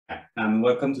and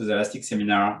welcome to the LaSTIG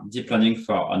seminar, Deep Learning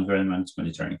for Environment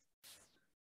Monitoring.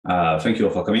 Thank you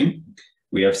all for coming.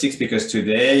 We have 6 speakers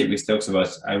today with talks about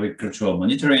agricultural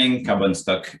monitoring, carbon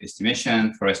stock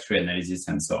estimation, forestry analysis,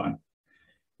 and so on.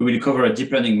 We will cover a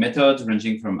deep learning method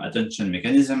ranging from attention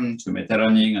mechanism to meta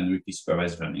learning and repeat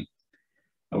supervised learning.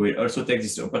 I will also take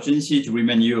this opportunity to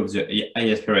remind you of the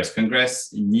IFRS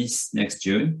Congress in Nice next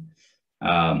June.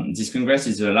 This Congress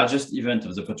is the largest event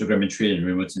of the photogrammetry and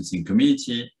remote sensing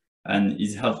community and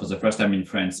is held for the first time in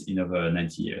France in over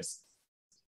 90 years.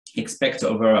 Expect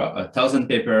over 1,000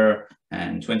 papers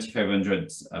and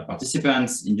 2,500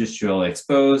 participants, industrial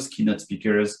expos, keynote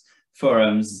speakers,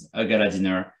 forums, a gala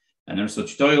dinner, and also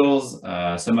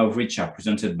tutorials, some of which are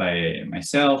presented by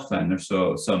myself and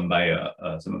also some by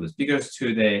some of the speakers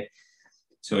today.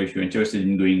 So if you're interested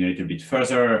in going a little bit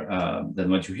further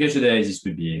than what you hear today, this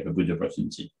would be a good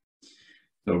opportunity.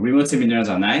 So remote seminars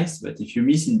are nice, but if you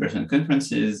miss in-person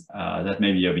conferences, that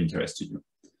may be of interest to you.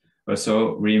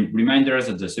 Also, reminders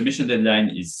that the submission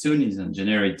deadline is on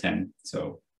January 10.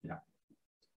 So yeah.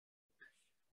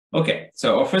 Okay,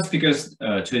 so our first speaker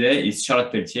today is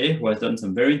Charlotte Pelletier, who has done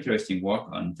some very interesting work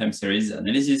on time series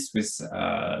analysis with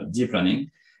deep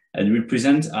learning, and will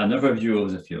present an overview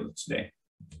of the field today.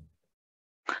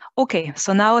 Okay,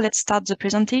 so now let's start the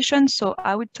presentation. So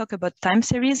I will talk about time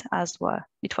series as well.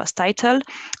 It was titled.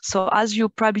 So as you're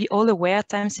probably all aware,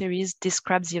 time series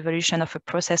describes the evolution of a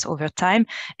process over time,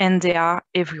 and they are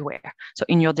everywhere. So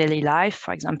in your daily life,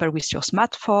 for example, with your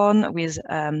smartphone, with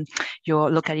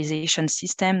your localization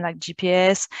system like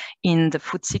GPS, in the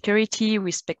food security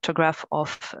with spectrograph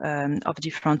of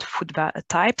different food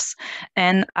types,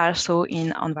 and also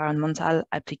in environmental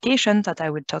applications that I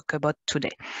will talk about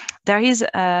today. There is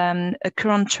a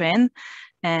current trend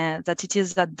that it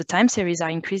is that the time series are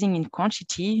increasing in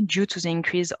quantity due to the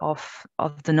increase of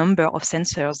the number of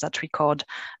sensors that record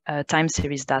time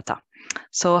series data.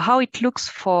 So how it looks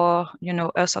for,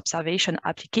 Earth observation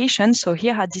applications. So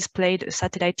here I displayed a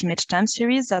satellite image time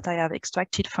series that I have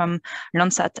extracted from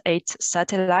Landsat 8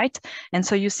 satellite. And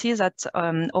so you see that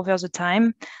over the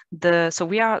time, so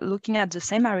we are looking at the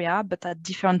same area, but at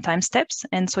different time steps.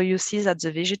 And so you see that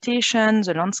the vegetation,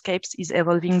 the landscapes is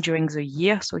evolving during the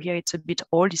year. So here it's a bit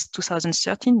old, it's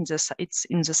 2013, it's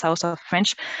in the south of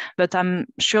France, but I'm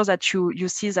sure that you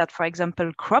see that, for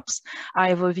example, crops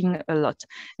are evolving a lot.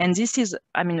 And this is,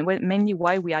 mainly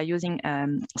why we are using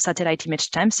satellite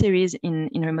image time series in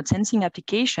remote sensing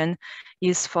application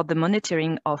is for the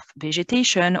monitoring of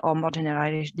vegetation or more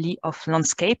generally of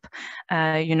landscape,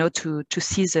 to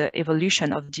see the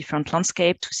evolution of different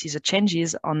landscape, to see the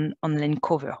changes on land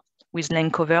cover, with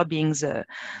land cover being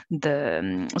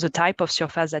the type of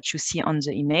surface that you see on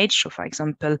the image. So for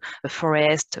example, a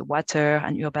forest, water,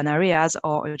 and urban areas,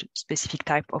 or a specific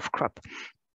type of crop.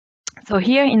 So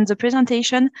here in the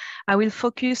presentation, I will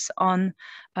focus on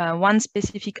one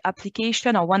specific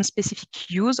application or one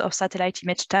specific use of satellite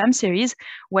image time series,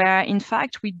 where in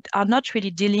fact we are not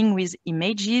really dealing with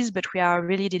images, but we are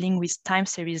really dealing with time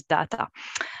series data.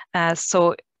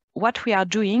 So what we are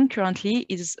doing currently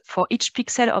is for each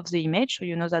pixel of the image, so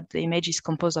you know that the image is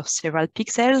composed of several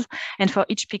pixels, and for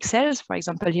each pixel, for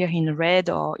example, here in red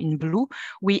or in blue,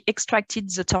 we extracted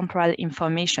the temporal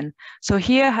information. So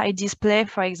here I display,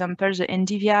 for example, the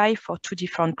NDVI for 2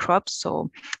 different crops, so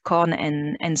corn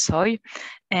and soy.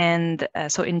 And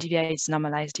so NDVI is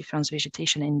normalized difference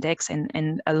vegetation index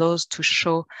and allows to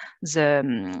show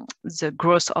the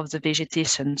growth of the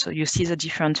vegetation. So you see the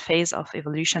different phase of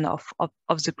evolution of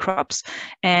the crops.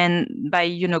 And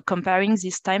by comparing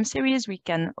this time series, we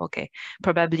can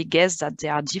probably guess that they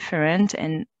are different,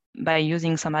 and by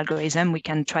using some algorithm, we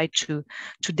can try to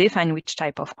define which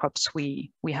type of crops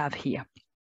we have here.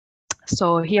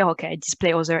 So here, I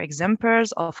display other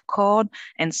examples of corn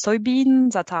and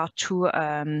soybean that are two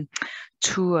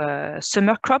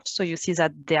summer crops. So you see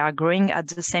that they are growing at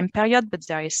the same period, but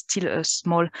there is still a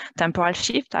small temporal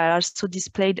shift. I also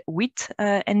displayed wheat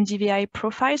NDVI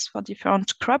profiles for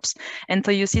different crops. And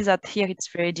so you see that here it's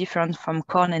very different from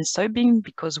corn and soybean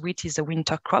because wheat is a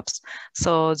winter crops.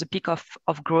 So the peak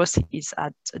of growth is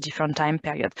at a different time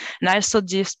period. And I also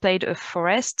displayed a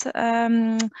forest,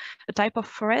 a type of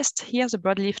forest here, the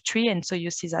broadleaf tree. And so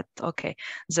you see that,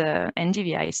 the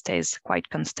NDVI stays quite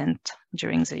constant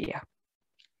during the year.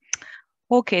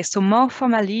 Okay, so more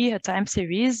formally, a time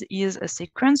series is a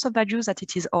sequence of values that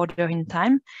it is ordered in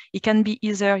time. It can be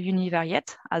either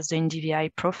univariate, as the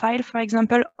NDVI profile, for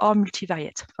example, or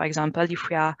multivariate. For example,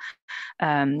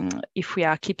 if we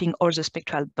are keeping all the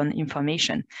spectral band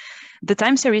information. The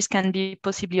time series can be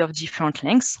possibly of different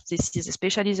lengths. This is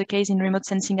especially the case in remote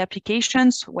sensing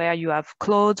applications where you have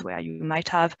clouds, where you might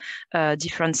have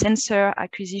different sensor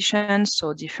acquisitions,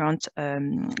 so different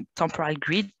temporal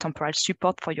grid, temporal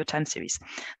support for your time series.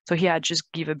 So here I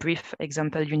just give a brief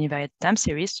example univariate time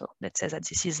series. So let's say that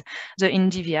this is the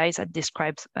NDVI that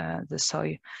describes the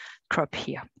soy crop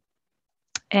here.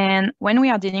 And when we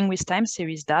are dealing with time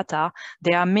series data,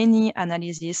 there are many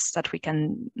analyses that we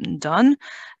can done.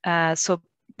 So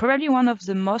probably one of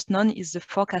the most known is the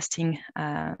forecasting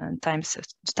time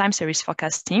series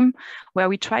forecasting, where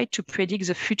we try to predict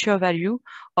the future value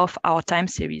of our time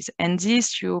series. And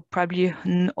this you probably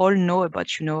all know about,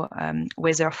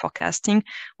 weather forecasting,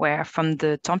 where from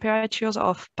the temperatures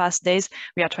of past days,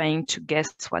 we are trying to guess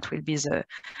what will be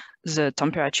the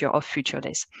temperature of future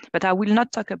days. But I will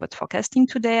not talk about forecasting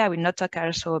today. I will not talk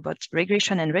also about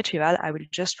regression and retrieval. I will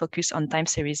just focus on time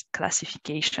series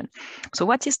classification. So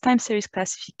what is time series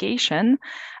classification?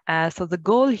 So the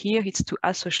goal here is to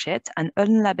associate an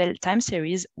unlabeled time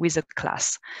series with a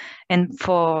class. And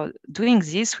for doing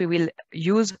this, we will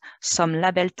use some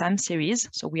labeled time series.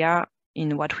 So we are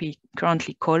in what we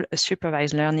currently call a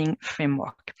supervised learning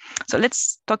framework. So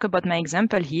let's talk about my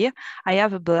example here. I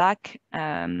have a black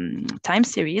time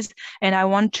series, and I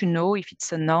want to know if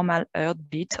it's a normal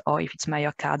heartbeat or if it's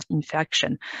myocardial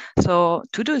infarction. So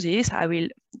to do this, I will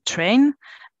train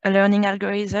a learning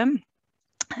algorithm,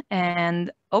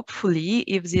 and hopefully,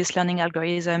 if this learning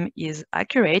algorithm is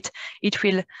accurate, it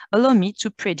will allow me to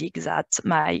predict that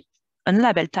my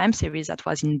unlabeled time series that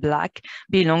was in black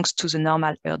belongs to the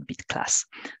normal heartbeat class.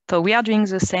 So we are doing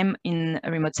the same in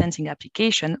a remote sensing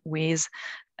application with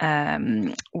for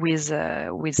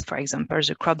example,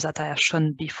 the crops that I have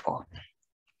shown before.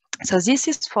 So this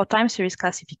is for time series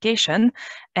classification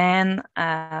and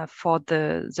for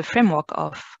the framework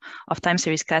of time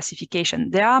series classification.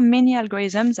 There are many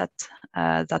algorithms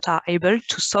that are able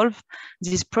to solve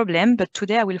this problem, but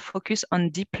today I will focus on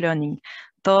deep learning.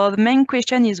 So the main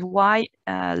question is why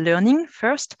learning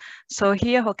first. So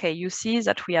here, okay, you see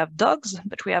that we have dogs,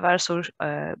 but we have also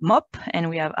mop, and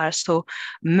we have also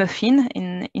muffin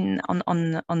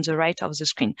on the right of the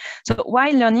screen. So why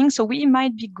learning? So we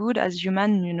might be good as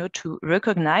human, to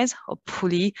recognize,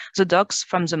 hopefully, the dogs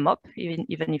from the mop, even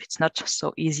if it's not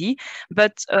so easy.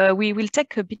 But we will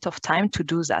take a bit of time to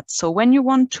do that. So when you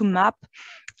want to map,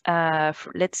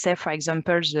 let's say, for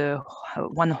example, the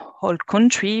one whole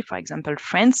country, for example,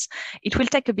 France, it will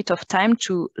take a bit of time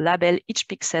to label each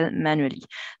pixel manually.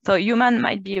 So human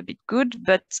might be a bit good,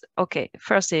 but okay,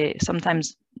 first they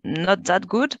sometimes not that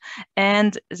good,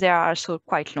 and they are also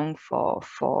quite long for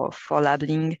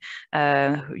labeling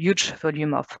huge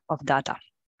volume of data.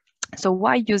 So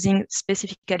why using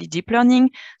specifically deep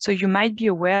learning? So you might be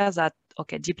aware that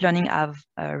deep learning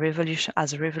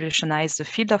has revolutionized the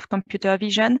field of computer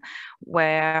vision,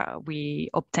 where we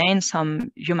obtain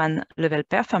some human level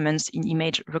performance in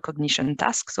image recognition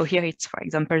tasks. So here it's, for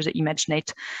example, the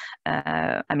ImageNet,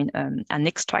 an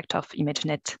extract of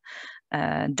ImageNet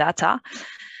data.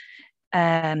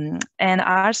 And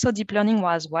also deep learning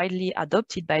was widely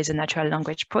adopted by the natural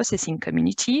language processing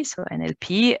community, so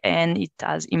NLP, and it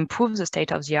has improved the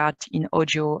state of the art in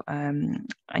audio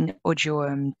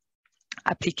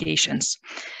applications.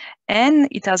 And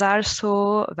it has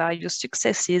also various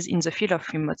successes in the field of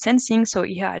remote sensing. So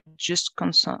here I just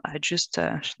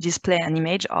display an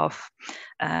image of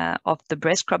the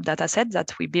breast crop dataset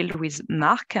that we built with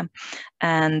Marc.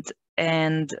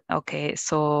 And okay,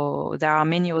 so there are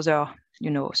many other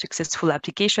successful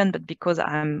application, but because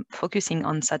I'm focusing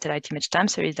on satellite image time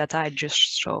series data, I just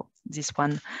show this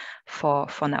one for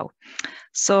now.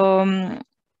 So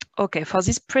okay, for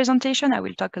this presentation, I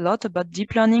will talk a lot about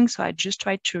deep learning. So I just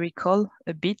try to recall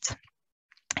a bit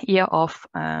here of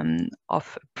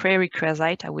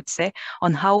prerequisite, I would say,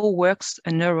 on how works a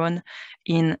neuron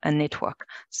in a network.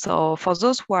 So for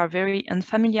those who are very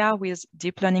unfamiliar with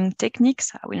deep learning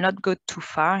techniques, I will not go too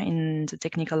far in the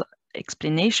technical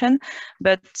explanation,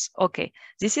 but okay,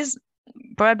 this is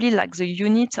probably like the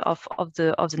unit of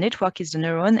the network is the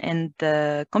neuron, and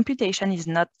the computation is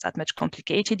not that much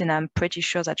complicated, and I'm pretty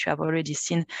sure that you have already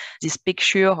seen this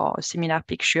picture or a similar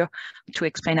picture to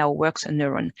explain how works a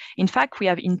neuron. In fact, we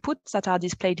have inputs that are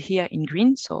displayed here in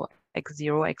green, so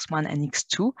x0, x1, and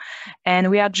x2, and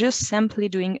we are just simply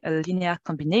doing a linear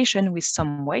combination with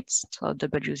some weights, so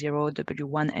w0,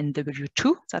 w1, and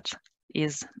w2. That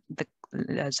is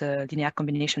the linear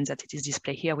combination that it is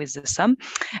displayed here with the sum,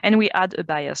 and we add a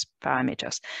bias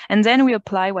parameters. And then we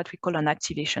apply what we call an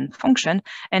activation function,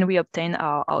 and we obtain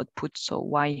our output, so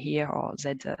y here or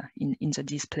z in the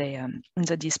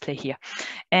display here.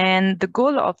 And the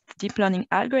goal of the deep learning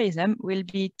algorithm will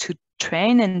be to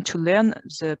train and to learn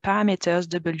the parameters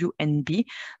W and B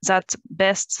that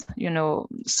best,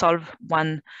 solve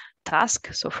one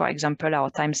task. So for example,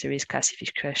 our time series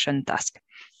classification task.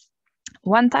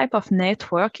 One type of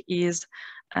network is,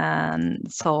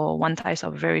 so one type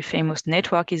of very famous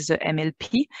network is the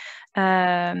MLP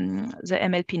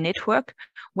network,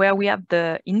 where we have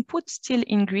the input still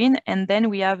in green, and then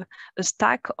we have a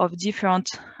stack of different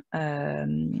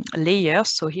layers.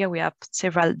 So here we have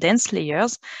several dense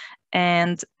layers.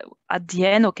 And at the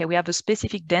end, okay, we have a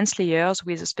specific dense layers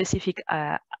with a specific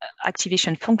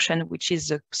activation function, which is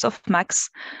the softmax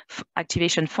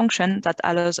activation function that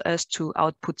allows us to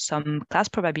output some class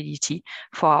probability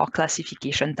for our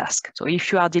classification task. So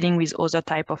if you are dealing with other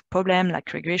type of problem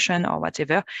like regression or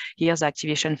whatever, here's the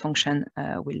activation function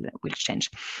will change.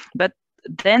 But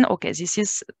then, okay, this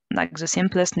is like the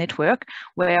simplest network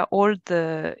where all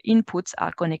the inputs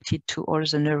are connected to all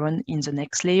the neurons in the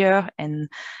next layer and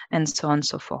so on and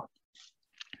so forth.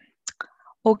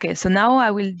 Okay, so now I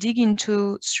will dig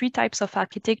into 3 types of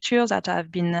architectures that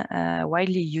have been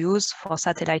widely used for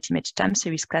satellite image time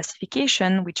series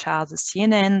classification, which are the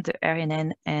CNN, the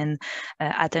RNN, and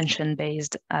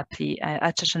attention-based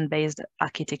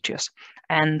architectures.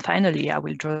 And finally, I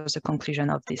will draw the conclusion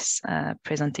of this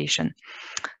presentation.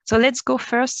 So let's go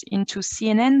first into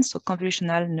CNN, so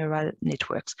convolutional neural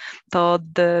networks. So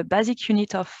the basic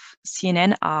unit of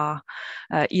CNN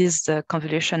is the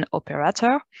convolution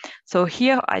operator. So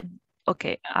here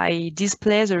I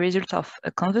display the result of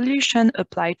a convolution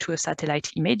applied to a satellite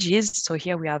images. So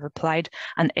here we have applied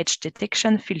an edge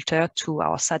detection filter to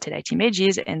our satellite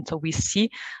images. And so we see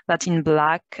that in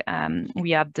black,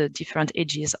 we have the different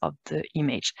edges of the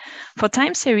image. For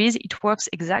time series, it works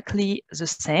exactly the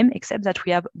same, except that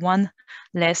we have one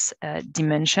less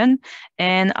dimension.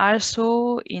 And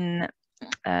also in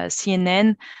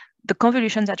CNN, the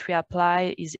convolution that we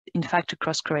apply is in fact a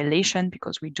cross correlation,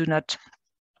 because we do not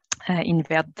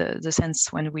invert the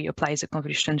sense when we apply the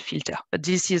convolution filter. But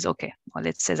this is okay. Well,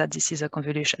 let's say that this is a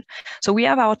convolution. So we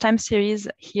have our time series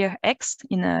here, X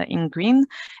in green,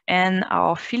 and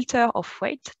our filter of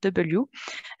weight, W.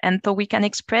 And so we can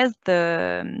express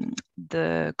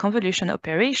the convolution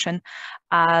operation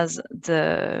as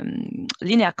the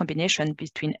linear combination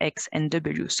between X and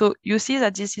W. So you see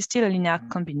that this is still a linear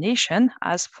combination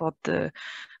as for the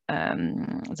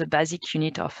basic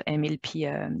unit of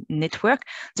MLP network.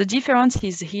 The difference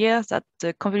is here that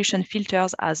the convolution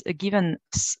filters has a given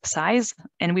size,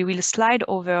 and we will slide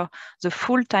over the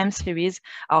full time series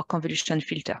our convolution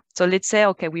filter. So let's say,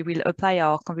 okay, we will apply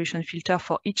our convolution filter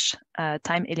for each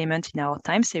time element in our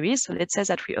time series. So let's say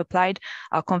that we applied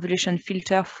our convolution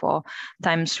filter for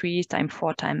time 3, time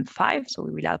 4, time 5. So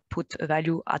we will output a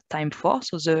value at time 4.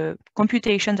 So the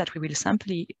computation that we will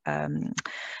simply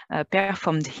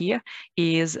perform here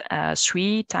is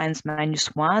 3 times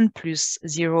 -1 plus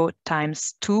 0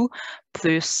 times 2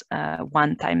 plus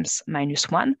 1 times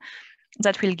 -1.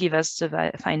 That will give us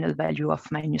the final value of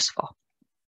 -4.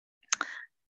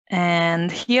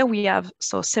 And here we have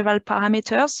several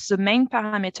parameters. The main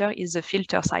parameter is the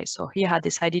filter size. So here I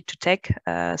decided to take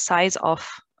a size of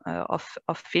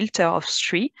filter of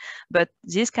 3, but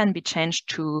this can be changed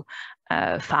to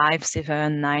 5,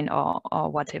 7, 9, or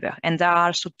whatever. And there are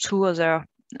also 2 other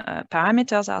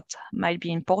parameters that might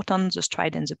be important, the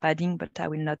stride and the padding, but I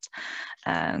will not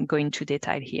go into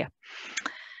detail here.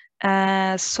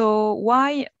 So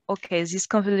why, okay, this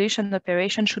convolution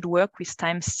operation should work with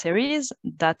time series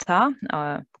data,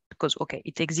 because, okay,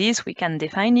 it exists, we can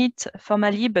define it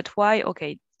formally, but why,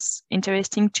 okay, it's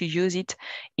interesting to use it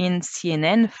in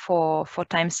CNN for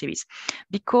time series,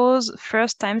 because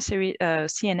first time series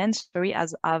CNN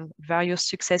has various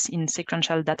success in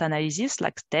sequential data analysis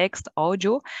like text,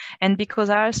 audio, and because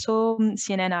also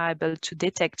CNN are able to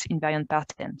detect invariant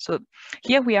pattern. So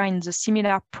here we are in the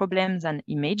similar problems and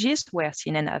images where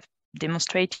CNN have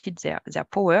demonstrated their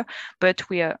power, but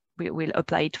we will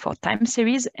apply it for time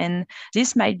series, and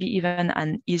this might be even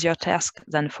an easier task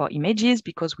than for images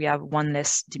because we have one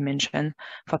less dimension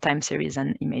for time series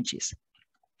and images.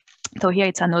 So here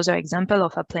it's another example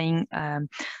of applying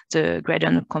the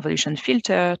gradient convolution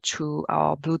filter to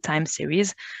our blue time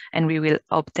series, and we will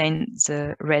obtain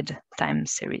the red time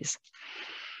series.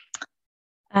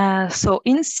 So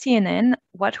in CNN,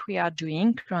 what we are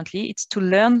doing currently is to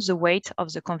learn the weight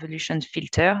of the convolution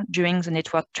filter during the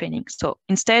network training. So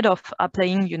instead of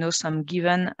applying, some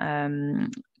given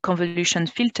convolution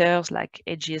filters like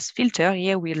AGS filter,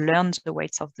 here we learn the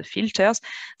weights of the filters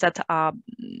that are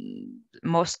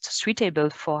most suitable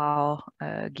for our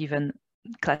given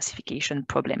classification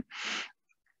problem.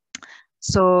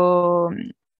 So,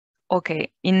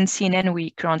 okay, in CNN,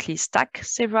 we currently stack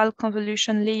several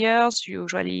convolution layers.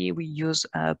 Usually we use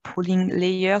pooling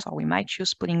layers, or we might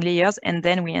use pooling layers, and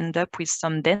then we end up with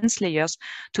some dense layers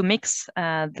to mix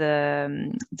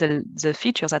the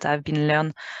features that have been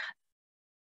learned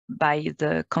by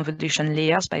the convolution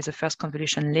layers, by the first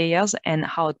convolution layers, and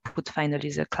output finally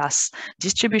the class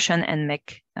distribution and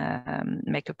make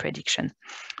a prediction.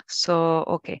 So,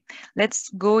 okay, let's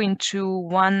go into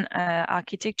one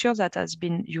architecture that has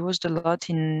been used a lot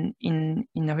in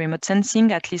remote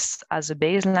sensing, at least as a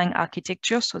baseline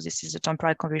architecture. So this is a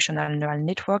temporal convolutional neural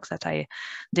network that I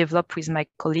developed with my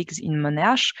colleagues in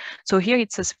Monash. So here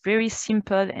it's a very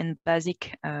simple and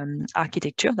basic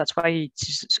architecture. That's why it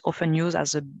is often used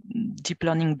as a deep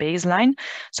learning baseline.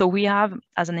 So we have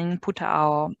as an input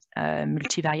our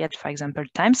multivariate, for example,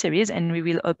 time series, and we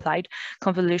will apply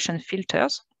convolution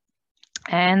filters.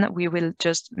 And we will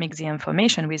just mix the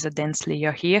information with a dense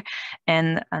layer here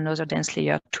and another dense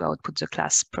layer to output the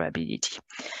class probability.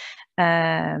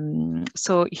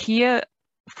 So here,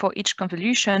 for each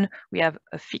convolution, we have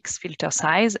a fixed filter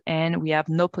size, and we have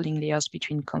no pooling layers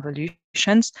between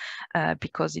convolutions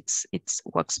because it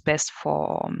works best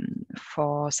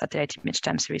for satellite image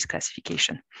time series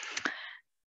classification.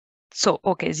 So,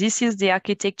 okay, this is the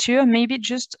architecture. Maybe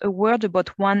just a word about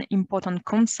one important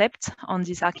concept on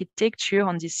this architecture,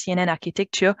 on this CNN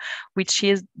architecture, which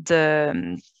is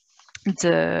the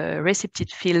receptive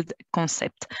field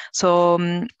concept. So,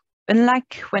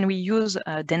 unlike when we use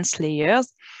dense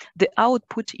layers, the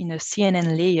output in a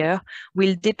CNN layer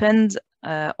will depend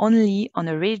only on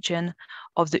a region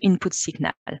of the input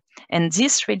signal. And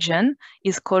this region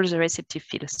is called the receptive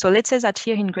field. So let's say that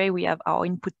here in gray, we have our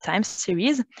input time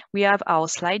series. We have our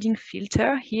sliding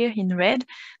filter here in red.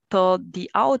 So the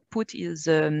output is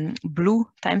blue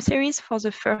time series for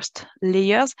the first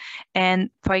layers. And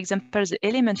for example, the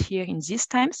element here in this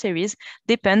time series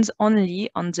depends only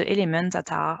on the elements that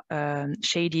are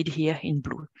shaded here in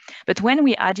blue. But when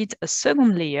we added a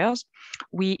second layer,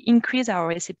 we increase our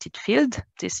receptive field.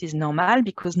 This is normal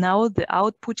because now the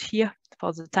output here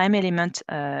for the time element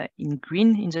in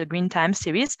the green time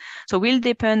series, so will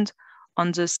depend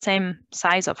on the same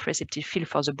size of receptive field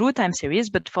for the blue time series,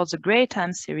 but for the gray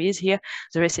time series here,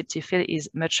 the receptive field is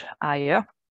much higher.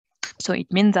 So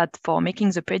it means that for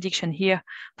making the prediction here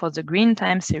for the green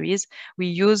time series, we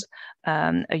use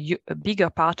a bigger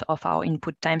part of our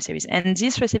input time series. And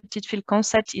this receptive field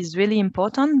concept is really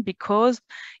important because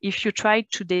if you try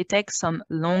to detect some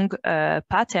long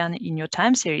pattern in your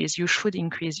time series, you should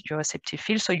increase your receptive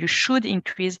field. So you should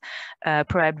increase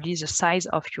probably the size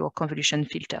of your convolution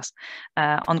filters.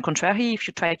 On contrary, if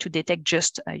you try to detect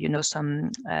just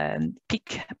some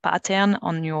peak pattern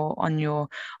on your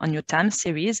time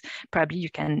series, probably you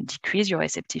can decrease your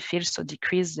receptive field, so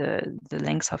decrease the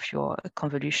length of your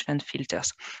convolution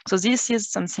filters. So this is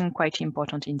something quite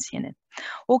important in CNN.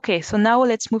 Okay, so now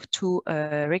let's move to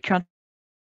recurrent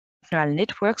neural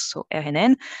networks, so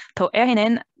RNN. So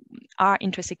RNN are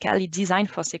intrinsically designed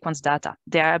for sequence data.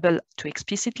 They are able to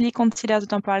explicitly consider the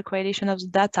temporal correlation of the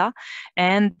data,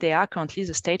 and they are currently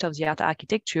the state-of-the-art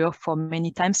architecture for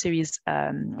many time series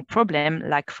problems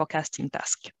like forecasting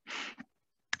tasks.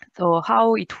 So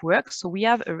how it works, so we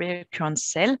have a recurrent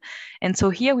cell, and so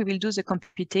here we will do the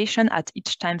computation at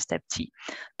each time step t.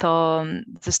 So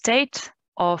the state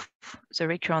of the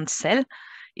recurrent cell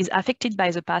is affected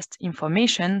by the past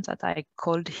information that I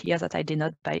called here, that I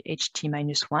denote by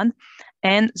ht-1,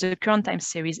 and the current time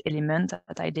series element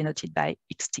that I denoted by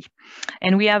xt.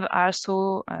 And we have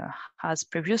also, as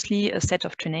previously, a set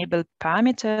of trainable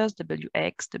parameters,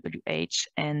 wx, wh,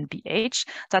 and bh,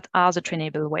 that are the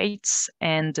trainable weights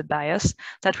and the bias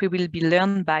that we will be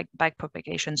learned by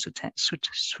backpropagation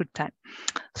through time.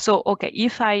 So, okay,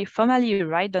 if I formally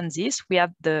write on this, we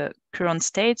have the current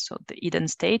state, so the hidden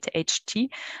state, ht,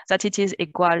 that it is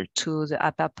equal to the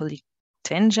hyperbolic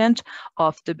tangent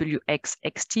of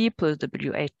wx-xt plus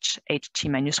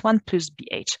wh-ht-1 plus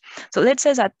bh. So let's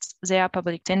say that the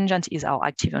hyperbolic tangent is our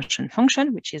activation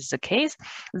function, which is the case.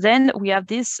 Then we have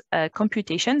this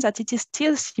computation that it is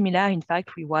still similar, in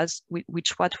fact,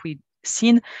 which what we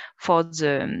seen for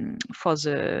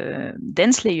the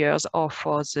dense layers or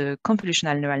for the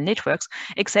convolutional neural networks,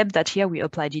 except that here we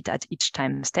applied it at each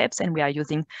time steps and we are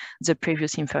using the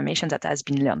previous information that has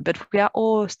been learned. But we are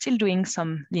all still doing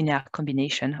some linear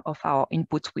combination of our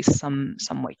inputs with some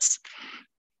weights.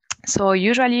 So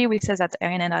usually we say that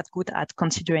RNN are good at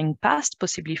considering past,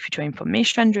 possibly future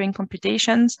information during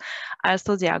computations.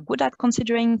 Also, they are good at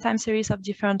considering time series of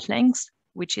different lengths,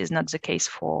 which is not the case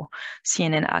for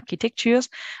CNN architectures,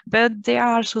 but they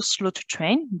are also slow to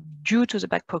train due to the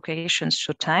backpropagations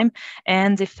through time,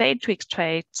 and they fail to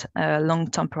extract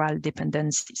long temporal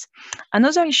dependencies.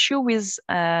 Another issue with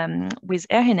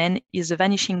RNN is the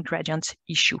vanishing gradient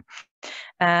issue.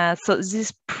 So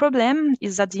this problem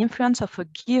is that the influence of a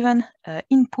given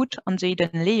input on the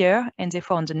hidden layer and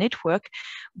therefore on the network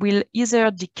will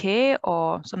either decay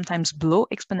or sometimes blow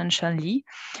exponentially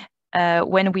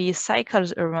when we cycle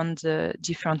around the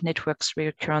different networks'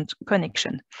 recurrent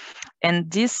connection. And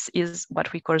this is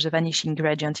what we call the vanishing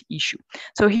gradient issue.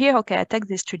 So here, okay, I take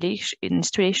this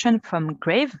illustration from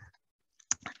Grave,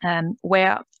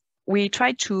 where we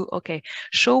try to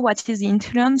show what is the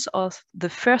influence of the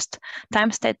first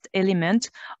time state element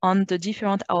on the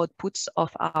different outputs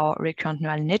of our recurrent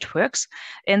neural networks.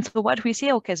 And so what we see,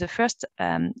 the first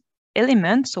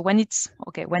element, so when it's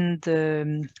when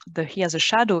here the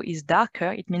shadow is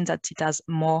darker, it means that it has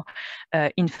more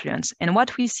influence. And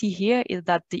what we see here is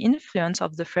that the influence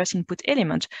of the first input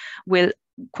element will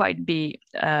quite be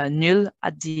null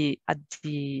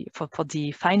for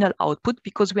the final output,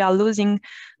 because we are losing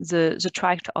the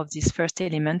track of this first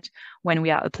element when we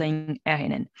are applying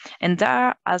RNN. And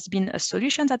there has been a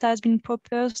solution that has been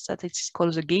proposed that is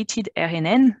called the gated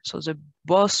RNN. So the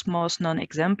both most known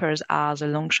examples are the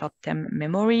long short-term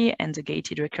memory and the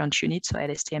gated recurrent unit, so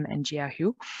LSTM and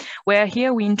GRU, where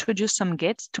here we introduce some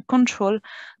gates to control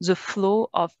the flow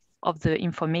of the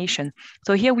information.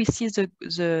 So here we see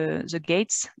the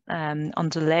gates on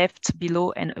the left,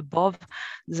 below and above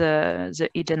the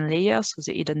hidden layer, so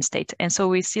the hidden state. And so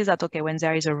we see that, when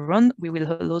there is a run, we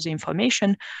will allow the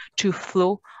information to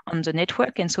flow on the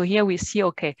network. And so here we see,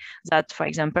 that, for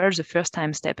example, the first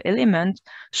time step element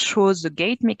shows the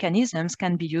gate mechanisms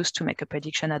can be used to make a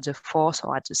prediction at the fourth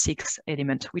or at the sixth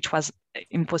element, which was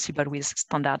impossible with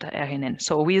standard RNN.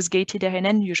 So with gated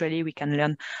RNN, usually we can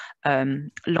learn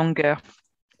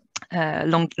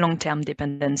long-term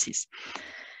dependencies.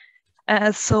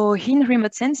 So in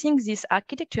remote sensing, these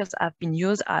architectures have been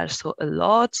used also a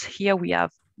lot. Here we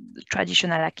have the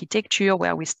traditional architecture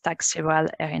where we stack several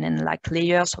RNN-like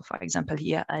layers. So for example,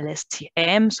 here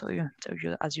LSTM. So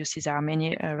as you see, there are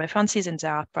many references, and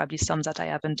there are probably some that I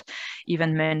haven't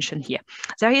even mentioned here.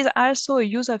 There is also a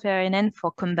use of RNN for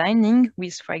combining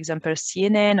with, for example,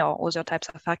 CNN or other types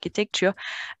of architecture,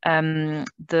 the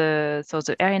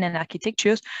RNN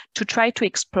architectures, to try to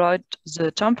exploit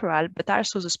the temporal, but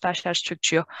also the spatial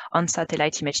structure on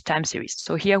satellite image time series.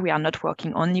 So here we are not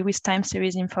working only with time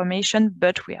series information,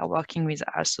 but we are working with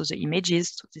also the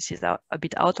images. So this is a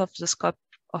bit out of the scope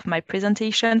of my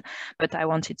presentation, but I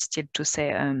wanted still to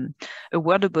say a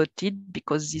word about it,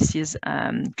 because this is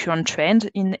current trend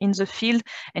in the field,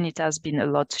 and it has been a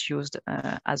lot used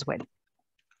as well.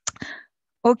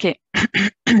 Okay,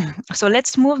 so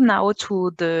let's move now to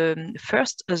the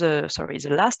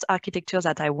last architecture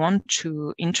that I want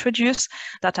to introduce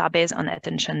that are based on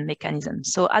attention mechanism.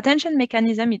 So attention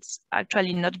mechanism, it's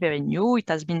actually not very new. It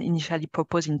has been initially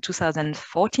proposed in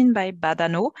 2014 by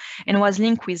Garnot and was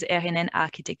linked with RNN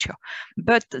architecture.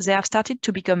 But they have started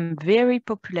to become very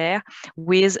popular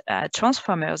with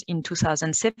transformers in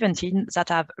 2017 that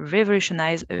have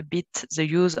revolutionized a bit the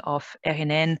use of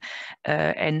RNN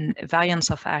and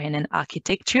variants of RNN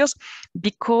architectures,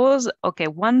 because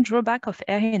one drawback of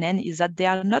RNN is that they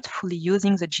are not fully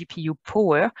using the GPU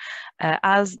power,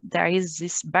 as there is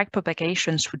this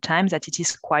backpropagation through time that it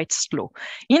is quite slow.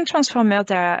 In transformer,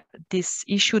 this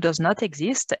issue does not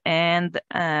exist, and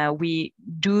we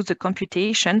do the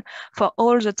computation for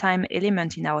all the time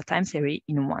element in our time series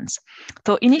in once.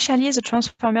 So initially, the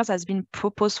transformers has been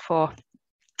proposed for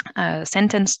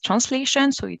sentence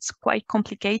translation, so it's quite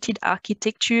complicated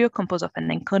architecture composed of an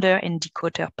encoder and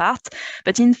decoder part.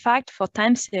 But in fact, for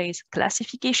time series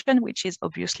classification, which is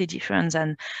obviously different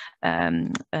than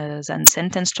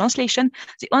sentence translation,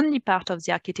 the only part of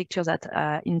the architecture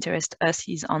that interests us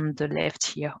is on the left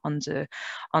here on the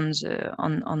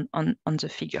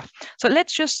figure. So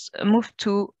let's just move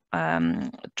to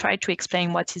try to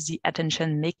explain what is the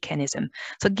attention mechanism.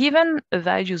 So given a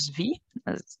values V,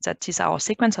 that is our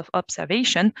sequence of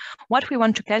observation, what we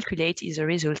want to calculate is a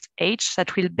result H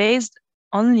that will be based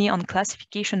only on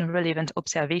classification relevant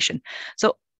observation.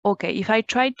 So okay, if I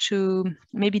try to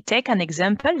maybe take an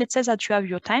example, let's say that you have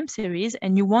your time series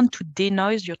and you want to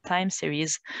denoise your time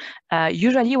series.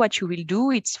 Usually what you will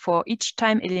do is for each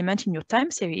time element in your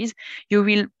time series, you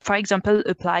will, for example,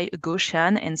 apply a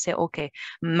Gaussian and say, okay,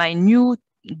 my new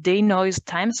denoise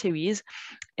time series,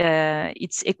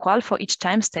 it's equal for each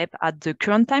time step at the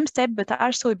current time step, but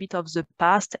also a bit of the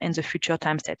past and the future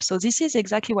time step. So this is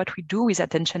exactly what we do with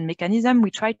attention mechanism. We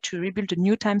try to rebuild a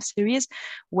new time series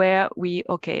where we,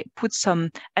 okay, put some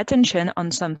attention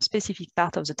on some specific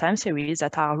part of the time series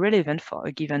that are relevant for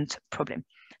a given problem.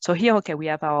 So here, okay, we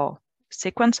have our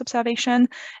sequence observation,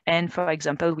 and for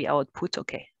example, we output,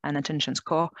 okay, an attention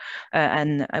score,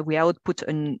 and we output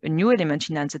a new element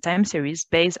in the time series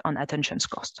based on attention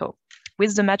score. So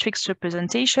with the matrix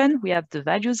representation, we have the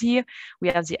values here, we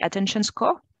have the attention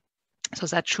score. So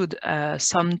that should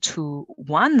sum to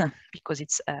 1 because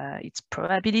it's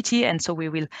probability. And so we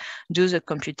will do the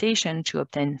computation to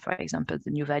obtain, for example,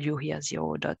 the new value here,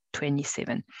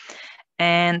 0.27.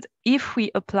 And if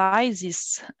we apply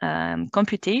this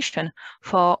computation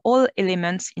for all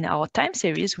elements in our time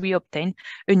series, we obtain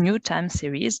a new time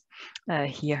series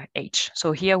here, H.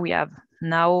 So here we have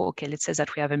now, okay, let's say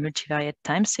that we have a multivariate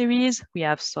time series. We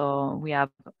have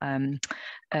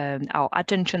our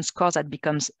attention score that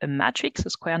becomes a matrix, a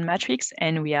squared matrix,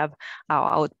 and we have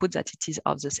our output that it is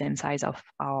of the same size of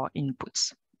our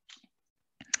inputs.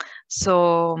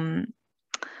 So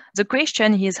the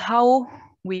question is how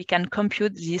we can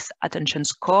compute this attention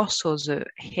score. So the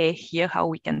A here, how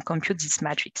we can compute this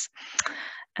matrix.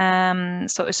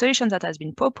 So a solution that has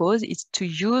been proposed is to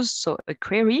use a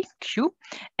query, Q,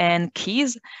 and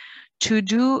keys to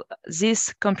do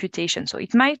this computation. So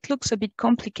it might look a bit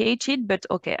complicated, but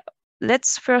okay,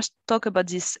 let's first talk about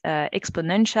this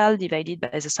exponential divided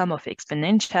by the sum of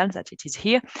exponentials that it is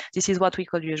here. This is what we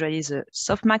call usually the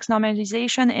softmax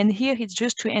normalization. And here it's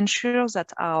just to ensure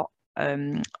that our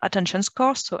attention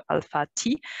score, so alpha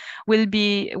t,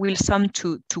 will sum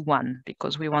to 1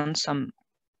 because we want some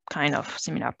kind of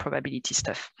similar probability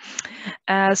stuff.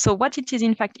 So what it is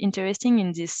in fact interesting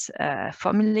in this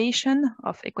formulation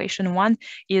of equation 1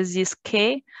 is this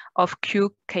k of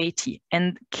qkt.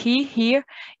 And k here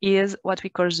is what we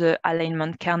call the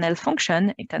alignment kernel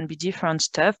function. It can be different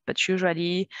stuff, but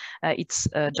usually it's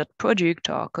a dot product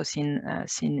or cosine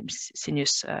sinus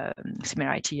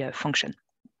similarity function.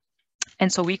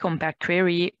 And so we compare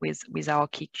query with our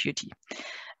key qt.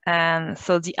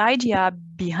 So the idea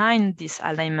behind this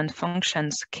alignment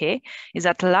functions k is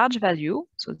that large value,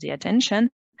 so the attention,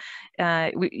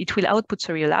 it will output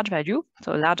a large value,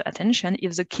 so large attention,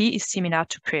 if the key is similar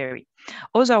to query.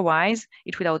 Otherwise,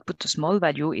 it will output a small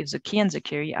value if the key and the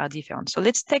query are different. So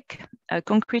let's take a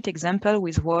concrete example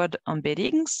with word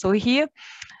embeddings. So here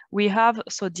we have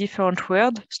different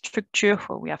word structure.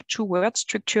 We have 2 words,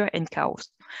 structure and chaos.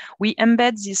 We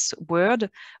embed this word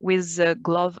with the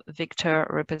glove vector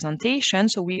representation.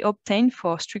 So we obtain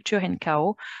for structure and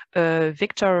chaos a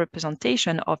vector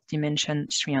representation of dimension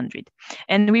 300.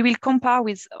 And we will compare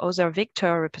with other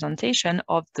vector representation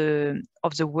of the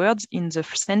words in the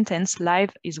sentence,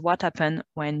 life is what happened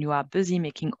when you are busy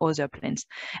making other plans.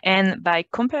 And by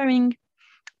comparing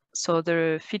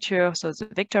the feature, the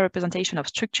vector representation of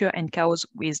structure and chaos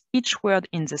with each word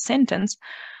in the sentence,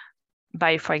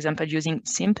 by, for example, using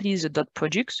simply the dot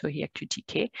product, so here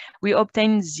qtk, we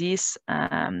obtain this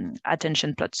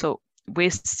attention plot. So we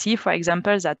see, for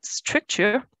example, that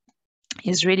structure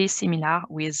is really similar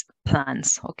with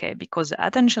plants, okay, because the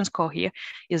attention score here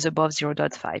is above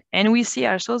 0.5. And we see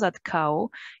also that cow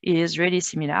is really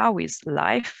similar with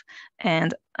life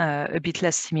and a bit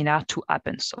less similar to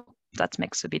happen. So that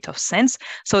makes a bit of sense.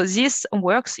 So this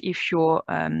works if your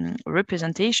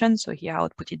representation, so here I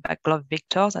would put it back glove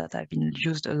vectors that have been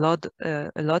used a lot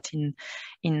in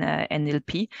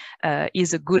NLP,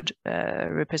 is a good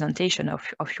representation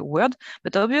of your word,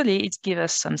 but obviously it gives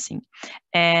us something.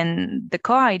 And the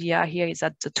core idea here is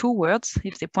that the 2 words,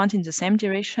 if they point in the same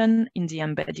direction in the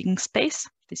embedding space,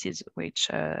 this is which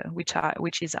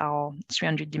is our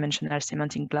 300-dimensional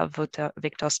semantic glove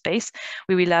vector space,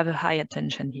 we will have a high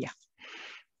attention here.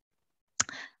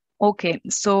 Okay,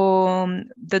 so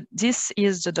this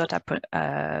is the data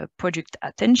product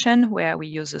attention, where we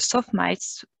use the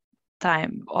softmax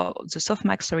time, or the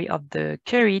softmax, of the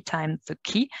query times the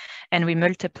key, and we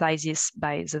multiply this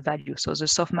by the value. So the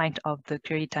softmax of the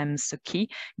query times the key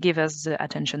give us the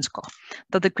attention score.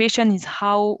 So the question is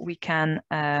how we can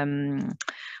learn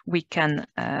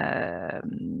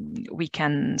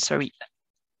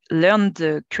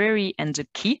the query and the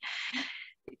key.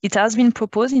 It has been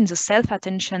proposed in the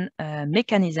self-attention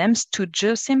mechanisms to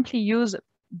just simply use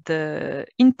the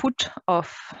input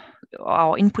of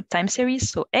our input time series,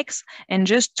 so X, and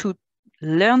just to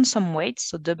learn some weights,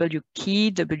 so W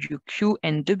key, WQ,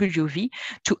 and WV,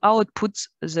 to output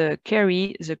the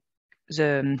query, the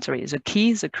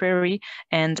key, the query,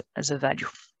 and the value.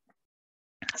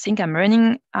 I think I'm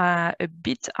running a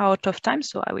bit out of time,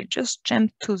 so I will just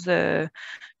jump to the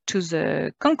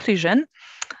conclusion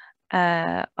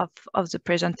of the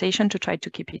presentation to try to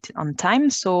keep it on time.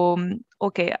 So,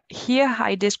 okay, here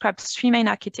I describe 3 main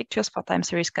architectures for time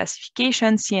series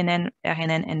classification: CNN,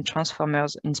 RNN, and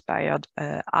transformers-inspired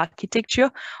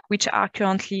architecture, which are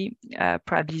currently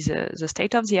probably the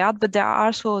state of the art, but there are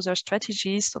also other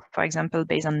strategies. So, for example,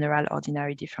 based on neural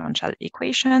ordinary differential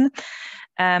equation.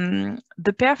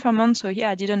 The performance, so here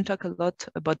I didn't talk a lot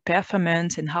about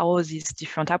performance and how these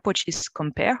different approaches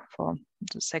compare for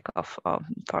the sake of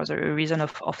for the reason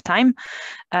of time.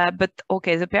 But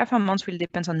okay, the performance will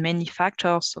depend on many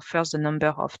factors. So first, the number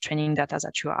of training data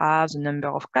that you have, the number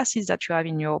of classes that you have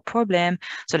in your problem,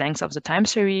 the length of the time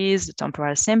series, the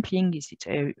temporal sampling, is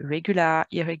it regular,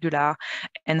 irregular,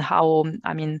 and how,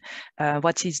 I mean,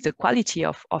 what is the quality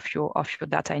of your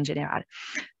data in general.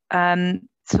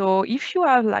 So if you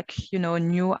have, like, you know,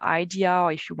 new idea,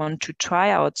 or if you want to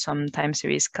try out some time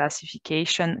series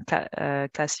classification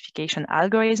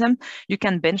algorithm, you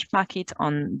can benchmark it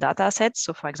on data sets.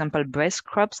 So for example, breast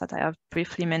crops that I have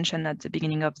briefly mentioned at the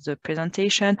beginning of the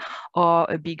presentation, or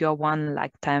a bigger one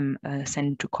like time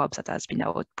sent to crops that has been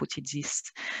outputted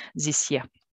this year.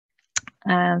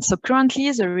 So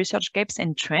currently, the research gaps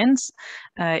and trends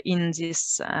in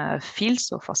this field,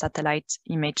 so for satellite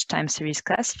image time series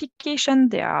classification,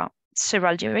 there are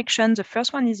several directions. The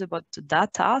first one is about the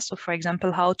data. So for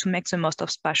example, how to make the most of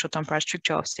spatiotemporal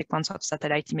structure of sequence of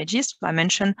satellite images. I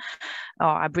mentioned, or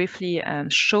I briefly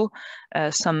show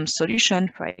some solution,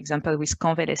 for example, with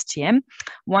Convel STM.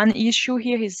 One issue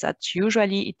here is that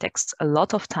usually it takes a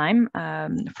lot of time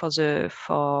for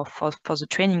the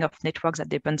training of networks that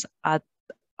depends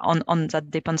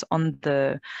on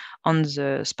the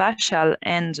spatial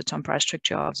and the temporal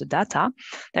structure of the data.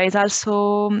 There is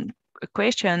also a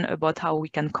question about how we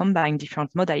can combine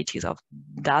different modalities of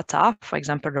data, for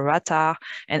example, the radar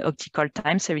and optical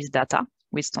time series data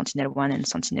with Sentinel-1 and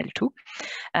Sentinel-2.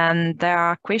 And there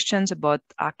are questions about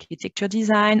architecture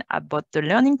design, about the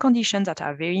learning conditions that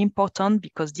are very important,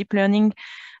 because deep learning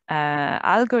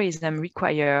algorithms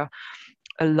require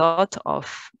a lot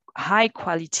of high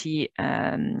quality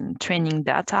training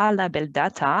data, label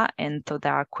data, and so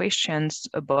there are questions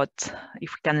about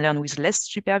if we can learn with less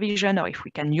supervision, or if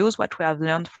we can use what we have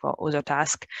learned for other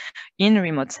tasks in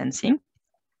remote sensing.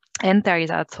 And there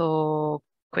is also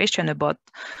question about,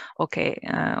 okay,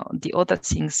 the other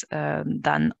things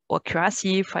than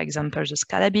accuracy, for example, the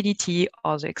scalability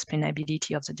or the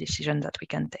explainability of the decision that we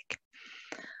can take.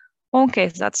 Okay,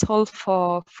 that's all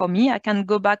for me. I can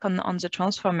go back on the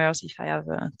transformers if I have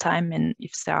time and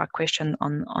if there are questions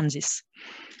on this.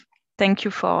 Thank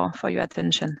you for your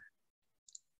attention.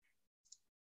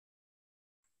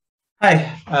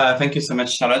 Hi, thank you so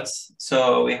much, Charlotte.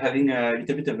 So we're having a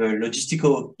little bit of a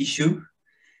logistical issue.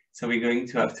 So we're going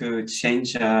to have to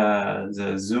change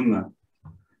the Zoom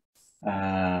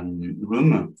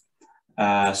room.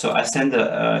 So I send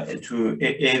to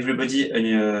everybody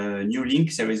a new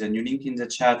link. There is a new link in the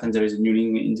chat, and there is a new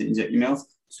link in the emails.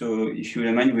 So if you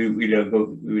don't mind, we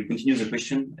will continue the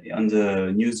question on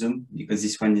the new Zoom, because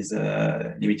this one is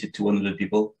limited to 100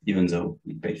 people, even though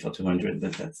we paid for 200,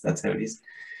 but that's how it is.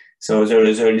 So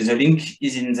the link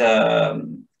is in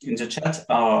the chat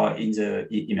or in the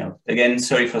email. Again,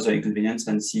 sorry for the inconvenience,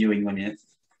 and see you in 1 minute.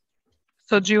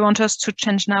 So do you want us to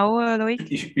change now, Loic?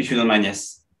 If you don't mind,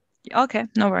 yes. Okay,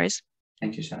 no worries.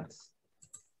 Thank you, Charles.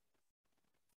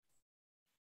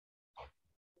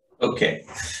 Okay,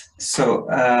 so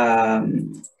are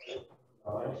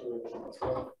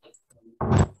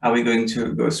we going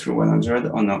to go through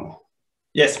 100 or no?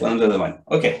 Yes, 101.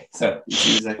 Okay, so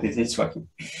it's working.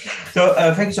 So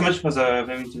thank you so much for the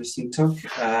very interesting talk.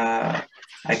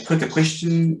 I caught a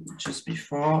question just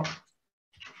before.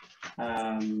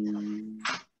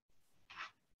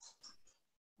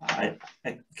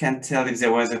 I can't tell if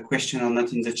there was a question or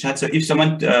not in the chat. So if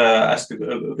someone asked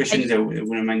a question, they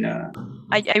wouldn't mind.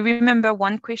 I remember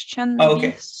one question. Oh,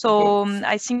 okay. So cool.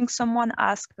 I think someone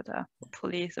asked, but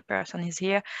hopefully the person is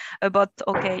here, about,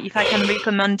 okay, if I can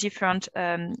recommend different,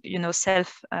 you know,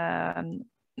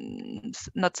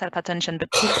 not self-attention, but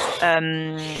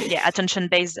yeah,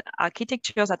 attention-based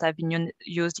architectures that have been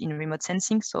used in remote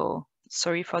sensing. So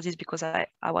sorry for this because I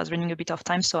was running a bit of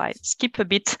time, so I skip a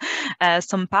bit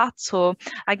some parts. So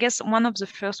I guess one of the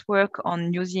first work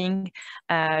on using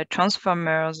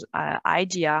transformers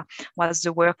idea was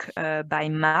the work by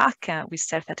Marc with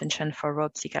self-attention for raw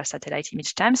optical satellite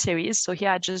image time series. So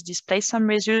here I just display some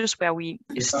results where we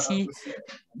see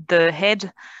the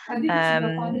head.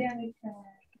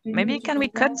 Maybe can we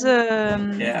cut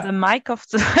the mic of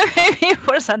the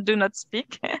people that do not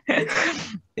speak?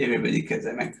 Everybody cut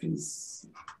the mic, please.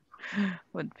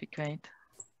 Would be great.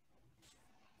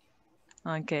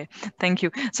 Okay, thank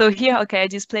you. So here, okay, I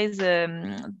display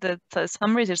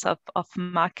some results of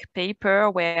Marc paper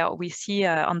where we see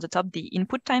on the top the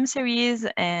input time series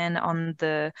and on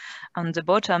the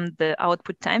bottom the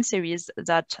output time series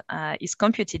that is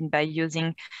computed by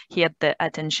using here the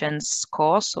attention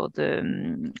score. So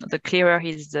the clearer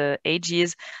is the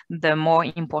edges, the more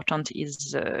important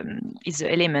is the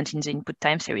element in the input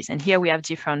time series. And here we have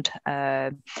different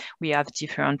head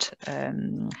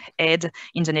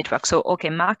in the network. So okay,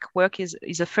 Marc work is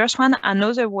the first one.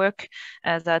 Another work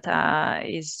that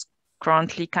is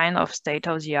currently kind of state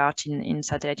of the art in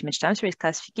satellite image time series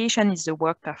classification is the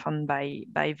work performed by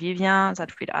Vivien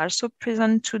that will also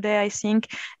present today, I think,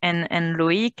 and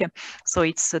Loïc. So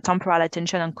it's a temporal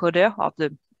attention encoder of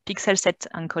the pixel set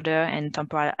encoder and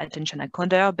temporal attention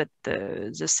encoder, but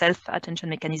the self-attention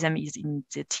mechanism is in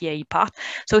the TAE part.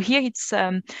 So here it's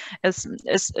a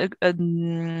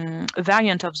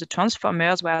variant of the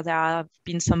transformers where there have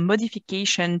been some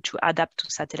modification to adapt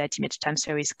to satellite image time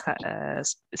series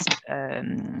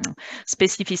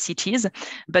specificities,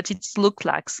 but it looks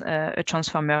like a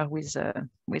transformer with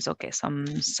okay some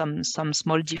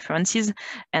small differences,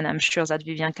 and I'm sure that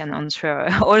Vivien can answer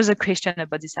all the questions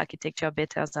about this architecture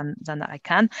better than I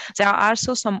can. There are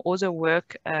also some other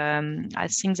work. I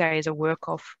think there is a work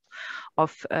of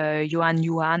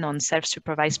Yuan on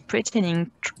self-supervised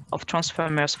pre-training of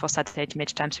transformers for satellite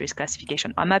image time series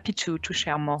classification. I'm happy to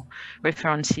share more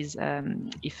references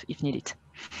if needed.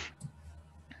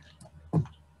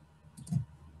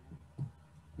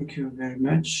 Thank you very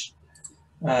much.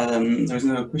 There's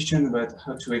another question about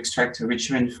how to extract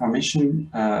richer information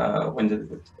when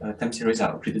the time series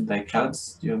are operated by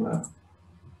clouds. Do you have a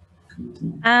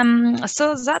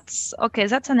so that's okay.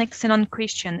 That's an excellent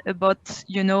question about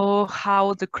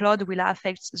how the cloud will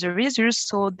affect the results.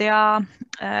 So there are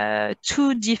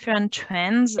two different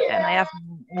trends, and I have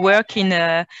work in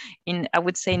I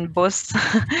would say in both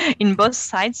in both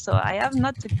sides. So I have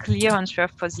not a clear answer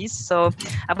for this. So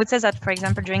I would say that, for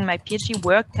example, during my PhD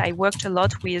work, I worked a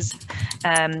lot with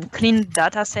clean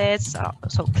data sets.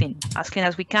 So clean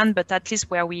as we can, but at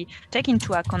least where we take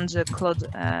into account the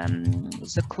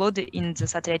cloud in the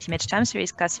satellite image time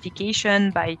series classification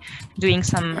by doing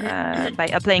some by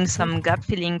applying some gap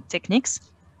filling techniques.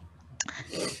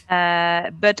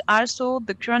 But also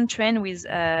the current trend with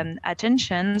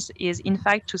attentions is in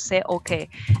fact to say, okay,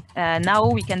 now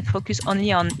we can focus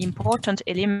only on important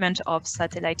element of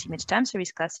satellite image time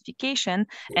series classification,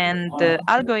 and the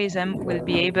algorithm will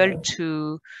be able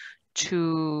to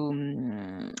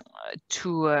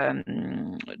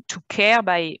care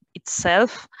by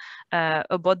itself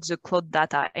about the cloud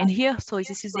data. And here, so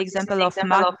this is the example of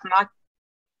Marc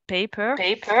paper.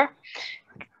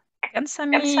 Can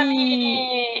Sami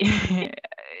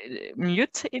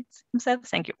mute it himself?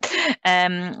 Thank you.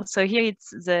 So here it's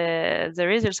the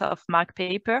results of Marc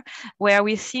paper, where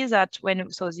we see that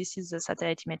so this is the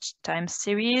satellite image time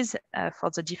series for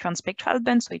the different spectral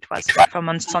bands. So it was from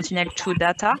on Sentinel-2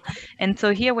 data. And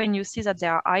so here, when you see that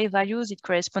there are high values, it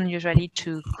corresponds usually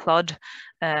to cloud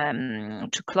in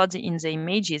the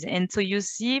images. And so you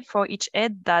see for each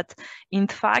head that in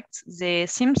fact they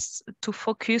seems to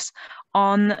focus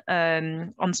on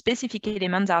specific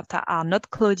elements that are not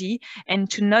cloudy and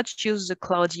to not use the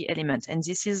cloudy elements. And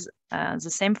this is the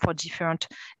same for different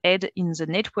heads in the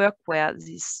network where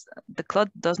the cloud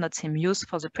does not seem used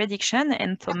for the prediction.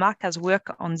 And so Marc has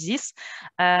worked on this.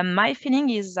 My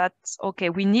feeling is that, okay,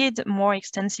 we need more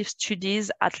extensive studies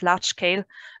at large scale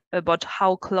about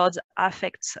how clouds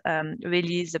affect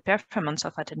really the performance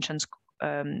of attention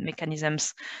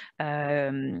mechanisms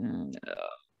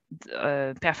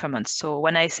performance. So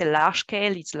when I say large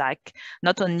scale, it's like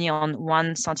not only on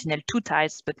one Sentinel-2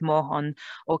 tiles, but more on,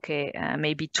 okay,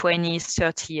 maybe 20,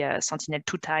 30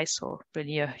 Sentinel-2 tiles, so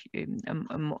really a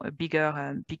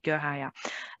bigger area.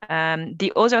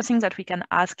 The other thing that we can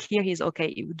ask here is,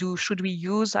 okay, should we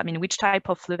use, which type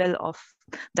of level of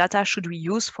data should we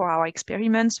use for our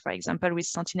experiments? For example, with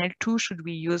Sentinel-2, should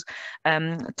we use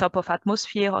top of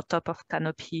atmosphere or top of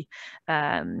canopy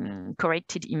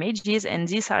corrected images? And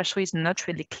this also is not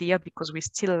really clear because we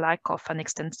still lack of an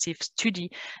extensive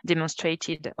study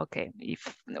demonstrated, okay,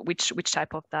 if which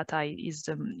type of data is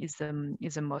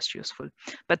the most useful.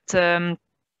 But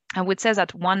I would say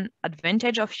that one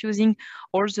advantage of using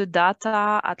all the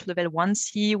data at level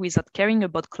 1C without caring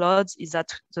about clouds is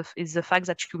the fact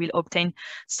that you will obtain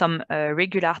some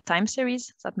regular time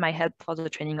series that might help for the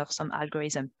training of some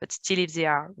algorithm. But still, if they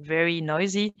are very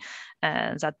noisy,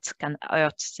 that can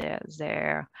hurt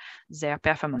their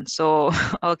performance. So,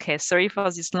 okay, sorry for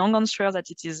this long answer that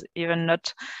it is even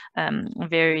not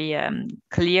very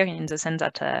clear in the sense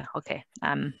that, okay,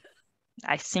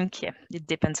 I think it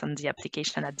depends on the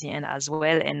application at the end as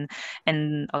well,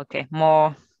 and okay,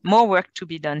 more work to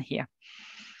be done here.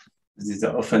 This is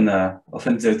often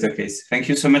the case. Thank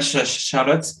you so much,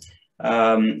 Charlotte.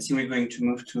 So we're going to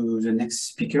move to the next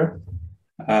speaker,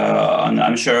 and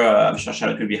I'm sure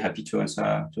Charlotte will be happy to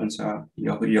answer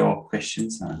your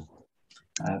questions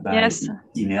by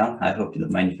email. I hope you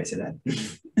don't mind if I say that.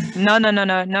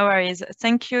 No worries.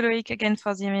 Thank you, Dirk, again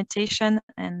for the invitation,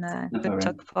 and good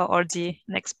talk for all the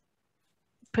next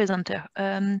presenter.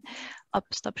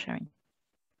 Stop sharing.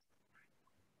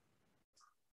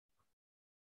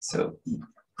 So,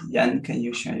 Jan, can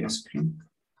you share your screen?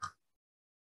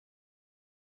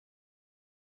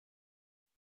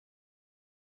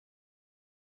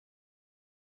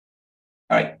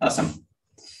 All right, awesome.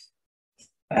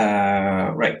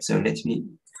 Right, so let me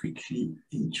quickly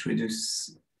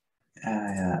introduce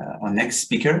our next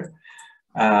speaker,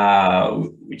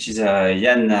 which is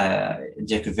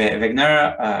Dirk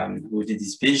Wegner, who did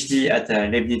his PhD at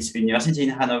Leibniz University in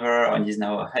Hanover and is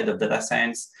now head of data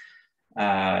science,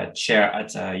 chair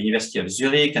at University of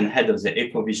Zurich, and head of the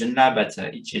EcoVision lab at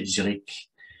Zurich,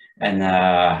 and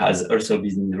has also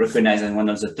been recognized as one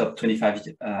of the top 25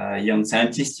 young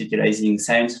scientists utilizing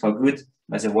science for good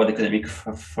by the World Economic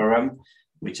Forum,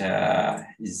 which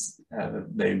is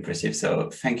very impressive. So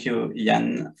thank you,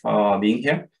 Jan, for being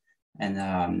here.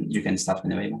 And you can start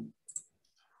whenever you want.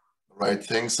 Right,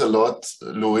 thanks a lot,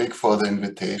 Loic, for the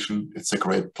invitation. It's a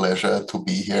great pleasure to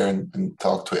be here and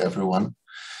talk to everyone.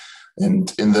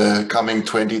 And in the coming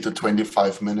 20 to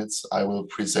 25 minutes, I will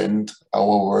present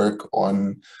our work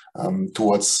on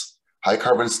towards high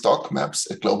carbon stock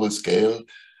maps at global scale,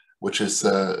 which is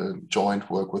a joint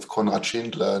work with Konrad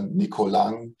Schindler, Nico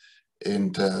Lang,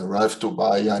 and Ralph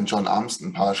Dubaya and John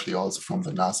Amsden, partially also from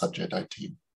the NASA JEDI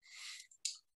team.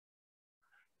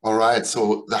 All right,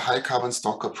 so the high carbon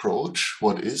stock approach,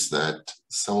 what is that?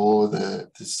 So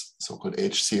this so-called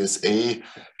HCSA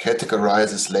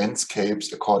categorizes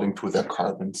landscapes according to their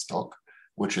carbon stock,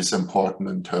 which is important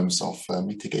in terms of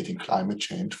mitigating climate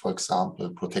change, for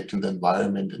example, protecting the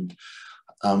environment and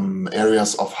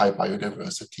areas of high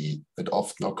biodiversity that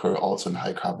often occur also in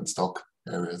high carbon stock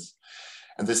areas.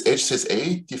 And this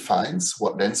HCSA defines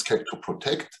what landscape to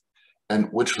protect and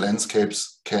which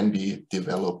landscapes can be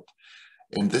developed.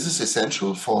 And this is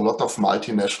essential for a lot of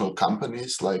multinational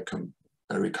companies like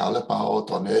Barry Callebaut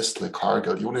or Nestle,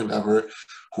 Cargill, Unilever,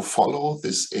 who follow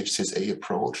this HCSA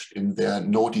approach in their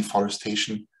no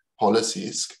deforestation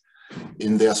policies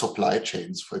in their supply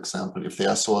chains. For example, if they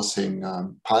are sourcing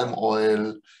palm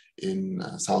oil in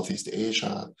Southeast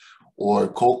Asia or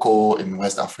cocoa in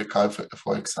West Africa,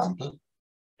 for example,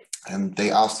 and they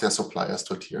ask their suppliers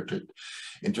to adhere to it.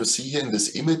 And you see here in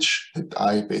this image that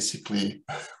I basically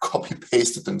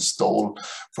copy-pasted and stole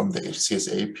from the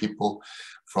HCSA people,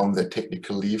 from the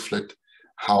technical leaflet,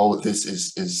 how this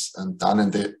is done.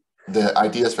 And the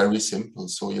idea is very simple.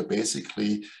 So you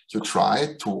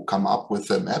try to come up with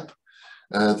a map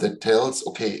that tells,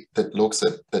 okay,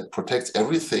 that protects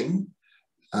everything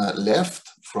left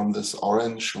from this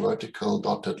orange vertical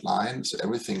dotted line, so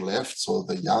everything left, so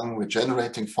the young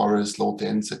regenerating forest, low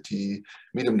density,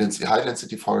 medium density, high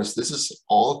density forest, this is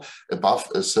all above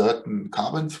a certain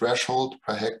carbon threshold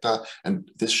per hectare,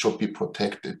 and this should be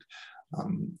protected.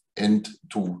 And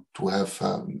to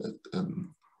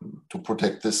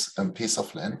protect this piece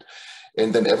of land.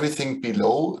 And then everything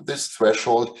below this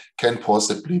threshold can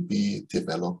possibly be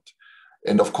developed.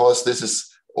 And of course, this is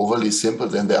overly simple.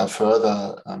 Then there are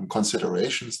further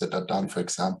considerations that are done, for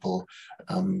example,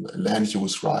 land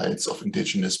use rights of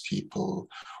indigenous people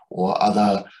or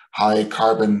other high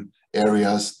carbon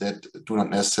areas that do not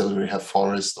necessarily have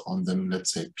forest on them,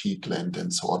 let's say peatland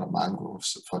and so on, or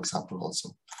mangroves, for example, also.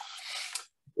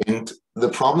 And the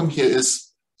problem here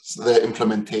is the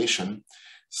implementation.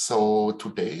 So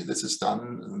today this is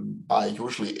done by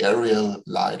usually aerial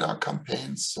LiDAR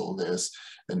campaigns. So there's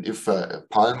And if a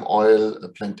palm oil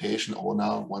plantation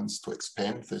owner wants to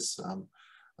expand this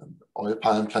oil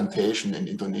palm plantation in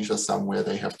Indonesia somewhere,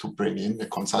 they have to bring in a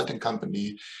consulting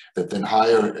company that then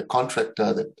hire a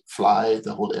contractor that fly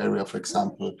the whole area, for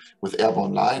example, with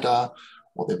airborne LiDAR,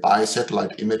 or they buy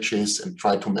satellite images and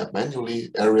try to map manually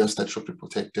areas that should be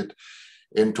protected.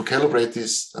 And to calibrate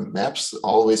these maps,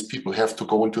 always people have to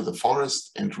go into the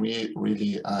forest and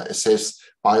really assess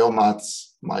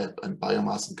biomass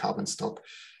and carbon stock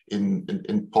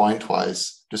in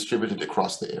point-wise distributed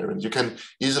across the area. And you can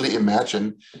easily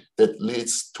imagine that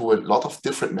leads to a lot of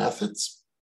different methods.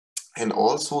 And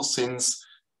also, since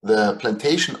the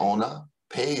plantation owner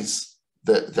pays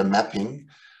the mapping,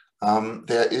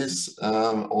 there is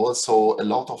also a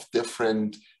lot of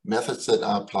different methods that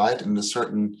are applied in a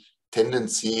certain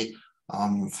tendency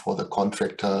for the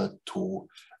contractor to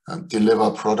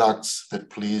deliver products that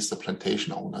please the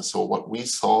plantation owner. So what we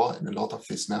saw in a lot of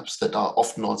these maps that are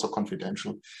often also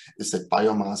confidential is that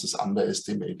biomass is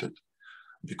underestimated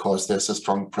because there's a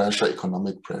strong pressure,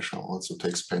 economic pressure also to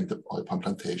expand the oil palm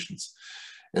plantations.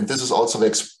 And this is also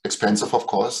expensive, of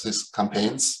course, these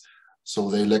campaigns. So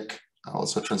they lack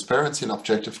also transparency and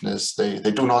objectiveness.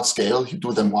 They do not scale. You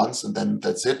do them once and then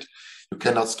that's it. You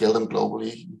cannot scale them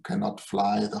globally. You cannot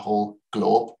fly the whole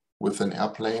globe with an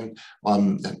airplane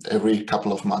every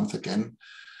couple of months again.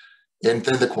 And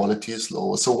then the quality is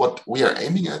low. So what we are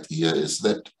aiming at here is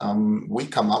that we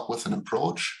come up with an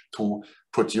approach to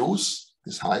produce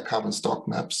these high carbon stock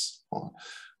maps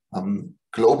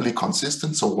globally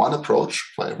consistent. So one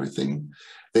approach for everything.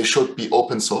 They should be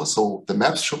open source. So the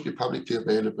maps should be publicly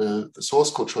available. The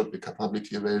source code should be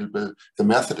publicly available. The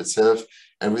method itself,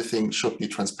 everything should be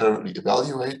transparently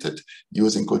evaluated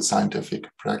using good scientific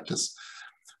practice,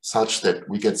 such that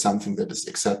we get something that is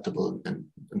acceptable and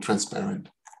transparent.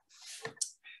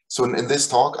 So in this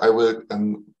talk, I will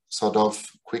sort of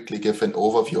quickly give an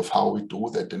overview of how we do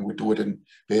that. And we do it in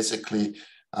basically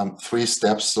 3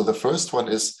 steps. So the first one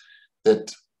is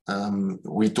that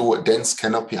we do a dense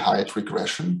canopy height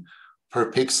regression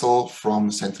per pixel from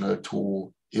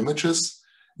Sentinel-2 images.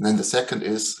 And then the second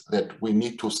is that we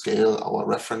need to scale our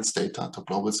reference data to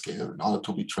global scale in order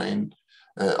to be trained,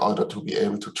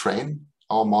 able to train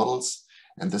our models.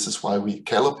 And this is why we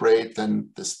calibrate then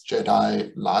this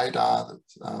JEDI LiDAR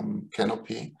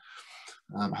canopy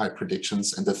height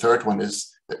predictions. And the third one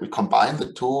is that we combine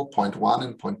the two, point 1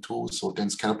 and point 2, so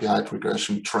dense canopy height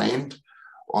regression trained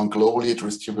on globally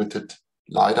distributed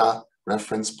LiDAR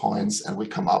reference points, and we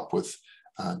come up with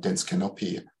dense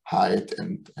canopy height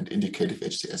and indicative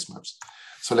HCS maps.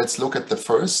 So let's look at the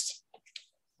first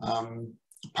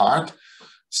part.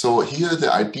 So here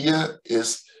the idea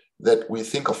is that we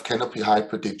think of canopy height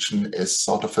prediction as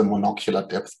sort of a monocular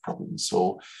depth problem.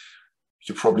 So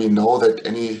you probably know that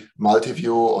any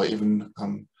multi-view or even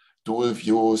dual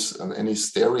views, any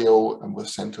stereo with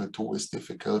Sentinel-2 is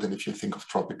difficult. And if you think of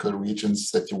tropical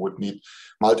regions that you would need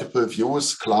multiple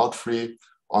views, cloud-free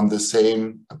on the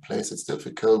same place, it's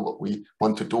difficult. What we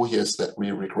want to do here is that we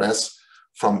regress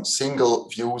from single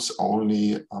views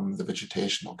only the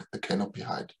vegetation or the canopy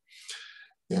height.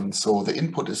 And so the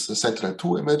input is the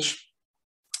Sentinel-2 image.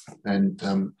 And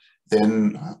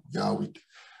then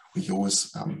we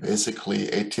use basically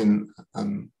 18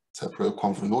 separate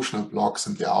convolutional blocks,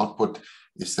 and the output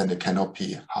is then a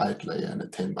canopy height layer in a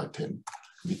 10 by 10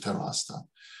 meter raster.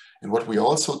 And what we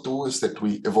also do is that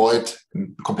we avoid,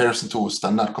 in comparison to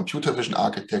standard computer vision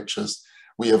architectures,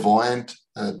 we avoid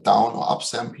down or up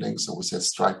sampling. So we set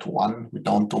strike to 1. We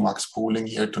don't do max pooling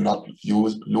here to not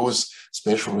lose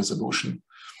spatial resolution.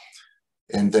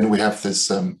 And then we have this,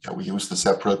 we use the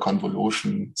separable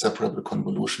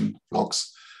convolution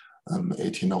blocks,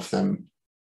 18 of them,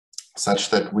 such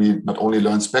that we not only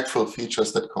learn spectral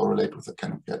features that correlate with the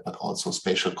canopy, but also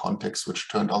spatial context, which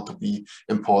turned out to be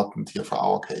important here for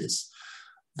our case,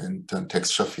 and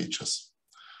texture features.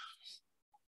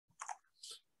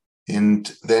 And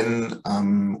then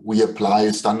we apply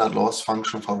a standard loss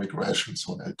function for regression,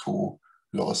 so L2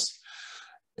 loss.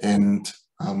 And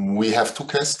we have 2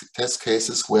 test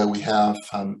cases where we have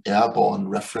airborne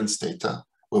reference data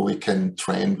where we can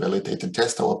train, validate, and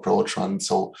test our approach on.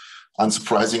 So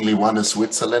unsurprisingly, one is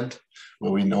Switzerland,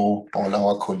 where we know all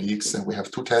our colleagues, and we have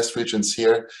 2 test regions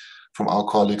here from our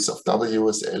colleagues of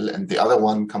WSL, and the other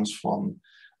one comes from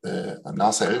the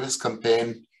NASA Elvis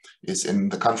campaign, is in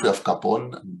the country of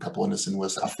Gabon. And Gabon is in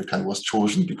West Africa and was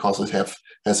chosen because it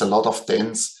has a lot of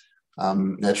dense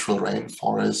natural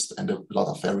rainforest and a lot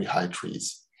of very high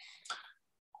trees.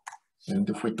 And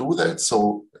if we do that,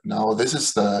 so now this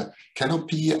is the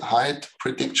canopy height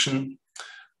prediction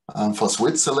for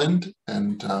Switzerland,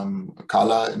 and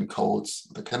color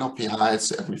encodes the canopy height.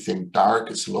 So everything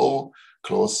dark is low,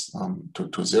 close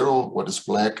to zero. What is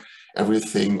black?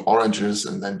 Everything oranges,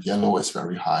 and then yellow is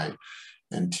very high.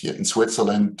 And here in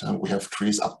Switzerland, we have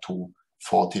trees up to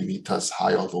 40 meters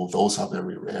high, although those are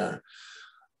very rare.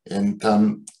 And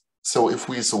so if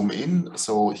we zoom in,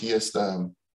 so here's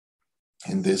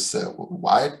in this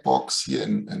white box here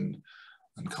in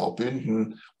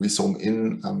Graubünden, we zoom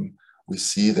in, we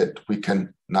see that we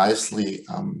can nicely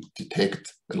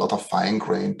detect a lot of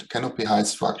fine-grained canopy height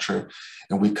structure,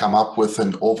 and we come up with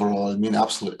an overall mean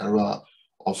absolute error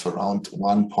of around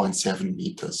 1.7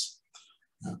 meters.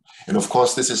 Yeah. And of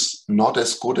course, this is not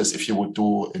as good as if you would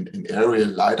do an aerial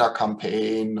LiDAR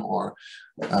campaign or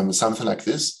something like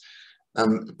this.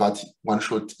 But one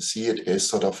should see it as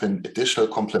sort of an additional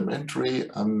complementary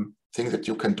thing that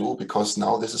you can do, because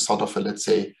now this is sort of a, let's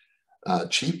say,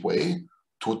 cheap way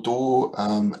to do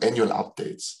annual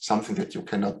updates, something that you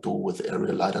cannot do with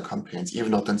aerial LiDAR campaigns,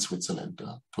 even not in Switzerland,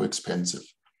 too expensive.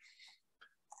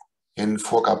 And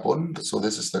for Gabon, so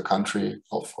this is the country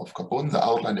of Gabon, the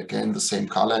outline again, the same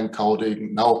color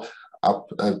encoding, now up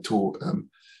to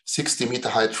 60 meter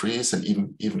high trees and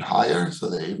even higher, so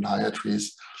they're even higher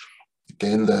trees.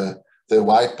 Again, the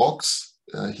white box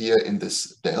here in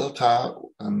this delta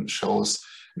shows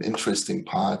an interesting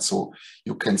part. So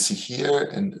you can see here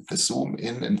and the zoom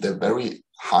in and the very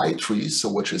high trees, so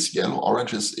which is yellow,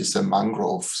 orange is the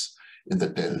mangroves in the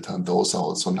delta, and those are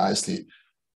also nicely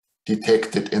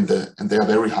detected and they are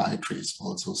very high trees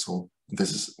also. So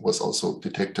this was also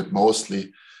detected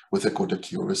mostly with a good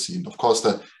accuracy. And of course,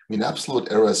 the mean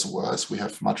absolute error is worse. We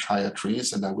have much higher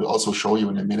trees, and I will also show you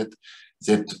in a minute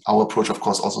that our approach, of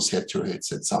course, also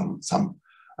saturates at some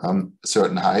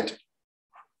certain height.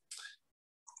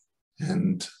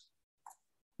 And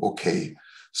okay,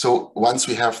 so once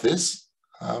we have this,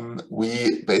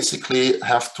 we basically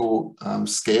have to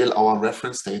scale our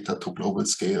reference data to global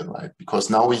scale, right?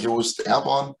 Because now we used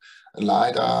airborne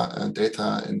LiDAR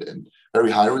data and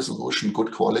very high resolution,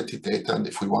 good quality data. And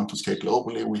if we want to scale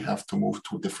globally, we have to move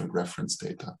to different reference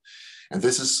data. And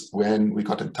this is when we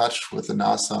got in touch with the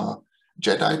NASA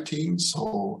JEDI team,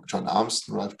 so John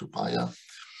Armstrong, Ralph Dubaya.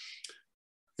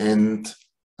 And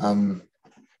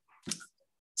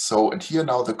and here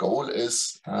now the goal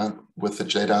is with the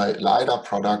JEDI LiDAR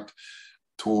product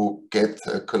to get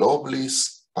globally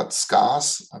but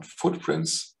scarce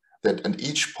footprints and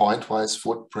each point-wise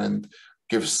footprint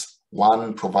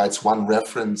provides one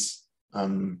reference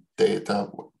data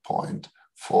point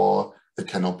for the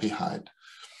canopy height.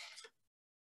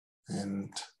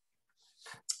 And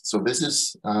so this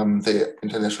is the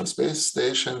International Space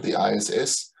Station, the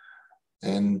ISS,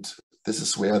 and this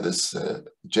is where this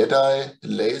JEDI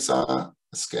laser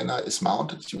scanner is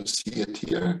mounted. You see it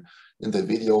here in the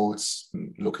video. It's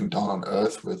looking down on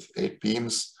Earth with 8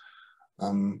 beams,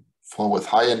 4 with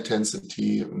high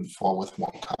intensity and 4 with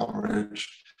more coverage.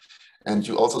 And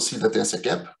you also see that there's a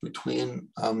gap between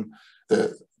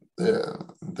the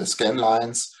scan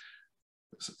lines,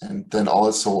 and then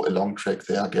also along track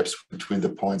there are gaps between the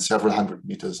points, several hundred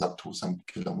meters up to some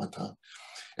kilometer.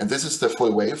 And this is the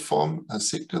full waveform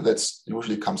signal that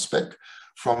usually comes back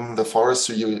from the forest.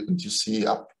 So you see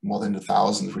up more than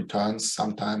 1,000 returns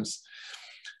sometimes.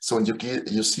 So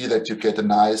you see that you get a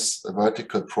nice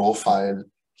vertical profile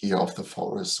here of the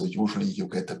forest. So usually you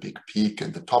get a big peak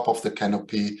in the top of the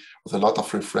canopy with a lot of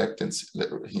reflectance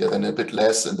here, then a bit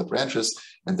less in the branches,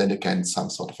 and then again some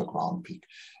sort of a ground peak.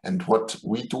 And what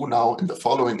we do now in the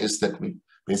following is that we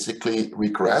basically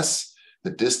regress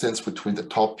the distance between the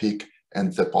top peak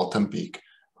and the bottom peak.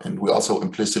 And we also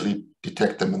implicitly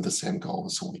detect them in the same go.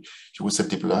 So we use a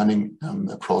deep learning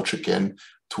approach again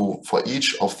for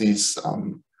each of these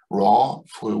raw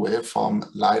full waveform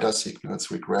LiDAR signals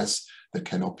regress the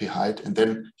canopy height and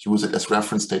then use it as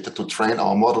reference data to train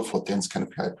our model for dense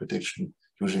canopy height prediction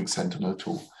using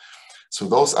Sentinel-2. So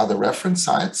those are the reference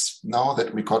sites now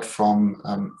that we got from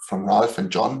Ralph and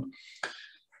John.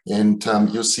 And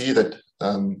you see that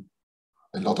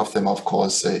a lot of them, of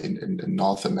course, in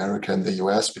North America and the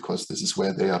US, because this is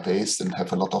where they are based and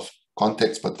have a lot of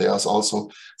contacts, but there's also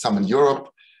some in Europe,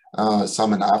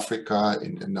 some in Africa,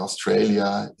 in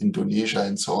Australia, Indonesia,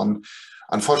 and so on.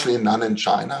 Unfortunately, none in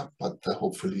China, but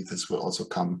hopefully this will also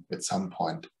come at some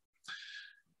point.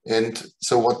 And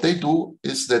so what they do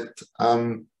is that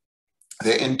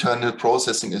their internal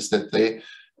processing is that they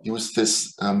use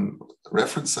this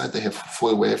reference site. They have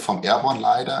full waveform airborne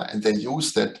LiDAR, and they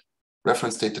use that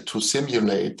reference data to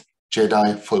simulate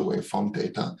JEDI full waveform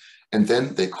data. And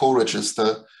then they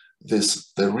co-register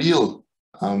the real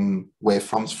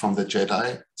waveforms from the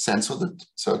JEDI sensor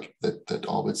that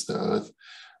orbits the Earth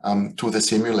to the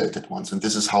simulated ones. And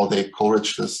this is how they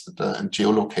correlate and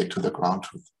geolocate to the ground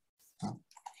truth.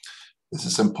 This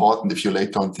is important if you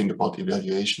later on think about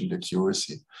evaluation and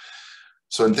accuracy.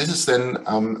 So, and this is then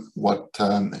what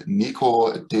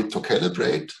Nico did to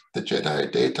calibrate the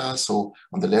JEDI data. So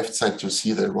on the left side, you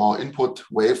see the raw input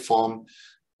waveform,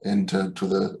 and to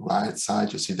the right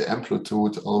side, you see the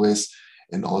amplitude always,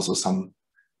 and also some,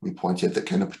 we point here at the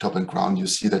canopy top and ground, you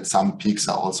see that some peaks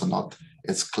are also not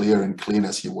as clear and clean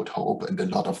as you would hope, and a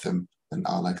lot of them then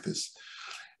are like this.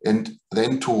 And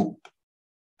then to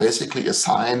basically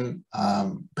assign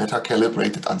better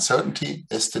calibrated uncertainty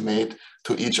estimate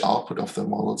to each output of the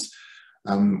models,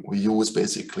 we use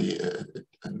basically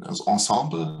an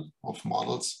ensemble of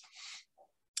models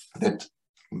that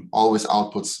always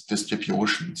outputs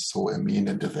distributions, so a mean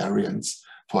and a variance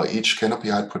for each canopy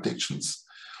height predictions.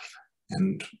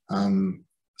 And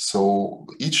so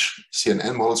each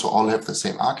CNN model, so all have the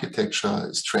same architecture,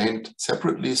 is trained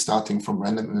separately, starting from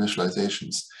random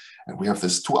initializations. And we have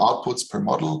these two outputs per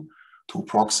model to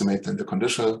approximate then the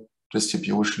conditional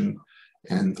distribution.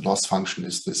 And the loss function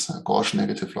is this Gaussian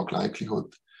negative log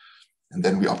likelihood. And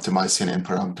then we optimize CNN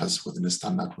parameters within a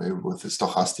standard way with a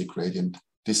stochastic gradient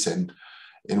descent.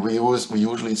 And we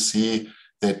usually see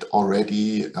that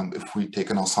already, if we take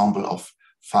an ensemble of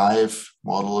 5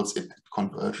 models, it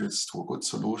converges to a good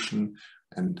solution.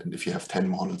 And if you have 10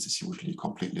 models, it's usually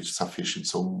completely sufficient.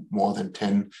 So more than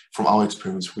 10, from our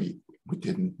experience, we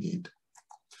didn't need.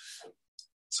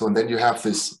 So, and then you have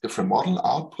this different model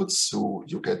outputs. So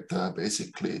you get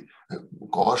basically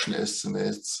Gaussian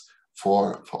estimates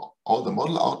for all the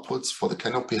model outputs for the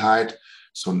canopy height.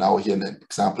 So now here an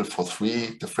example for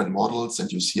 3 different models,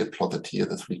 and you see it plotted here,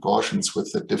 the 3 Gaussians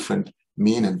with the different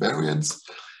mean and variance.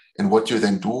 And what you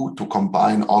then do to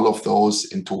combine all of those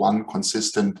into one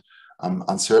consistent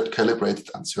calibrated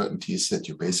uncertainties that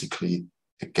you basically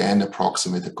again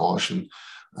approximate the Gaussian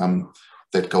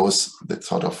that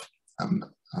sort of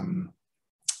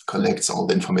collects all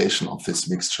the information of this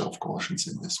mixture of Gaussians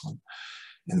in this one.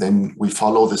 And then we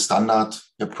follow the standard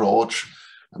approach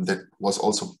that was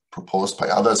also proposed by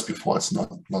others before. It's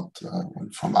not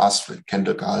from us, like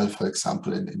Kendall Gall, for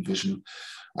example, in Vision,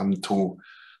 to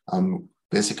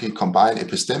basically combine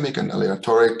epistemic and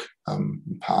aleatoric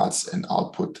parts and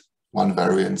output one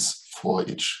variance for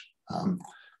each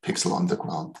pixel on the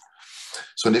ground.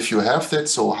 So and if you have that,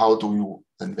 so how do you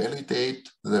then validate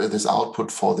this output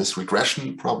for this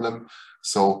regression problem?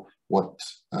 So what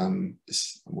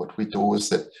we do is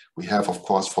that we have, of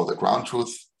course, for the ground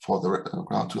truth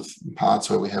parts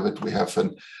where we have it,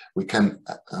 we can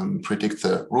predict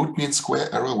the root mean square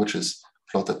error, which is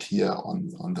plotted here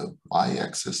on the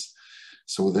y-axis.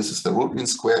 So this is the root mean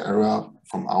square error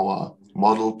from our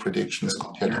model predictions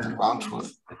compared to the ground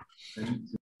truth.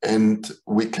 And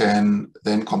we can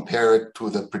then compare it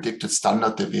to the predicted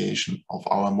standard deviation of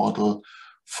our model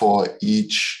for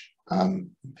each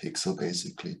pixel,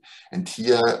 basically. And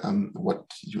here, what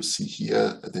you see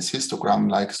here, this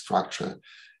histogram-like structure,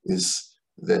 is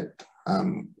that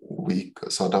we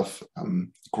sort of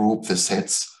group the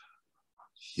sets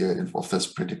here of this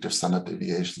predictive standard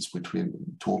deviations between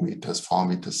 2 meters, 4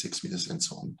 meters, 6 meters, and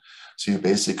so on. So you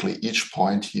basically, each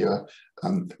point here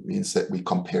means that we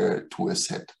compare it to a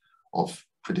set of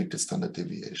predicted standard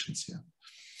deviations here.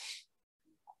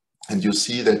 And you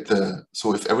see that,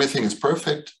 so if everything is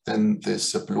perfect, then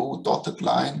this blue dotted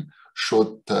line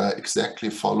should exactly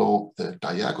follow the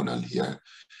diagonal here.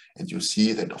 And you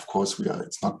see that, of course,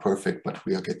 it's not perfect, but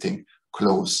we are getting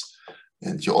close.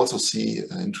 And you also see,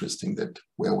 interesting, that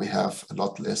where we have a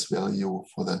lot less value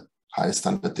for the high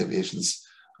standard deviations,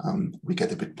 we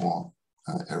get a bit more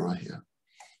error here.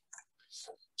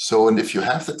 So, and if you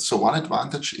have that, so one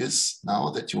advantage is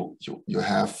now that you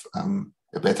have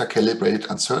a better calibrated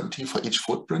uncertainty for each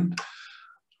footprint.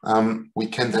 We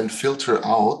can then filter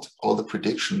out all the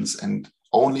predictions and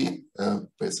only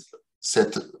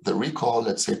set the recall,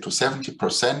 let's say, to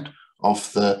 70%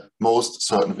 of the most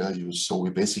certain values. So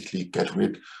we basically get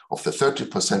rid of the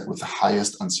 30% with the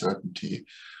highest uncertainty.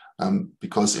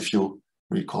 Because if you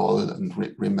recall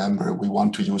and remember, we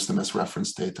want to use them as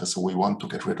reference data. So we want to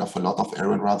get rid of a lot of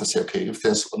error and rather say, okay, if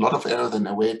there's a lot of error, then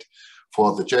I wait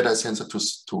for the JEDI sensor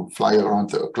to fly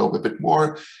around the globe a bit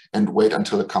more and wait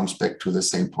until it comes back to the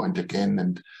same point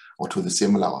again, or to the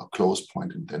similar or close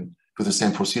point, and then do the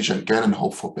same procedure again and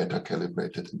hope for better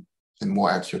calibrated and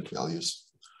more accurate values.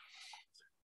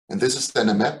 And this is then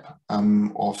a map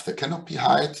of the canopy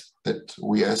height that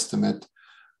we estimate.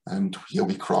 And here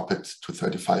we crop it to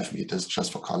 35 meters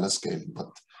just for color scaling, but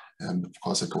And of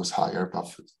course, it goes higher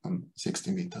above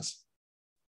 60 meters.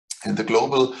 And the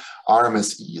global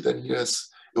RMSE then here is,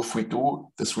 if we do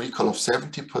this recall of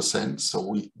 70%, so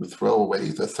we throw away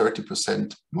the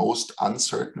 30% most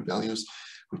uncertain values,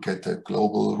 we get a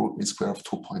global root mean square of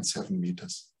 2.7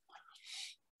 meters.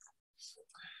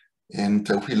 And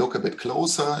if we look a bit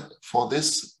closer for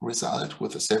this result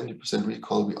with a 70%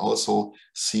 recall, we also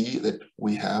see that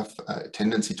we have a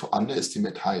tendency to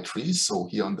underestimate high trees. So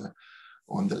here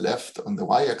on the left, on the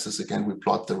y-axis, again, we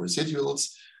plot the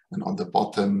residuals, and on the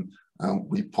bottom,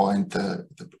 we point the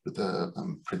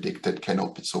predicted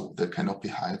canopy, so the canopy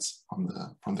heights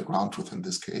from the ground truth in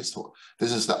this case. So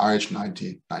this is the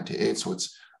RH9098, so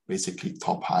it's basically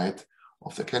top height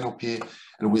of the canopy.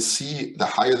 And we see the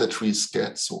higher the trees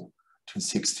get, so between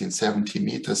 60 and 70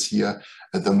 meters here,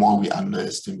 the more we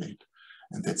underestimate.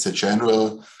 And that's a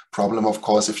general problem, of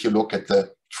course. If you look at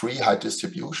the tree height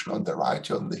distribution on the right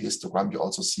here on the histogram, you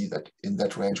also see that in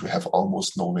that range we have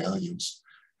almost no values.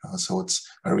 So it's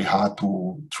very hard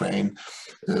to train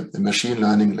the machine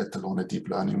learning, let alone a deep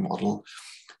learning model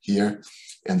here.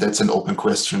 And that's an open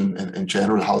question in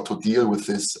general, how to deal with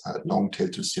this long tail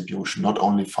distribution, not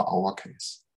only for our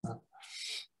case.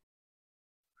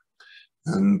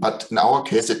 But in our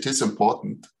case, it is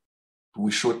important.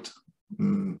 We should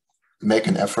make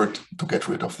an effort to get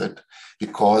rid of that,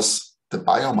 because the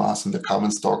biomass in the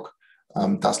carbon stock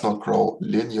does not grow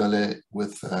linearly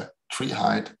with tree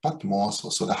height, but more so.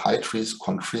 So the high trees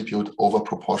contribute over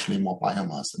proportionally more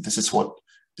biomass. And this is what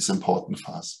is important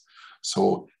for us.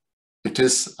 So it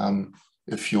is,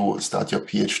 if you start your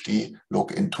PhD,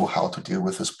 look into how to deal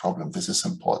with this problem. This is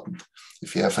important.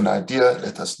 If you have an idea,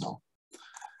 let us know.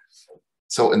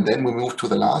 So, and then we move to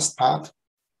the last part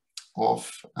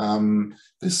of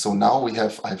this. So now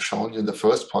I've shown you in the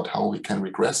first part how we can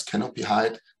regress canopy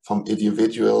height from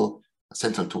individual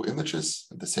Sentinel-2 images.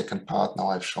 In the second part,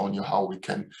 now I've shown you how we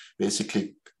can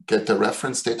basically get the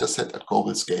reference data set at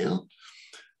global scale,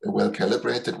 well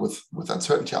calibrated with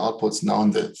uncertainty outputs. Now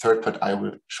in the third part, I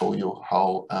will show you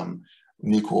how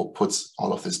Nico puts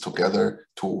all of this together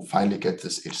to finally get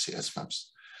this HCS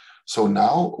maps. So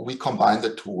now we combine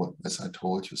the two, as I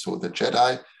told you. So the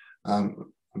JEDI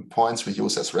points we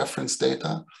use as reference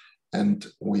data, and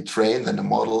we train then a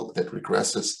model that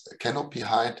regresses canopy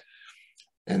height.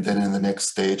 And then in the next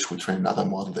stage, we train another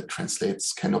model that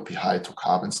translates canopy height to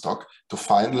carbon stock to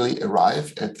finally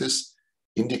arrive at this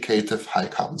indicative high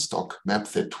carbon stock map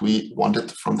that we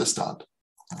wanted from the start.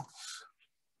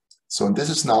 So this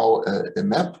is now a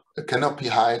map, a canopy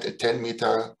height, a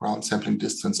 10-meter ground sampling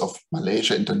distance of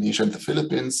Malaysia, Indonesia, and the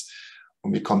Philippines.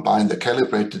 When we combine the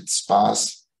calibrated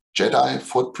sparse JEDI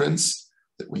footprints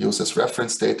that we use as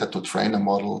reference data to train a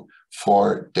model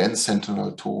for dense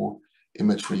Sentinel-2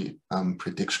 imagery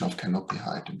prediction of canopy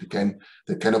height. And again,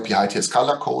 the canopy height here is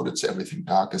color coded, so everything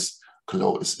dark is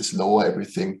lower,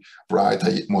 everything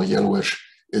brighter, more yellowish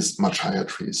is much higher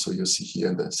trees. So you see here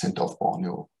in the center of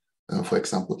Borneo, for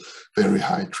example, very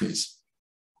high trees.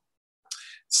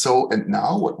 So, and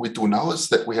now what we do now is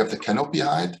that we have the canopy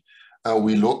height.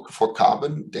 We look for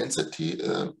carbon density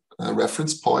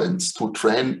reference points to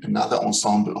train another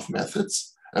ensemble of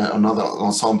methods, another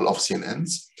ensemble of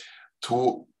CNNs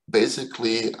to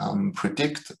basically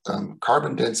predict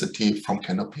carbon density from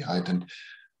canopy height.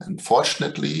 And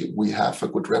fortunately, we have a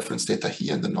good reference data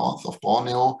here in the north of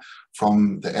Borneo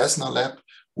from the ESNA lab,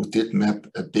 who did map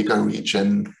a bigger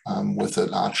region with a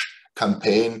large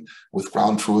campaign with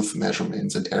ground truth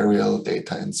measurements and aerial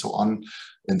data and so on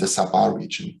in the Sabah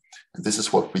region. And this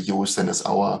is what we use then as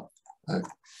our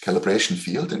calibration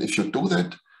field. And if you do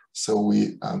that, so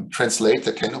we translate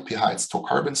the canopy heights to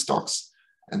carbon stocks,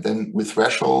 and then we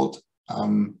threshold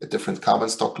at different carbon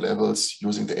stock levels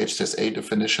using the HCSA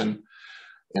definition.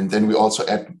 And then we also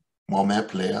add more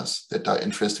map layers that are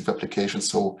interesting for applications.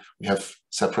 So we have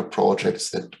separate projects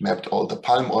that mapped all the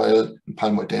palm oil and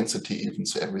palm oil density even.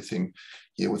 So everything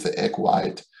here with the egg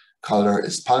white color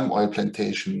is palm oil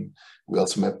plantation. We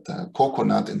also mapped the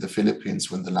coconut in the Philippines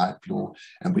with the light blue.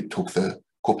 And we took the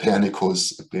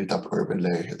Copernicus built up urban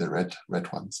layer here, the red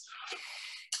ones.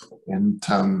 And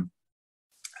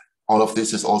all of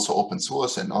this is also open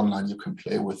source and online. You can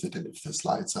play with it. And if the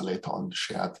slides are later on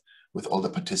shared with all the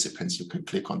participants, you can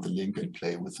click on the link and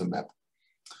play with the map.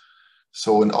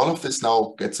 So, and all of this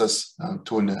now gets us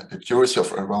to an accuracy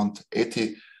of around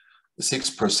 86%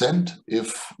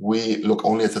 if we look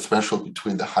only at the threshold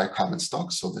between the high carbon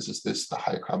stock. So this is the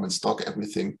high carbon stock.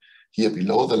 Everything here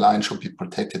below the line should be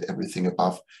protected. Everything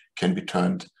above can be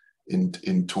turned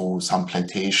into some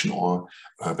plantation or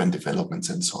urban developments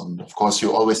and so on. Of course,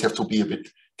 you always have to be a bit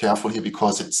careful here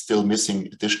because it's still missing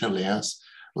additional layers.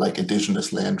 like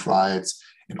indigenous land rights,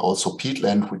 and also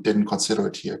peatland. We didn't consider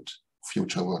it here,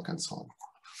 future work and so on.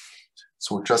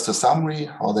 So just a summary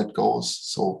how that goes.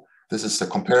 So this is the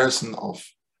comparison of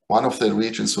one of the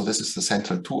regions. So this is the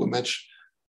Central 2 image.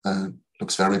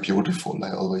 Looks very beautiful,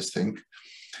 I always think.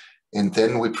 And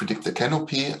then we predict the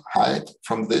canopy height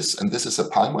from this. And this is a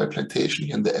palm oil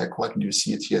plantation in the egg white. And you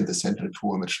see it here in the Central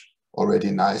 2 image already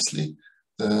nicely,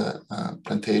 the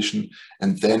plantation.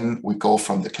 And then we go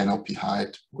from the canopy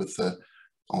height with the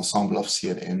ensemble of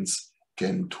CNNs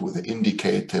again to the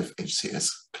indicative HCS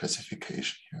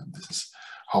classification here. And this is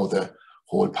how the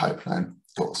whole pipeline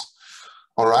goes.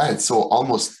 All right, so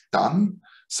almost done.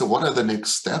 So what are the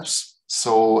next steps?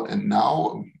 So, and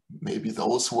now maybe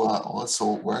those who are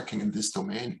also working in this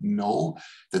domain know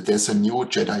that there's a new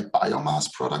JEDI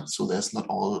biomass product. So there's not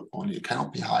only a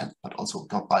canopy height, but also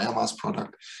a biomass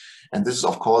product. And this is,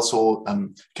 of course, so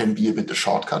can be a bit a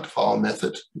shortcut for our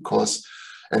method because,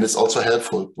 and it's also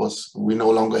helpful because we no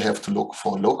longer have to look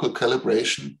for local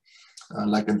calibration,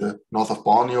 like in the north of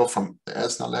Borneo from the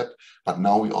ESNA lab, but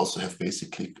now we also have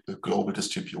basically a global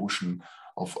distribution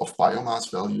of biomass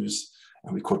values.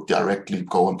 And we could directly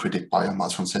go and predict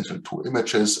biomass from Central 2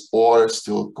 images, or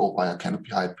still go via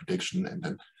canopy height prediction and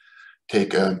then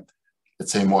take a,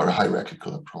 let's say, more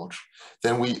hierarchical approach.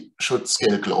 Then we should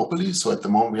scale globally. So at the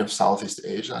moment we have Southeast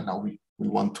Asia. Now we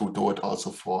want to do it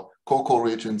also for cocoa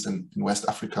regions in West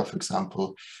Africa, for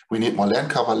example. We need more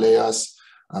land cover layers.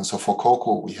 And so for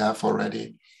cocoa we have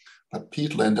already, but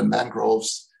peatland and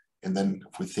mangroves. And then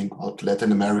if we think about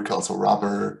Latin America, also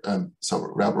rubber, so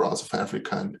rubber also for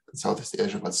Africa and Southeast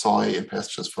Asia, but soy and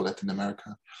pastures for Latin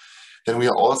America. Then we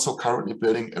are also currently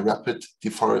building a rapid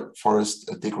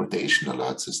forest degradation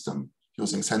alert system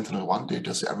using Sentinel-1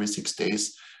 data. So every 6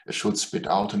 days, it should spit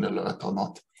out an alert or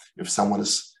not if someone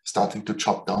is starting to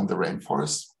chop down the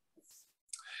rainforest.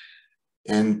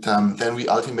 And then we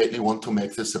ultimately want to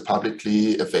make this a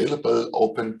publicly available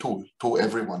open tool to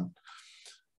everyone.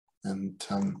 And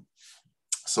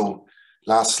so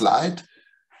last slide.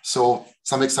 So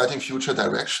some exciting future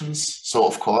directions. So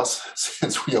of course,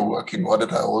 since we are working on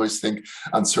it, I always think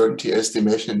uncertainty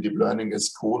estimation in deep learning is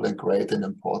cool and great and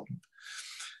important.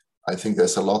 I think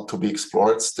there's a lot to be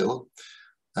explored still.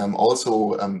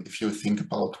 Also, if you think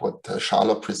about what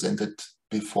Charlotte presented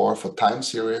before for time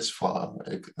series, for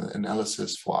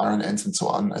analysis, for RNNs and so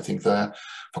on, I think for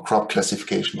crop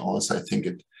classification also, I think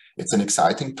it's an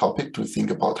exciting topic to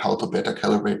think about how to better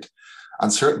calibrate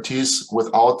uncertainties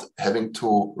without having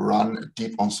to run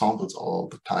deep ensembles all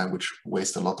the time, which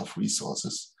waste a lot of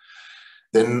resources.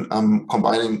 Then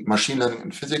combining machine learning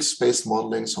and physics-based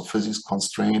modeling, so physics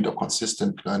constrained or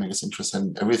consistent learning is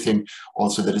interesting. Everything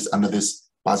also that is under this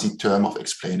fuzzy term of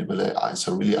explainable AI,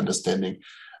 so really understanding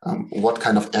what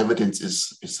kind of evidence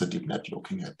is the deep net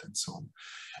looking at and so on.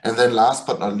 And then last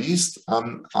but not least,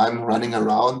 I'm running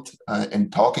around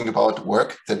and talking about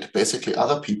work that basically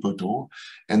other people do.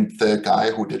 And the guy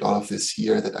who did all of this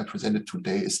here that I presented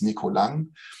today is Nico Lang.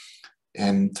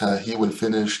 And he will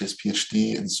finish his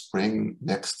PhD in spring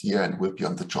next year and will be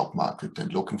on the job market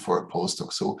and looking for a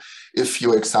postdoc. So if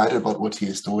you're excited about what he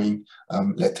is doing,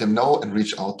 let him know and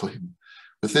reach out to him.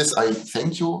 With this, I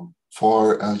thank you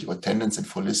for your attendance and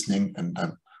for listening, and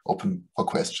I'm open for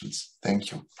questions.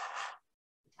 Thank you.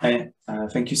 Hi,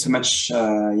 thank you so much,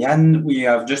 Jan. We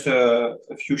have just a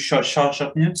few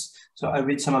short minutes. So I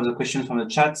read some of the questions from the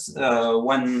chat.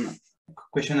 One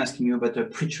question asking you about the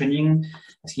pre-training,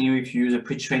 asking you if you use a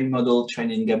pre-trained model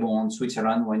trained in Gabon and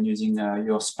Switzerland when using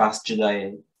your sparse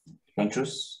JEDI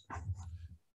branches.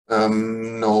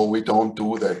 No, we don't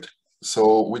do that.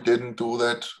 So we didn't do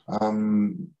that.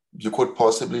 You could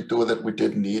possibly do that. We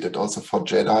didn't need it. Also for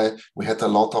JEDI, we had a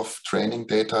lot of training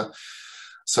data.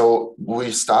 So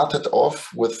we started off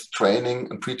with training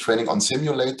and pre-training on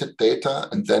simulated data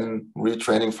and then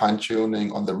retraining,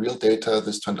 fine-tuning on the real data.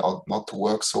 This turned out not to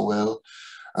work so well.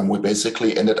 And we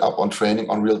basically ended up on training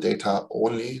on real data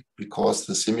only because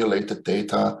the simulated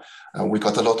data, we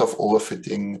got a lot of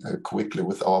overfitting quickly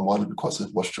with our model because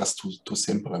it was just too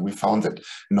simple. And we found that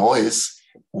noise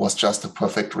was just a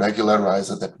perfect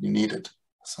regularizer that we needed.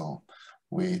 So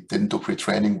we didn't do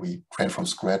pre-training, we trained from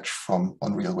scratch on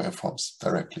real waveforms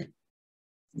directly.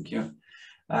 Thank you.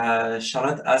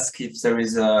 Charlotte asked if there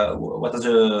is what are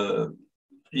the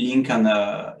link and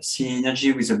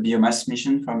synergy with the biomass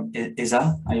mission from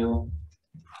ESA? Are you?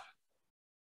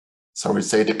 Sorry,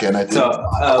 say it again. I didn't.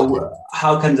 So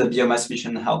how can the biomass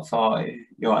mission help for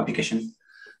your application?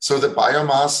 So the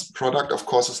biomass product, of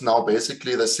course, is now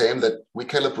basically the same that we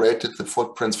calibrated the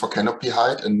footprints for canopy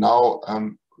height, and now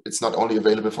it's not only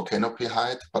available for canopy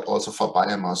height, but also for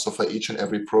biomass. So for each and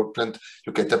every footprint,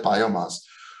 you get the biomass.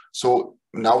 So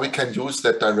now we can use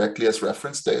that directly as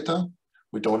reference data.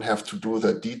 We don't have to do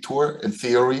the detour in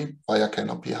theory via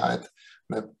canopy height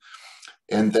map.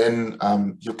 And then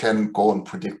you can go and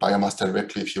predict biomass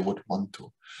directly if you would want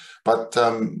to. But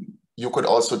you could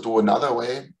also do another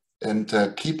way and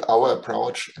keep our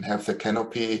approach and have the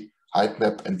canopy height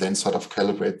map and then sort of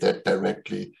calibrate that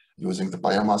directly using the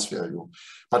biomass value.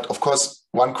 But of course,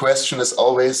 one question is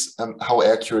always how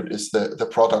accurate is the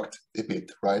product a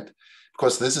bit, right?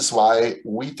 Because this is why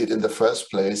we did in the first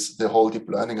place the whole deep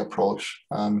learning approach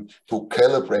to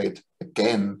calibrate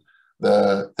again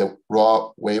the raw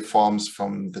waveforms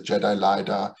from the JEDI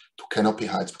LiDAR to canopy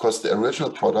heights, because the original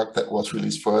product that was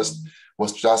released first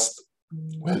was just,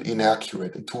 well,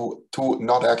 inaccurate and too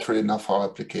not accurate enough for our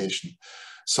application.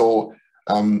 So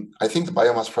I think the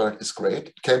biomass product is great.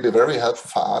 It can be very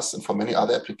helpful for us and for many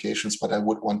other applications, but I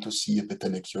would want to see a bit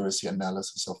an accuracy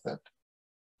analysis of that.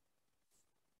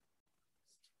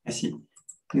 I see.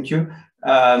 Thank you.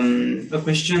 A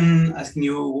question asking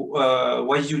you,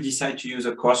 why did you decide to use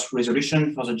a coarse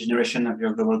resolution for the generation of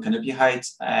your global canopy height,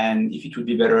 and if it would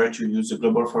be better to use the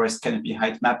global forest canopy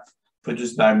height map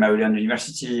produced by Maryland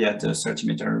University at a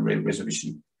 30-meter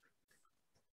resolution?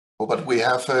 Oh, but we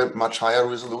have a much higher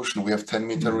resolution. We have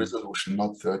 10-meter resolution,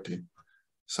 not 30.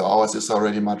 So ours is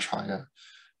already much higher.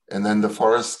 And then the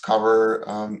forest cover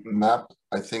map,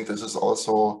 I think this is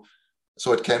also,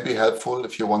 so it can be helpful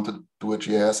if you want to do a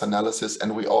GIS analysis.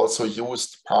 And we also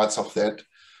used parts of that.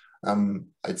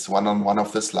 It's one on one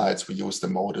of the slides. We used the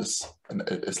MODIS,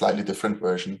 a slightly different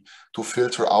version, to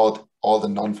filter out all the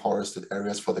non-forested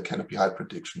areas for the canopy height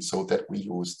prediction. So that we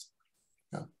used.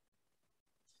 Yeah.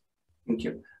 Thank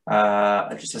you.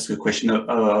 I'll just ask a question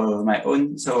of my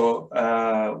own. So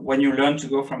when you learn to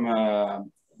go from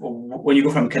when you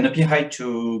go from canopy height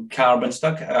to carbon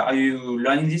stock, are you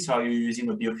learning this, or are you using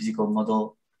a biophysical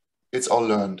model? It's all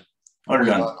learned. All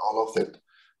learned. All of it.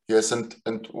 Yes, and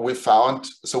we found,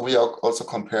 so we are also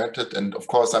compared it, and of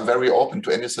course I'm very open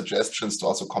to any suggestions to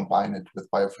also combine it with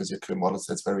biophysical models.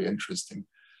 That's very interesting.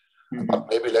 But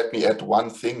maybe let me add one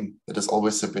thing that is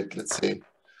always a bit, let's say,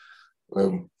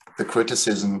 the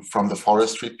criticism from the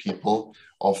forestry people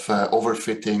of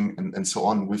overfitting and so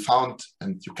on. We found,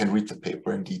 and you can read the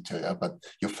paper in detail, but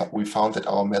we found that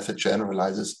our method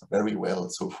generalizes very well.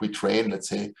 So if we train, let's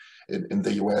say, in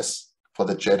the US for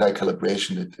the JEDI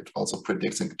calibration, it also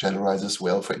predicts and generalizes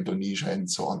well for Indonesia and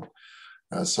so on.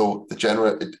 So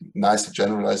it's nice to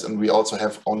generalize, and we also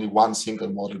have only one single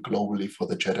model globally for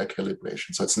the JEDI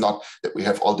calibration. So it's not that we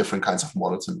have all different kinds of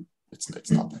models, and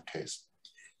it's not the case.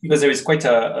 Because there is quite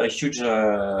a huge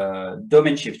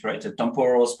domain shift, right? The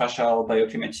temporal, spatial,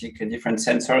 bioclimatic, different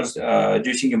sensors. Do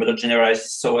you think your model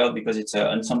generalizes so well because it's an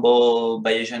ensemble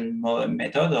Bayesian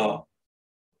method, or?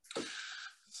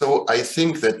 So I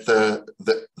think that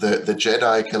the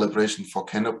JEDI calibration for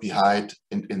canopy height,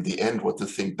 in the end, what the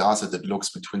thing does is it looks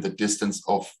between the distance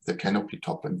of the canopy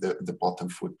top and the bottom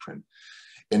footprint.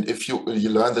 And if you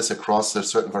learn this across a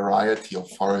certain variety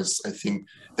of forests, I think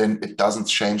then it doesn't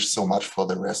change so much for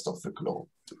the rest of the globe.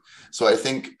 So I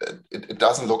think it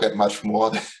doesn't look at much more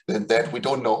than that. We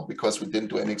don't know because we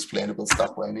didn't do any explainable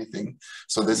stuff or anything.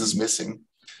 So this is missing,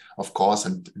 of course,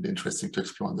 and interesting to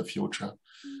explore in the future.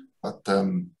 But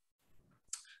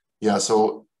yeah,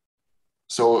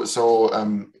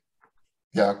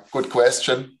 yeah, good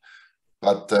question.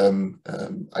 But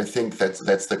I think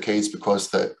that's the case because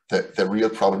the real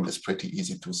problem is pretty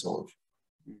easy to solve.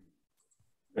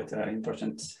 But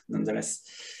important nonetheless.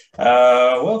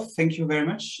 Well, thank you very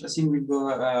much. I think we'll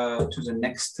go to the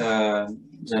next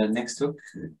talk.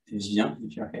 Vivien,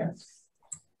 if you're here.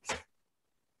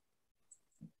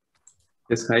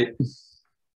 Yes, hi.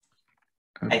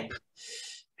 Hi.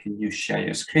 Can you share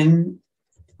your screen?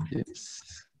 Yes.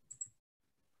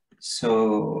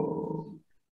 So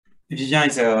Vivien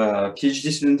is a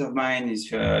PhD student of mine. He's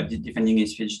defending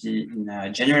his PhD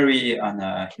in January,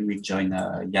 and he will join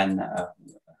Jan,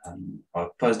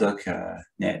 our postdoc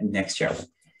next year.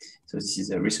 So this is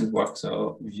a recent work.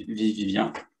 So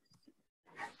Vivien.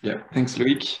 Yeah, thanks,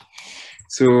 Loic.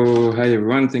 So hi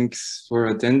everyone, thanks for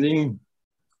attending.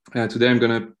 Today I'm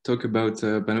going to talk about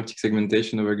panoptic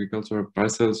segmentation of agricultural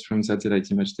parcels from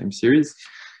satellite image time series.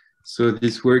 So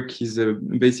this work is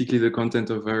basically the content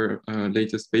of our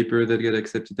latest paper that got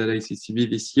accepted at ICCB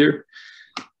this year.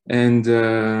 And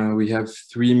we have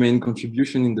three main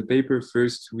contributions in the paper.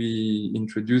 First, we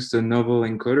introduced a novel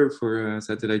encoder for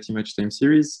satellite image time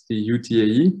series, the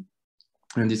UTAE.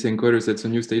 And this encoder sets a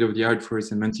new state of the art for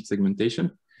semantic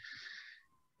segmentation.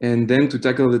 And then to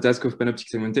tackle the task of panoptic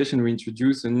segmentation, we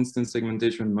introduce an instance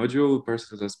segmentation module,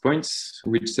 parcels as points,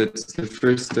 which sets the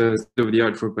first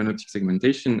state-of-the-art for panoptic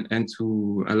segmentation. And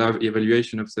to allow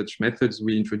evaluation of such methods,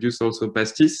 we introduce also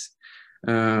PASTIS,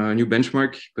 a new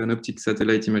benchmark, panoptic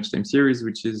satellite image time series,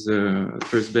 which is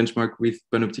first benchmark with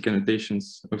panoptic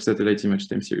annotations of satellite image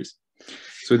time series.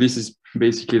 So this is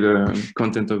basically the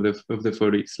content of the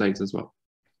following slides as well.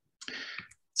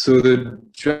 So the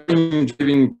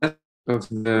driving of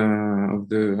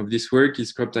this work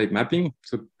is crop type mapping.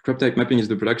 So crop type mapping is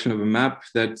the production of a map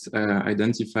that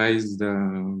identifies the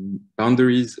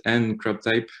boundaries and crop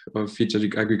type of each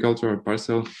agricultural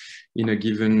parcel in a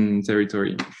given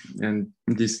territory. And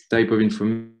this type of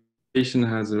information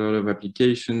has a lot of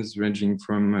applications ranging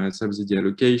from subsidy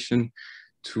allocation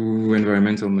to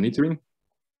environmental monitoring.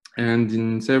 And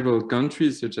in several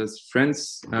countries, such as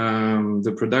France,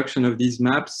 the production of these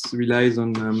maps relies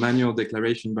on manual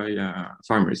declaration by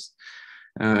farmers.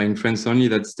 In France only,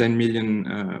 that's 10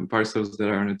 million parcels that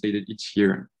are annotated each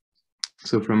year.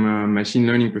 So from a machine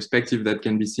learning perspective, that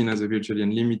can be seen as a virtually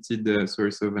unlimited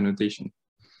source of annotation.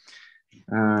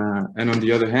 And on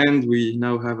the other hand, we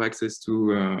now have access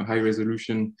to high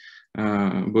resolution,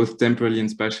 both temporally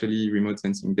and spatially remote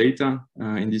sensing data.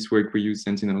 In this work, we use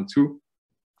Sentinel-2.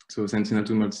 So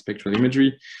Sentinel-2 multispectral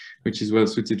imagery, which is well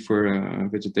suited for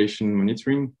vegetation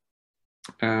monitoring.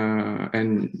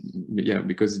 And yeah,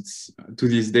 because it's to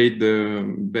this date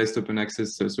the best open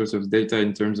access source of data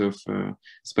in terms of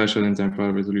spatial and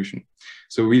temporal resolution.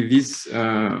 So with this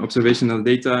observational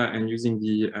data and using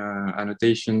the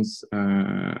annotations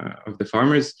of the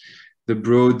farmers, the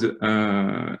broad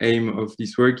aim of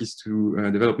this work is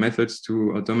to develop methods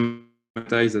to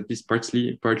automatize at least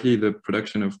partly the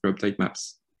production of crop type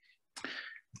maps.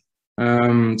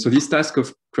 So this task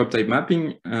of crop type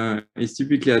mapping is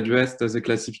typically addressed as a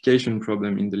classification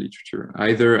problem in the literature,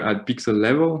 either at pixel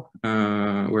level,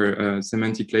 where a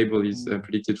semantic label is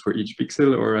predicted for each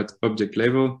pixel, or at object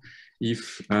level,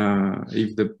 if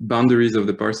the boundaries of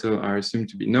the parcel are assumed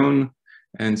to be known,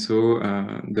 and so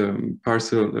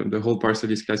the whole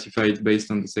parcel is classified based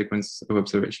on the sequence of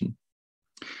observation.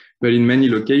 But in many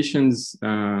locations,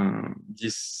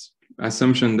 this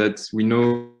assumption that we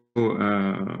know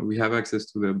we have access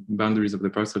to the boundaries of the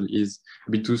parcel is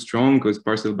a bit too strong, because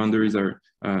parcel boundaries are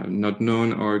not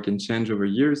known or can change over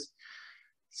years.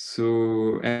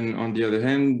 So, and on the other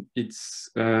hand, it's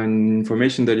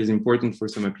information that is important for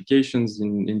some applications.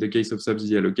 In the case of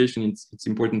subsidy allocation, it's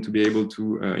important to be able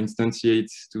to instantiate,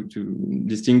 to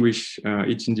distinguish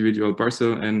each individual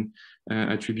parcel and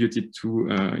attribute it to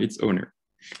its owner.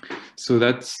 So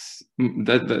that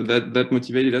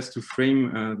motivated us to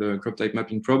frame the crop type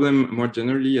mapping problem more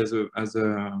generally as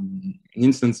an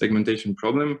instance segmentation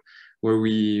problem, where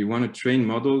we want to train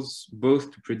models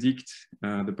both to predict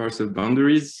the parcel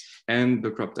boundaries and the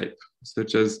crop type,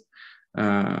 such as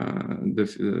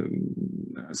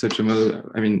such a model.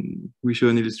 I mean, we show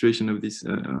an illustration of this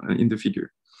in the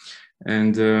figure.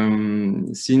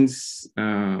 And since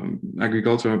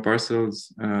agricultural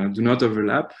parcels do not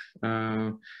overlap,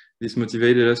 this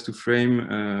motivated us to frame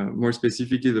more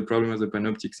specifically the problem as a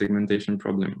panoptic segmentation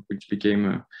problem, which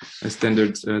became a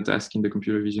standard task in the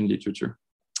computer vision literature.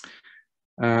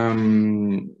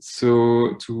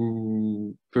 So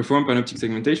to perform panoptic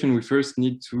segmentation, we first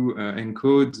need to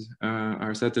encode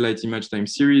our satellite image time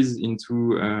series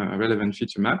into relevant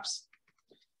feature maps.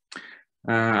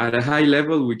 At a high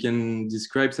level, we can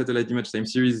describe satellite image time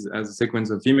series as a sequence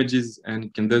of images, and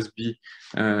it can thus be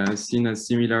seen as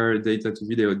similar data to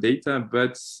video data,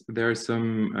 but there are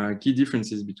some key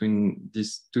differences between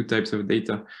these two types of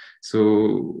data.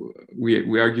 So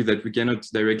we argue that we cannot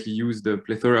directly use the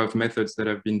plethora of methods that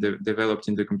have been developed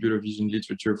in the computer vision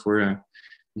literature for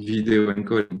video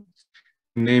encoding.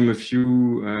 Name a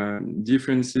few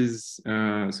differences.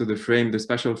 So the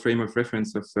spatial frame of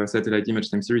reference of satellite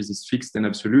image time series is fixed and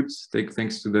absolute,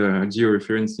 thanks to the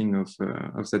georeferencing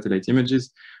of satellite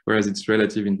images, whereas it's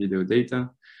relative in video data.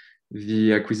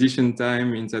 The acquisition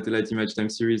time in satellite image time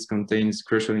series contains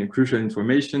crucial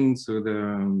information, so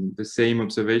the same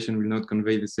observation will not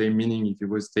convey the same meaning if it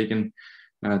was taken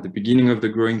at the beginning of the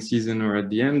growing season or at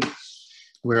the end,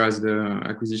 whereas the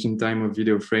acquisition time of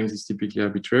video frames is typically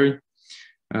arbitrary.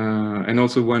 And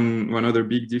also one other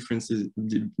big difference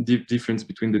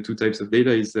between the two types of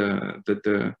data is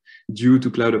that due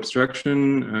to cloud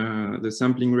obstruction, the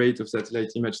sampling rate of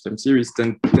satellite image time series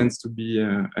tends to be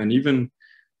uneven,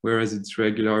 whereas it's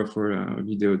regular for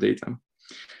video data.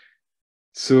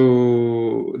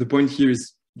 So the point here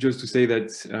is just to say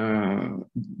that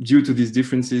due to these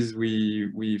differences,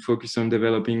 we focus on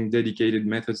developing dedicated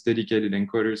methods, dedicated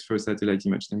encoders for satellite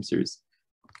image time series.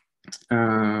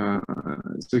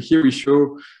 So here we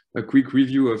show a quick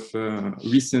review of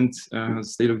recent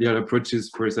state-of-the-art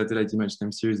approaches for satellite image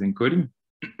time series encoding.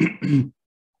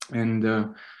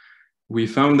 And we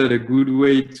found that a good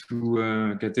way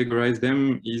to categorize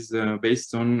them is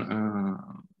based on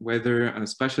whether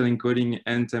spatial encoding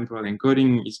and temporal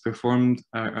encoding is performed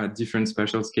at different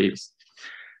spatial scales.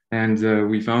 And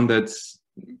we found that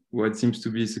what seems to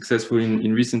be successful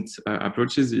in recent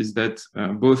approaches is that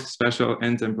both spatial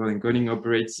and temporal encoding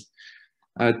operates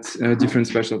at different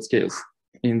spatial scales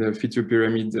in the feature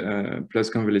pyramid plus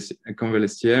convalescent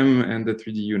and the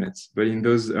 3D units. But in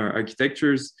those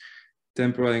architectures,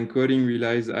 temporal encoding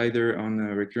relies either on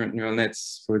recurrent neural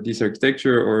nets for this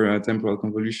architecture or temporal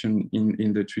convolution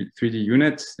in the 3D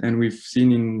unit. And we've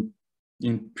seen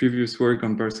in previous work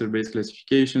on parcel-based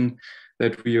classification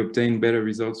that we obtain better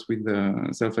results with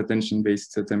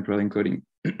self-attention-based temporal encoding.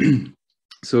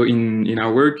 So in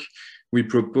our work, we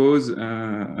propose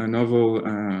a novel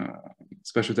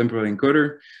spatial-temporal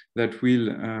encoder that will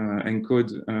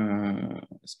encode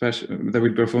that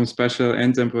will perform spatial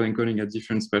and temporal encoding at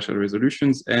different spatial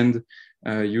resolutions and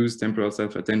use temporal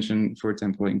self-attention for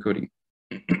temporal encoding.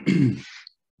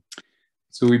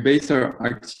 So we based our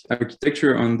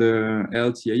architecture on the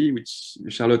LTIE, which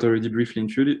Charlotte already briefly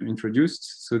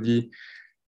introduced. So the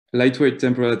lightweight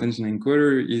temporal attention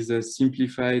encoder is a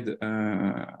simplified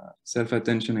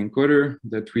self-attention encoder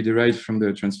that we derived from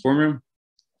the transformer.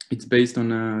 It's based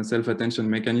on a self-attention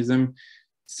mechanism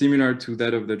similar to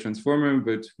that of the transformer,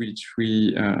 but which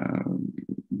we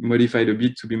modified a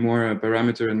bit to be more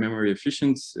parameter and memory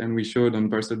efficient. And we showed on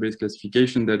parcel-based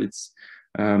classification that it's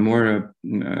it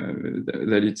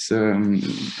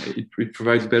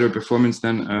provides better performance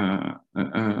than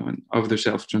an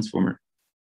off-the-shelf transformer.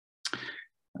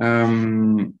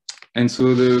 And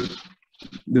so the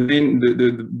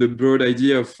broad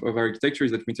idea of architecture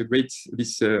is that we integrate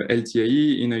this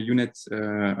LTIE in a unit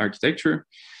architecture.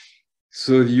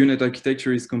 So the unit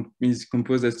architecture is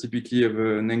composed as typically of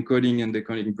an encoding and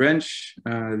decoding branch.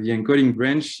 The encoding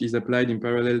branch is applied in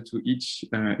parallel to each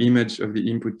image of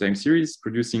the input time series,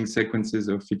 producing sequences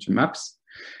of feature maps.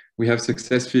 We have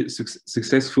successive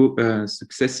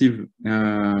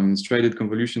strided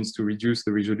convolutions to reduce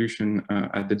the resolution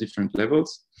at the different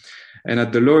levels. And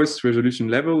at the lowest resolution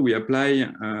level, we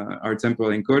apply our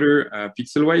temporal encoder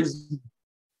pixel-wise,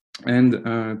 and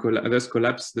thus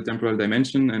collapse the temporal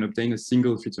dimension and obtain a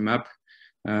single feature map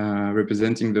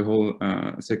representing the whole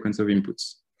sequence of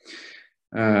inputs.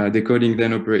 Decoding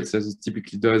then operates as it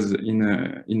typically does in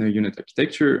a unit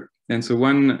architecture. And so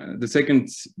the second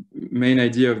main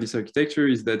idea of this architecture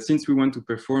is that since we want to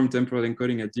perform temporal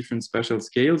encoding at different spatial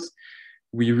scales,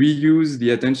 we reuse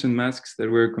the attention masks that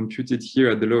were computed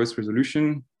here at the lowest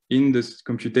resolution in the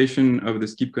computation of the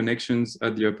skip connections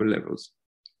at the upper levels.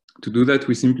 To do that,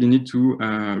 we simply need to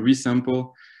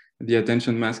resample the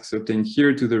attention masks obtained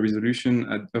here to the resolution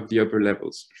of the upper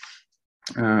levels.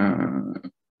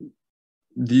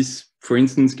 This, for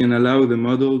instance, can allow the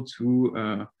model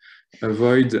to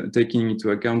avoid taking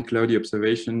into account cloudy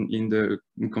observation in the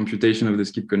computation of the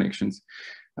skip connections.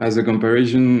 As a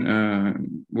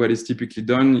comparison, what is typically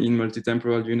done in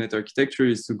multi-temporal unit architecture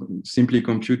is to simply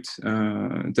compute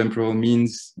temporal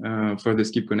means for the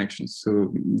skip connections.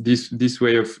 So this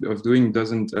way of doing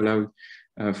doesn't allow,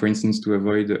 for instance, to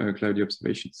avoid cloudy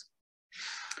observations.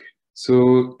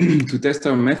 So to test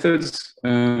our methods,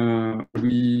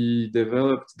 we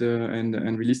developed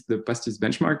and released the PASTIS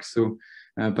benchmark, so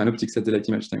Panoptic satellite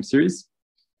image time series.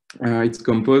 It's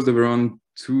composed of around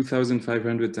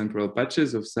 2,500 temporal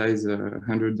patches of size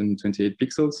 128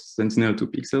 pixels, Sentinel-2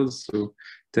 pixels, so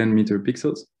 10-meter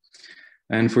pixels.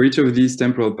 And for each of these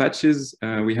temporal patches,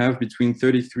 we have between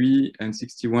 33 and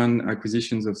 61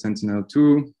 acquisitions of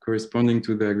Sentinel-2, corresponding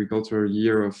to the agricultural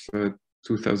year of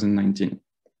 2019.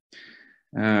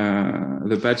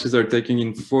 The patches are taken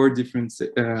in 4 different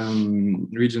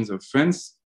regions of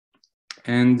France,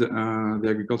 and the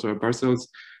agricultural parcels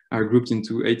are grouped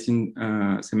into 18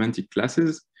 semantic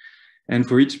classes. And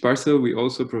for each parcel, we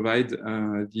also provide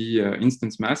the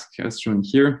instance mask, as shown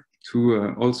here,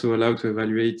 to also allow to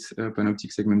evaluate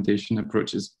panoptic segmentation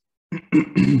approaches.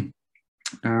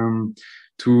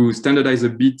 To standardize a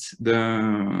bit the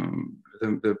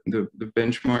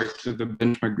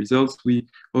benchmark results, we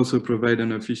also provide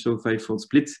an official 5-fold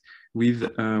split with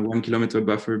 1 kilometer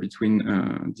buffer between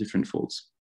different folds.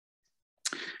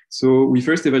 So we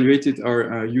first evaluated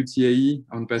our UTAE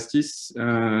on PASTIS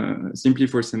simply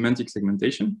for semantic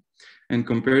segmentation and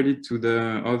compared it to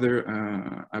the other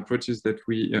approaches that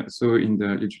we saw in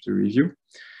the literature review.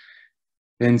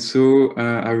 And so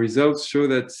our results show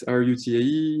that our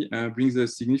UTAE brings a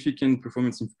significant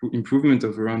performance improvement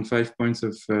of around 5 points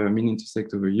of mean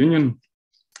intersect over union,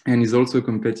 and is also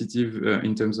competitive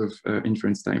in terms of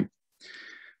inference time.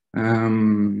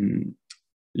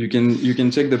 You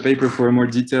can check the paper for a more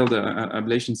detailed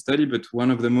ablation study, but one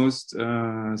of the most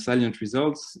salient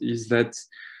results is that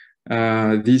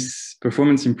this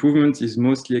performance improvement is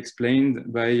mostly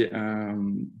explained by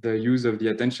the use of the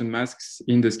attention masks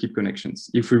in the skip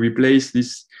connections. If we replace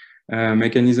this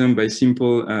mechanism by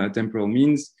simple temporal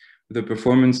means, the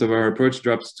performance of our approach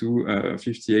drops to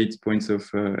 58 points of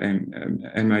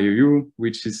MIOU,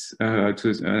 which is at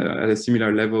a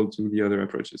similar level to the other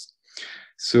approaches.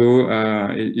 So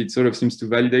it sort of seems to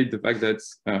validate the fact that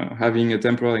having a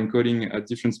temporal encoding at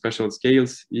different spatial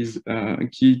scales is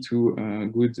key to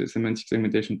good semantic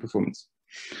segmentation performance.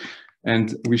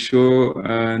 And we show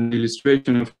an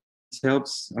illustration of this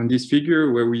helps on this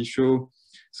figure where we show,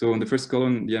 so on the first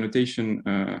column, the annotation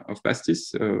of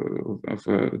pastis of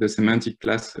the semantic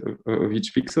class of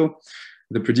each pixel,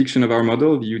 the prediction of our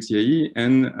model, the UTAE,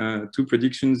 and two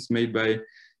predictions made by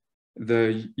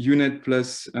the UNet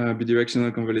plus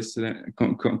bidirectional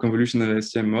convolutional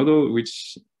LSTM model,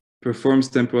 which performs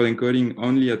temporal encoding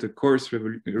only at a coarse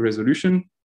resolution,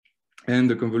 and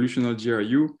the convolutional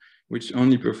GRU, which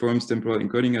only performs temporal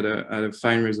encoding at a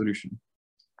fine resolution.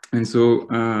 And so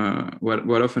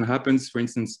what often happens, for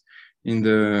instance, in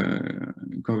the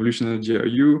convolutional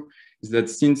GRU, is that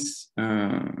since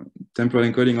temporal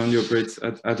encoding only operates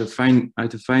at a fine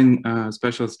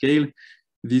spatial scale,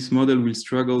 this model will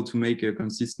struggle to make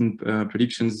consistent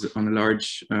predictions on a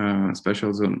large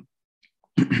spatial zone.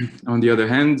 On the other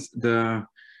hand, the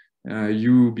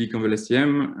UB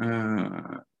conv-LSTM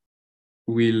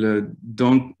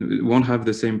won't have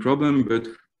the same problem, but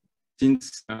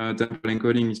since temporal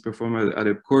encoding is performed at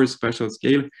a coarse spatial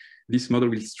scale, this model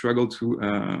will struggle to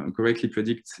correctly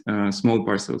predict small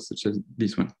parcels, such as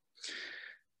this one.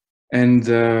 And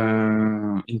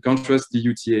in contrast, the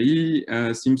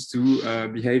UTAE seems to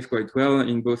behave quite well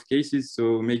in both cases,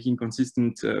 so making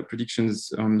consistent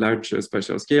predictions on large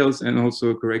spatial scales and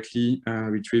also correctly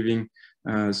retrieving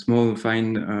small,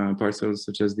 fine parcels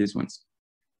such as these ones.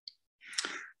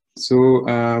 So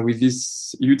with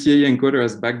this UTAE encoder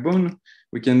as backbone,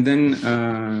 we can then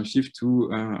shift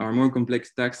to our more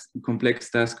complex task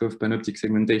of panoptic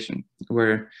segmentation,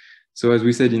 where, so as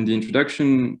we said in the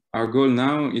introduction, our goal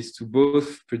now is to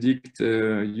both predict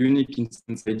a unique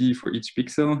instance ID for each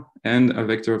pixel and a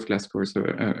vector of class core, so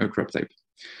a crop type.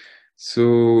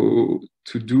 So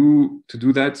to do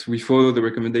that, we follow the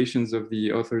recommendations of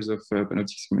the authors of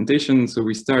panoptic segmentation. So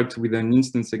we start with an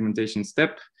instance segmentation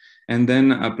step, and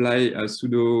then apply a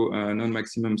pseudo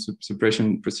non-maximum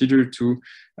suppression procedure to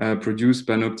produce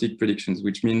panoptic predictions,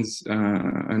 which means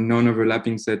a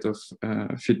non-overlapping set of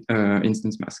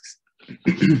instance masks.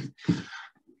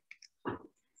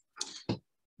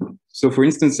 So for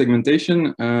instance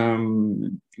segmentation,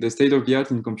 the state of the art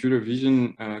in computer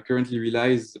vision currently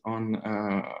relies on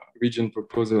region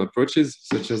proposal approaches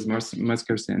such as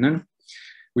masker CNN,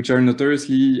 which are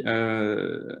notoriously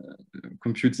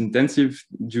compute intensive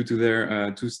due to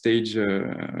their two-stage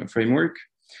framework.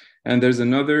 And there's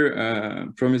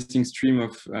another promising stream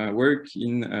of work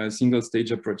in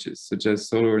single-stage approaches, such as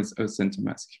solo or center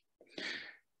mask.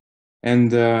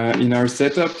 And in our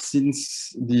setup,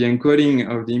 since the encoding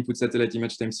of the input satellite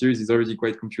image time series is already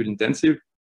quite compute intensive,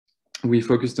 we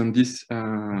focused on these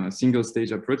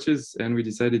single-stage approaches, and we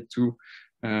decided to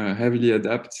heavily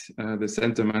adapt the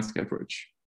center mask approach.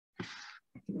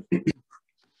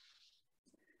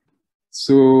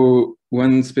 So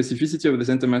one specificity of the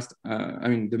center mask,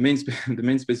 the main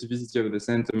specificity of the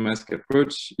center mask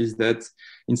approach is that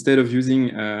instead of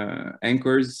using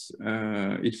anchors,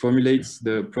 it formulates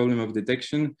the problem of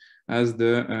detection as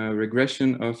the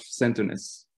regression of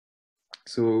centerness.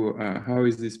 So how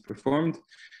is this performed?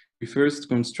 We first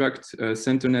construct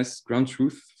centerness ground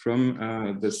truth from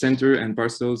the center and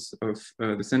parcels of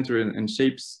the center and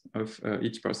shapes of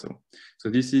each parcel. So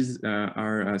this is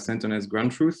our centerness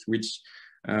ground truth, which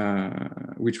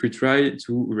we try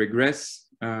to regress.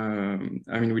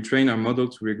 We train our model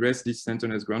to regress this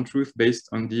centerness ground truth based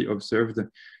on the observed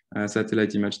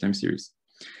satellite image time series.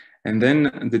 And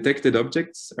then detected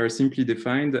objects are simply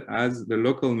defined as the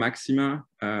local maxima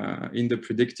in the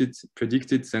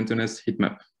predicted centerness heat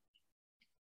map.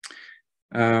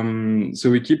 So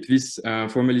we keep this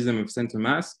formalism of center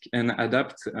mask and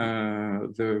adapt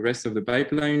the rest of the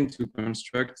pipeline to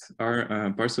construct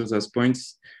our parcels as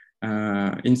points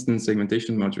instance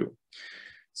segmentation module.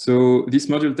 So this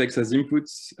module takes as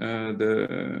inputs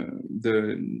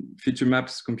the feature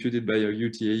maps computed by a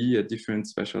UTAE at different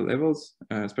spatial levels,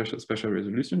 spatial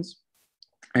resolutions.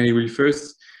 And it will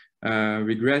first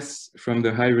regress from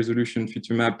the high resolution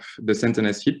feature map, the Sainte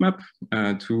heat map,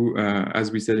 to,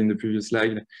 as we said in the previous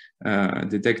slide,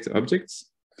 detect objects.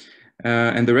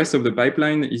 And the rest of the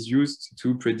pipeline is used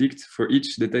to predict for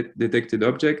each detected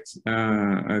object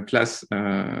a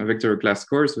vector class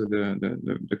score, so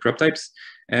the crop types,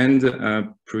 and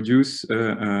produce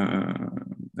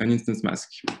an instance mask.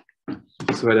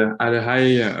 So at a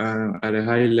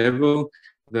high level,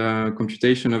 the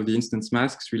computation of the instance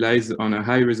masks relies on a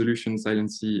high resolution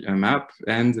silency map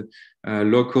and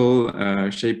local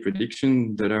shape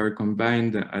prediction that are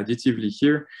combined additively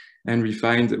here and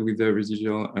refined with the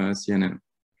residual CNN.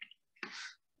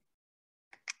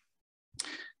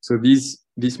 So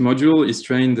this module is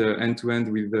trained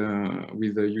end-to-end with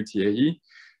the UTAE,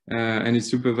 and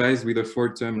it's supervised with a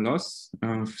 4-term loss.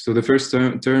 So the first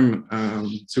term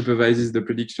supervises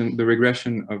the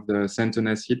regression of the Sainte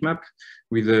heat map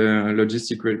with a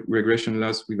logistic regression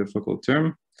loss with a focal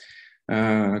term.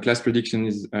 Class prediction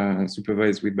is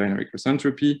supervised with binary cross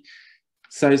entropy.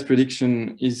 Size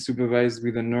prediction is supervised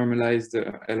with a normalized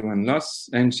L1 loss,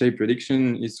 and shape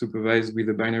prediction is supervised with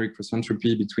a binary cross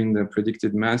entropy between the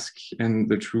predicted mask and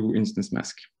the true instance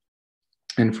mask.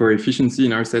 And for efficiency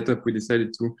in our setup, we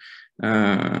decided to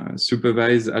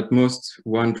supervise at most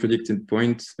one predicted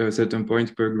point, a certain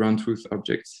point per ground truth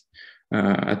object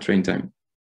at train time.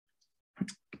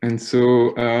 And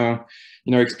so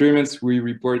in our experiments, we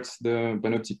report the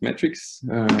Panoptic metrics,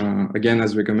 again,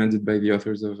 as recommended by the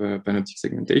authors of Panoptic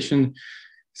segmentation.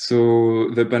 So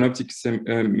the Panoptic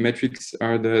metrics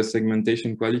are the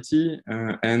segmentation quality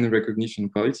and recognition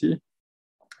quality.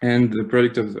 And the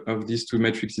product of these two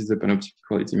metrics is the Panoptic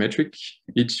quality metric.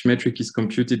 Each metric is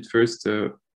computed first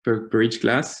per each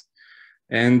class,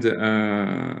 and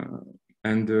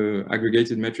the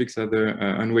aggregated metrics are the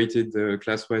unweighted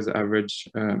class-wise average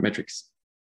metrics.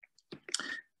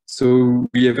 So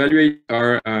we evaluate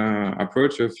our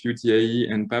approach of UTAE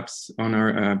and PAPS on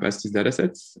our PASTIS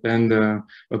datasets and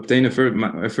obtain a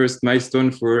first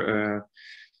milestone for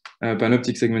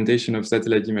Panoptic segmentation of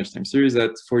satellite image time series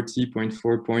at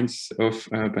 40.4 points of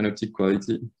Panoptic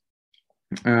quality.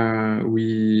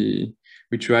 We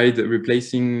tried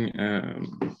replacing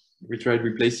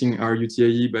our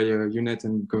UTAE by a UNet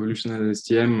and convolutional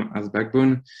STM as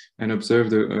backbone, and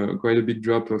observed quite a big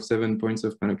drop of 7 points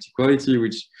of Panoptic quality,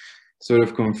 which sort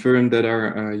of confirmed that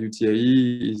our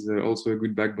UTAE is also a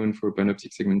good backbone for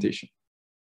Panoptic segmentation.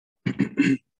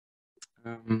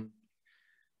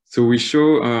 So we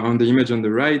show on the image on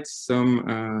the right some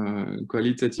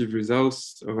qualitative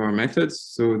results of our methods.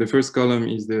 So the first column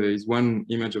is one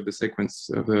image of the sequence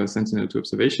of the Sentinel-2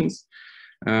 observations.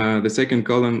 The second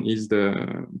column is the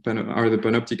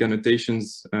Panoptic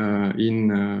annotations in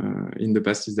the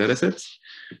PASTIS dataset.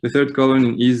 The third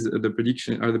column is the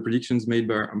predictions made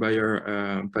by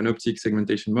our Panoptic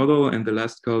segmentation model, and the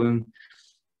last column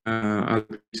are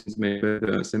the predictions made by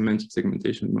the semantic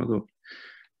segmentation model.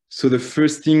 So the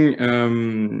first thing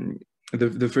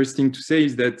to say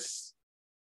is that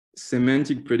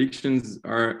semantic predictions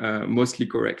are mostly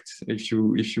correct. If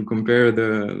you compare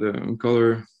the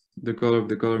color of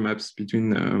the color maps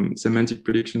between semantic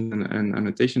predictions and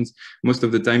annotations, most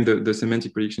of the time the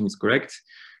semantic prediction is correct,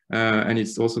 and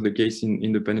it's also the case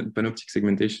in the Panoptic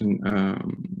segmentation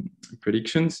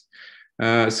predictions.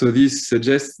 So this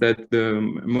suggests that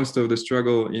most of the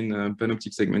struggle in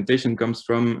Panoptic segmentation comes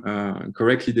from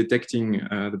correctly detecting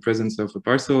the presence of a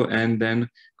parcel and then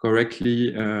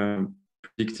correctly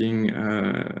predicting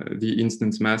the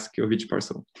instance mask of each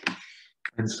parcel.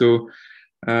 And so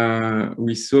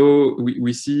we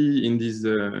see in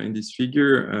this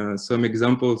figure some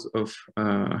examples of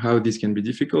how this can be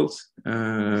difficult.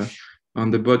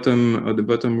 On the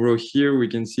bottom row here, we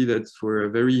can see that for a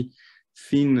very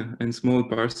thin and small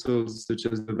parcels, such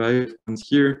as the violet ones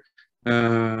here,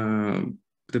 the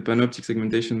Panoptic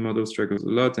segmentation model struggles a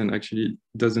lot and actually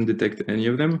doesn't detect any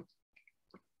of them.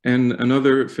 And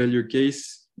another failure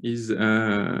case is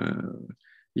a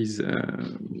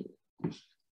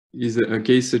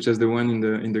case such as the one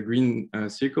in the green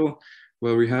circle,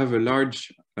 where we have a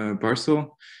large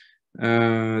parcel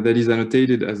that is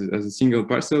annotated as a single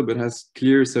parcel, but has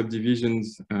clear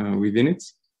subdivisions within it.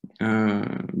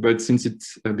 But since it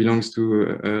belongs to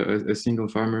a single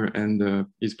farmer and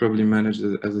is probably managed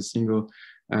as a single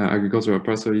agricultural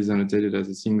parcel, is annotated as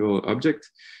a single object.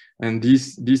 And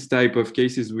these type of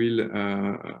cases will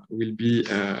be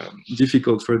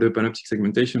difficult for the panoptic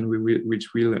segmentation,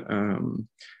 which will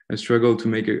struggle to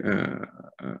make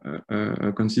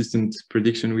a consistent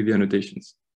prediction with the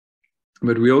annotations.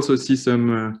 But we also see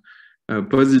some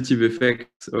positive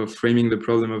effects of framing the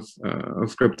problem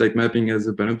of crop type mapping as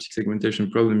a panoptic segmentation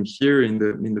problem here in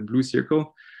the blue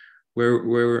circle,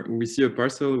 where we see a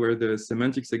parcel where the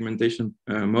semantic segmentation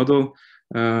model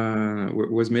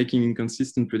was making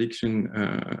inconsistent prediction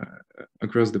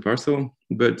across the parcel,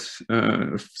 but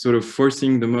sort of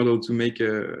forcing the model to make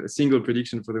a single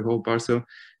prediction for the whole parcel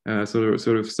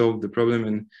sort of solved the problem,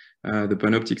 and the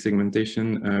panoptic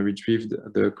segmentation retrieved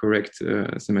the correct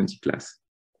semantic class.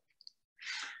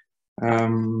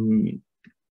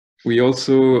 We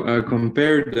also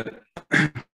compared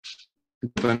the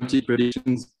panoptic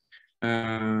predictions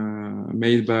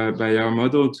made by our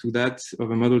model to that of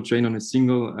a model trained on a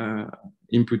single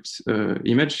input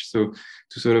image. So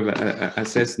to sort of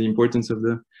assess the importance of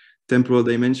the temporal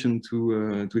dimension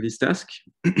to this task.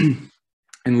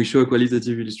 And we show a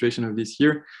qualitative illustration of this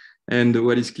here. And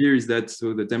what is clear is that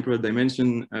so the temporal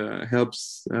dimension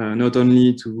helps not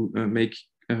only to make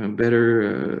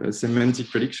better semantic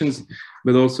predictions,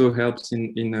 but also helps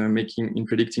in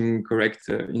predicting correct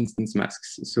instance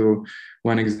masks. So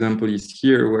one example is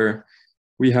here where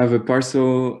we have a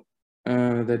parcel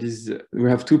we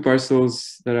have two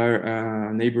parcels that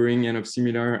are neighboring and of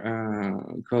similar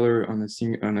color on a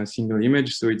single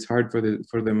image. So it's hard for the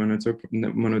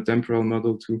monotemporal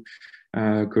model to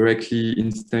correctly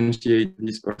instantiate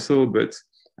this parcel, but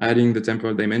adding the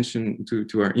temporal dimension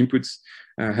to our inputs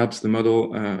helps the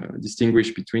model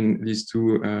distinguish between these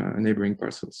two neighboring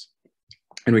parcels.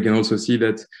 And we can also see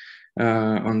that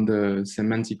on the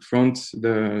semantic front,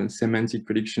 the semantic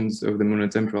predictions of the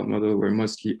monotemporal model were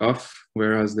mostly off,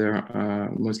 whereas they're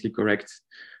mostly correct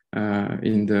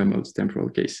in the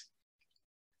multitemporal case.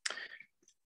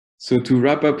 So to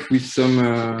wrap up with some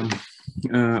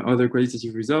other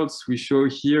qualitative results, we show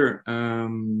here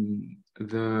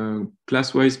the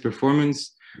class-wise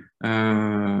performance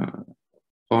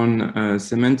on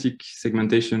semantic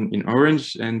segmentation in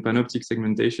orange and panoptic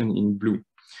segmentation in blue.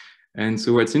 And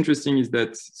so what's interesting is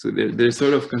that there's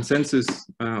sort of consensus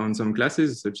on some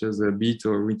classes, such as beet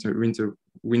or winter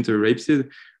rapeseed,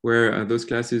 where those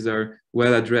classes are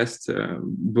well addressed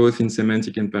both in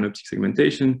semantic and panoptic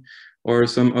segmentation, or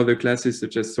some other classes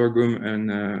such as sorghum and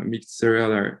mixed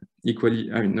cereal are equally,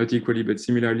 not equally, but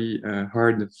similarly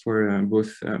hard for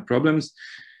both problems.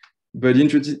 But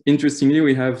interestingly,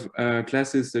 we have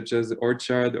classes such as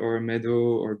orchard or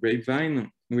meadow or grapevine,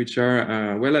 which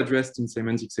are well addressed in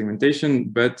semantic segmentation,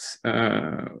 but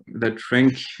that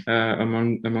rank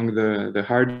among the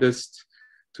hardest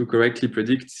to correctly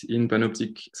predict in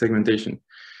panoptic segmentation.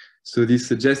 So this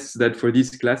suggests that for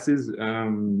these classes,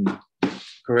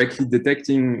 correctly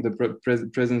detecting the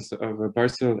presence of a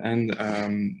parcel and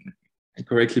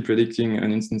correctly predicting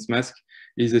an instance mask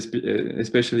is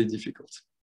especially difficult.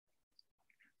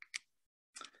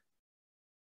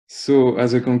 So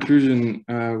as a conclusion,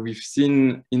 we've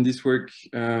seen in this work,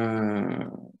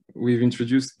 we've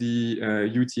introduced the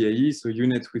UTAE, so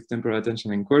unit with temporal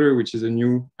attention encoder, which is a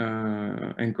new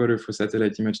encoder for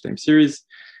satellite image time series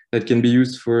that can be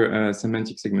used for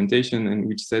semantic segmentation and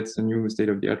which sets a new state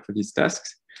of the art for these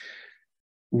tasks.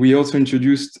 We also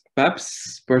introduced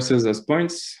PAPS, parcels as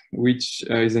points, which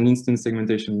is an instance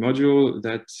segmentation module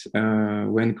that,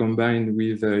 when combined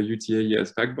with UTAE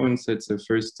as backbone, sets a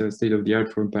first state of the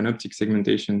art for panoptic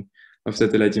segmentation of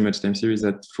satellite image time series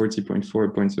at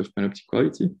 40.4 points of panoptic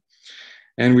quality.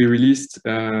 And we released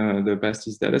the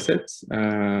PASTIS dataset,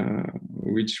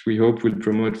 which we hope will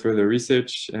promote further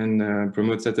research and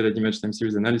promote satellite image time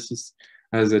series analysis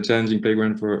as a challenging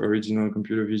playground for original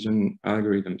computer vision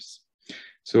algorithms.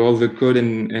 So all the code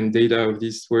and data of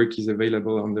this work is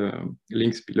available on the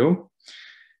links below.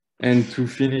 And to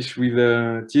finish with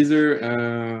a teaser,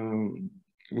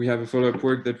 we have a follow-up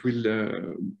work that will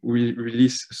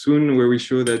release soon, where we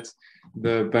show that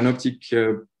the panoptic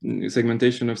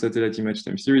segmentation of satellite image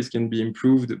time series can be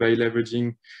improved by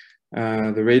leveraging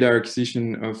the radar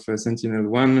acquisition of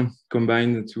Sentinel-1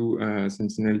 combined to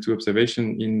Sentinel-2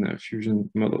 observation in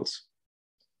fusion models.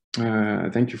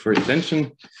 Thank you for your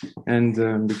attention, and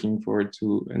I'm looking forward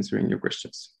to answering your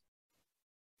questions.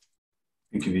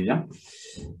 Thank you, Vivien.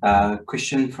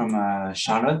 Question from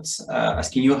Charlotte,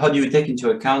 asking you, how do you take into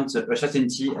account the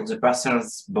uncertainty at the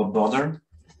parcel's border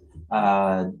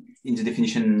in the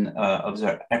definition of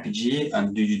the RPG,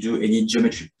 and do you do any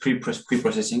geometric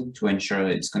pre-processing to ensure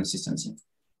its consistency?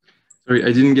 Sorry,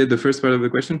 I didn't get the first part of the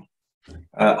question.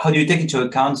 How do you take into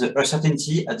account the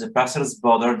uncertainty at the parcel's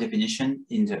border definition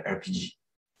in the RPG?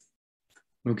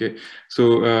 Okay,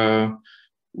 so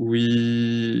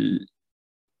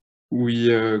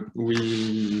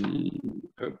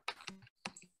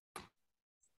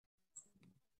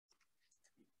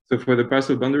so for the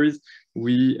parcel boundaries,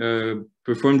 we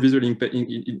performed visual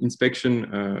inspection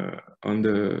on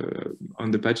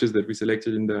the patches that we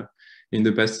selected in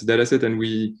the past dataset, and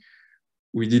we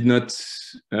did not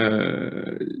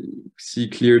see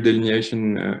clear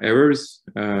delineation errors.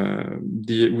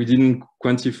 We didn't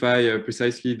quantify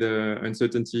precisely the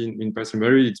uncertainty in parcel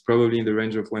boundary. It's probably in the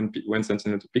range of 1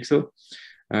 centimeter per pixel.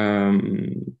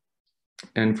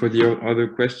 And for the other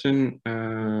question,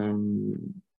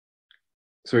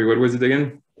 sorry, what was it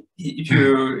again? If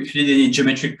you did any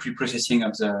geometric pre-processing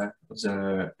of the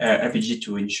RPG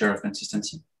to ensure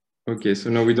consistency. Okay, so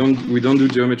no, we don't do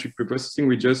geometric pre-processing.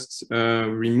 We just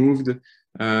removed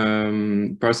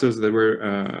parcels that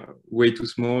were way too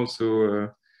small. So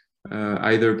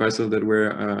either parcels that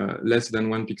were less than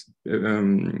 1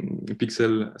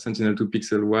 pixel, sentinel-2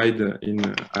 pixel wide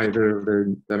in either of their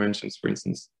dimensions, for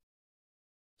instance.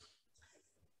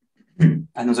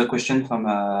 Another question from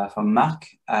Marc.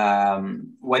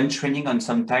 When training on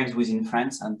some tiles within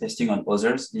France and testing on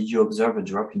others, did you observe a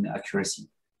drop in accuracy?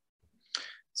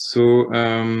 So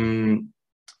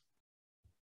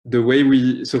the way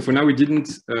for now we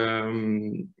didn't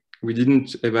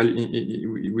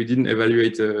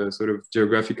evaluate a sort of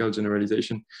geographical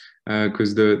generalization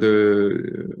because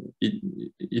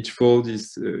each fold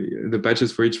is the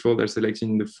patches for each fold are selected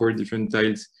in the 4 different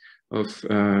tiles of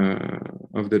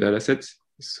the dataset.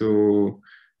 So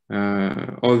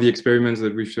all the experiments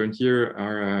that we've shown here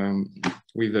are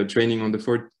with training on the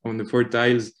four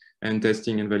tiles and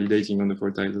testing and validating on the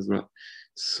 4 tiles as well.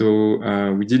 So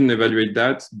we didn't evaluate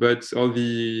that, but all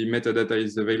the metadata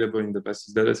is available in the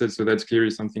PASTIS dataset, so that's clearly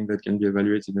something that can be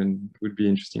evaluated and would be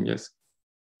interesting, yes.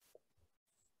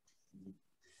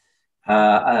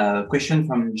 A question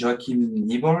from Joachim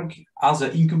Nieborg. Are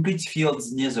the incomplete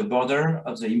fields near the border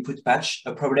of the input patch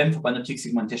a problem for panoptic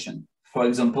segmentation? For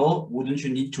example, wouldn't you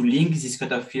need to link these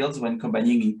cutoff fields when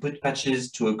combining input patches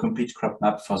to a complete crop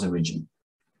map for the region?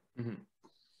 Mm-hmm.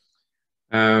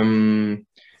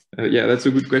 Yeah, that's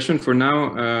a good question for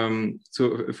now.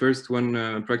 So first,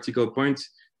 one practical point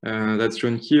that's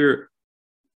shown here.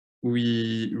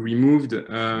 We removed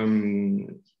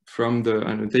from the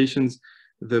annotations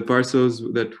the parcels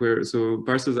that were, so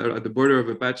parcels are at the border of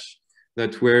a patch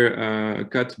that were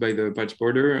cut by the patch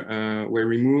border were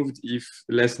removed if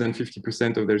less than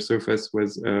 50% of their surface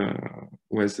was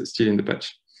still in the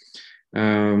patch.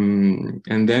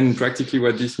 And then practically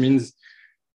what this means,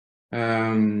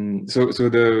 so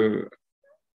the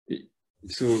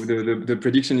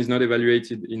prediction is not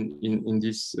evaluated in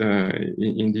these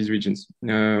regions.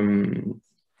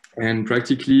 And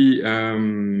practically,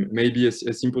 maybe a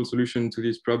simple solution to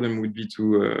this problem would be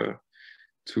to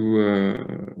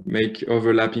make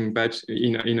overlapping patch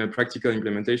in a practical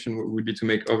implementation would be to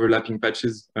make overlapping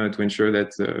patches to ensure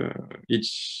that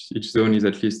each zone is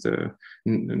at least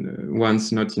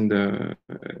once not in the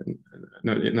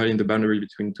boundary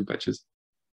between 2 patches.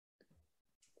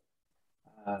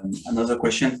 Another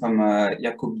question from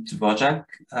Jakub Dvorak,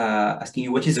 asking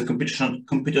you what is the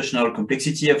computational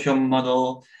complexity of your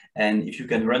model, and if you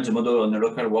can run the model on a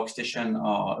local workstation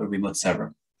or a remote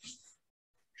server.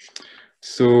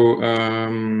 So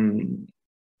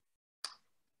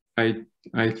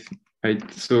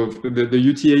so the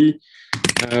UTAE,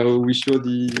 we show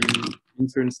the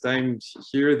inference time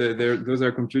here. Those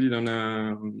are computed on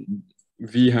a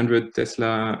V100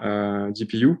 Tesla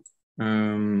GPU.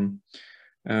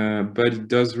 But it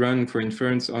does run for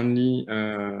inference only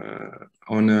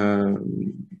on a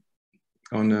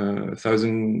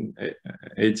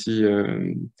 1080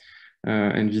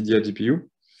 NVIDIA GPU.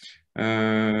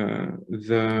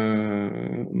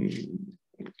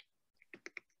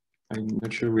 I'm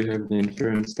not sure we have the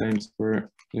inference times for,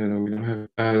 we don't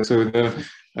have. So the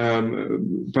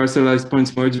parcelized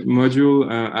points module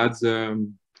adds.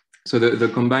 So the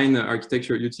combined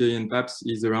architecture UTAE and PAPS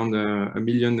is around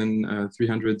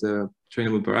 1,300,000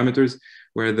 trainable parameters,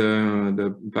 where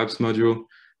the PAPS module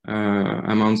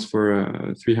amounts for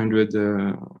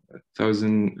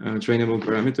 300,000 trainable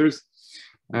parameters.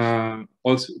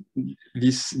 Also,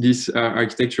 this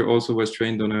architecture also was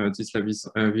trained on a Tesla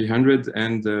V100,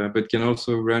 and but can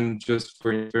also run just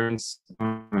for inference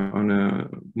on a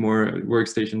more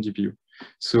workstation GPU.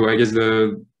 So I guess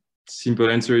the simple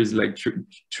answer is like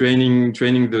training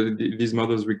these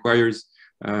models requires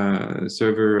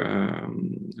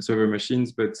server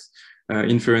machines, but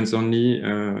inference only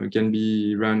can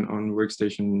be run on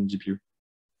workstation GPU.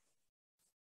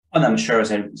 And I'm sure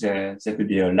there could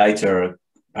be a lighter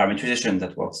parameterization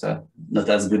that works not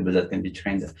as good, but that can be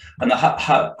trained. And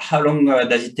how long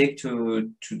does it take to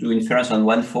do inference on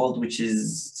one fold, which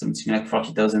is something like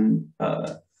 40,000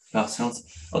 parcels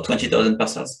or 20,000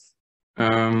 parcels?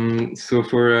 So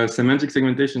for semantic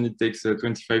segmentation, it takes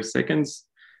 25 seconds.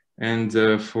 And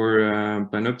for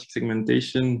panoptic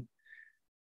segmentation,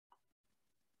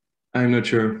 I'm not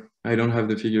sure. I don't have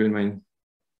the figure in mind,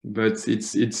 but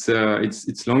it's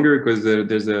longer because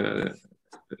there's a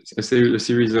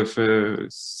series of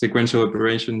sequential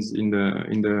operations in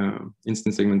the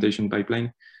instance segmentation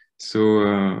pipeline. So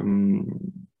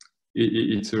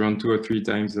it's around 2 or 3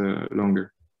 times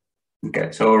longer.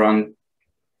 Okay, so around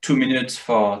 2 minutes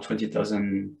for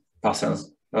 20,000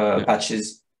 parcels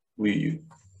patches.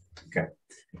 Okay.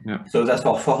 Yeah. So that's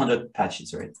for 400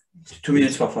 patches, right? 2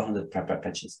 minutes for 400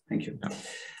 patches. Thank you.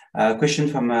 Yeah. Question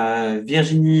from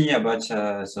Virginie about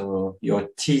so your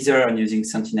teaser on using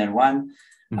Sentinel-1.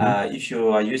 If you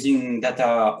are using data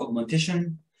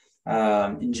augmentation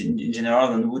in general,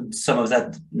 then would some of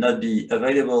that not be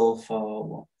available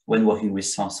for when working with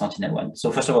Sentinel-1?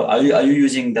 So first of all, are you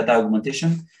using data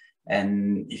augmentation?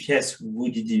 And if yes,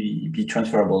 would it be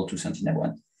transferable to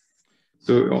Sentinel-1?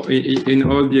 So in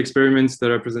all the experiments that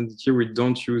are presented here, we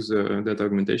don't use data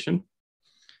augmentation.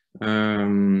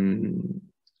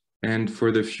 And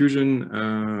for the fusion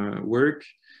work,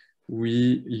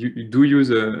 we do use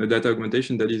a data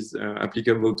augmentation that is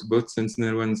applicable to both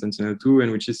Sentinel-1 and Sentinel-2,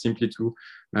 and which is simply to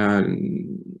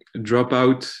drop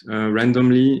out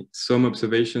randomly some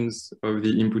observations of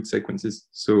the input sequences.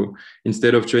 So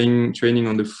instead of training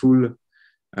on the full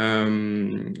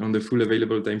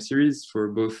available time series for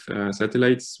both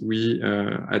satellites, we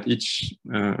at each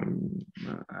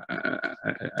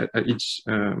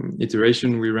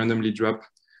iteration we randomly drop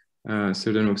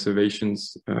certain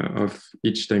observations of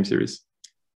each time series.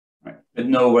 Right. But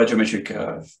no radiometric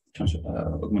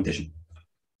augmentation.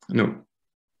 No.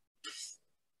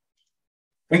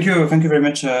 Thank you very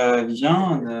much, Vivien,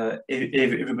 and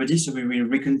everybody. So we will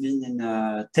reconvene in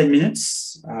 10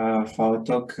 minutes for a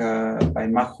talk by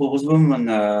Marc Russwurm on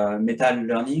metal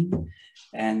learning,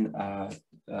 and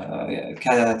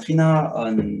Katrina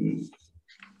on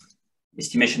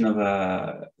estimation of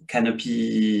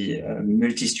canopy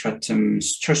multi-stratum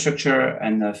structure,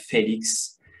 and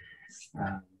Felix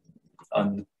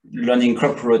on learning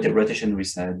crop rotation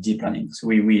with deep learning. So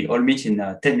we all meet in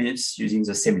 10 minutes using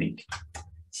the same link.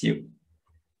 See you.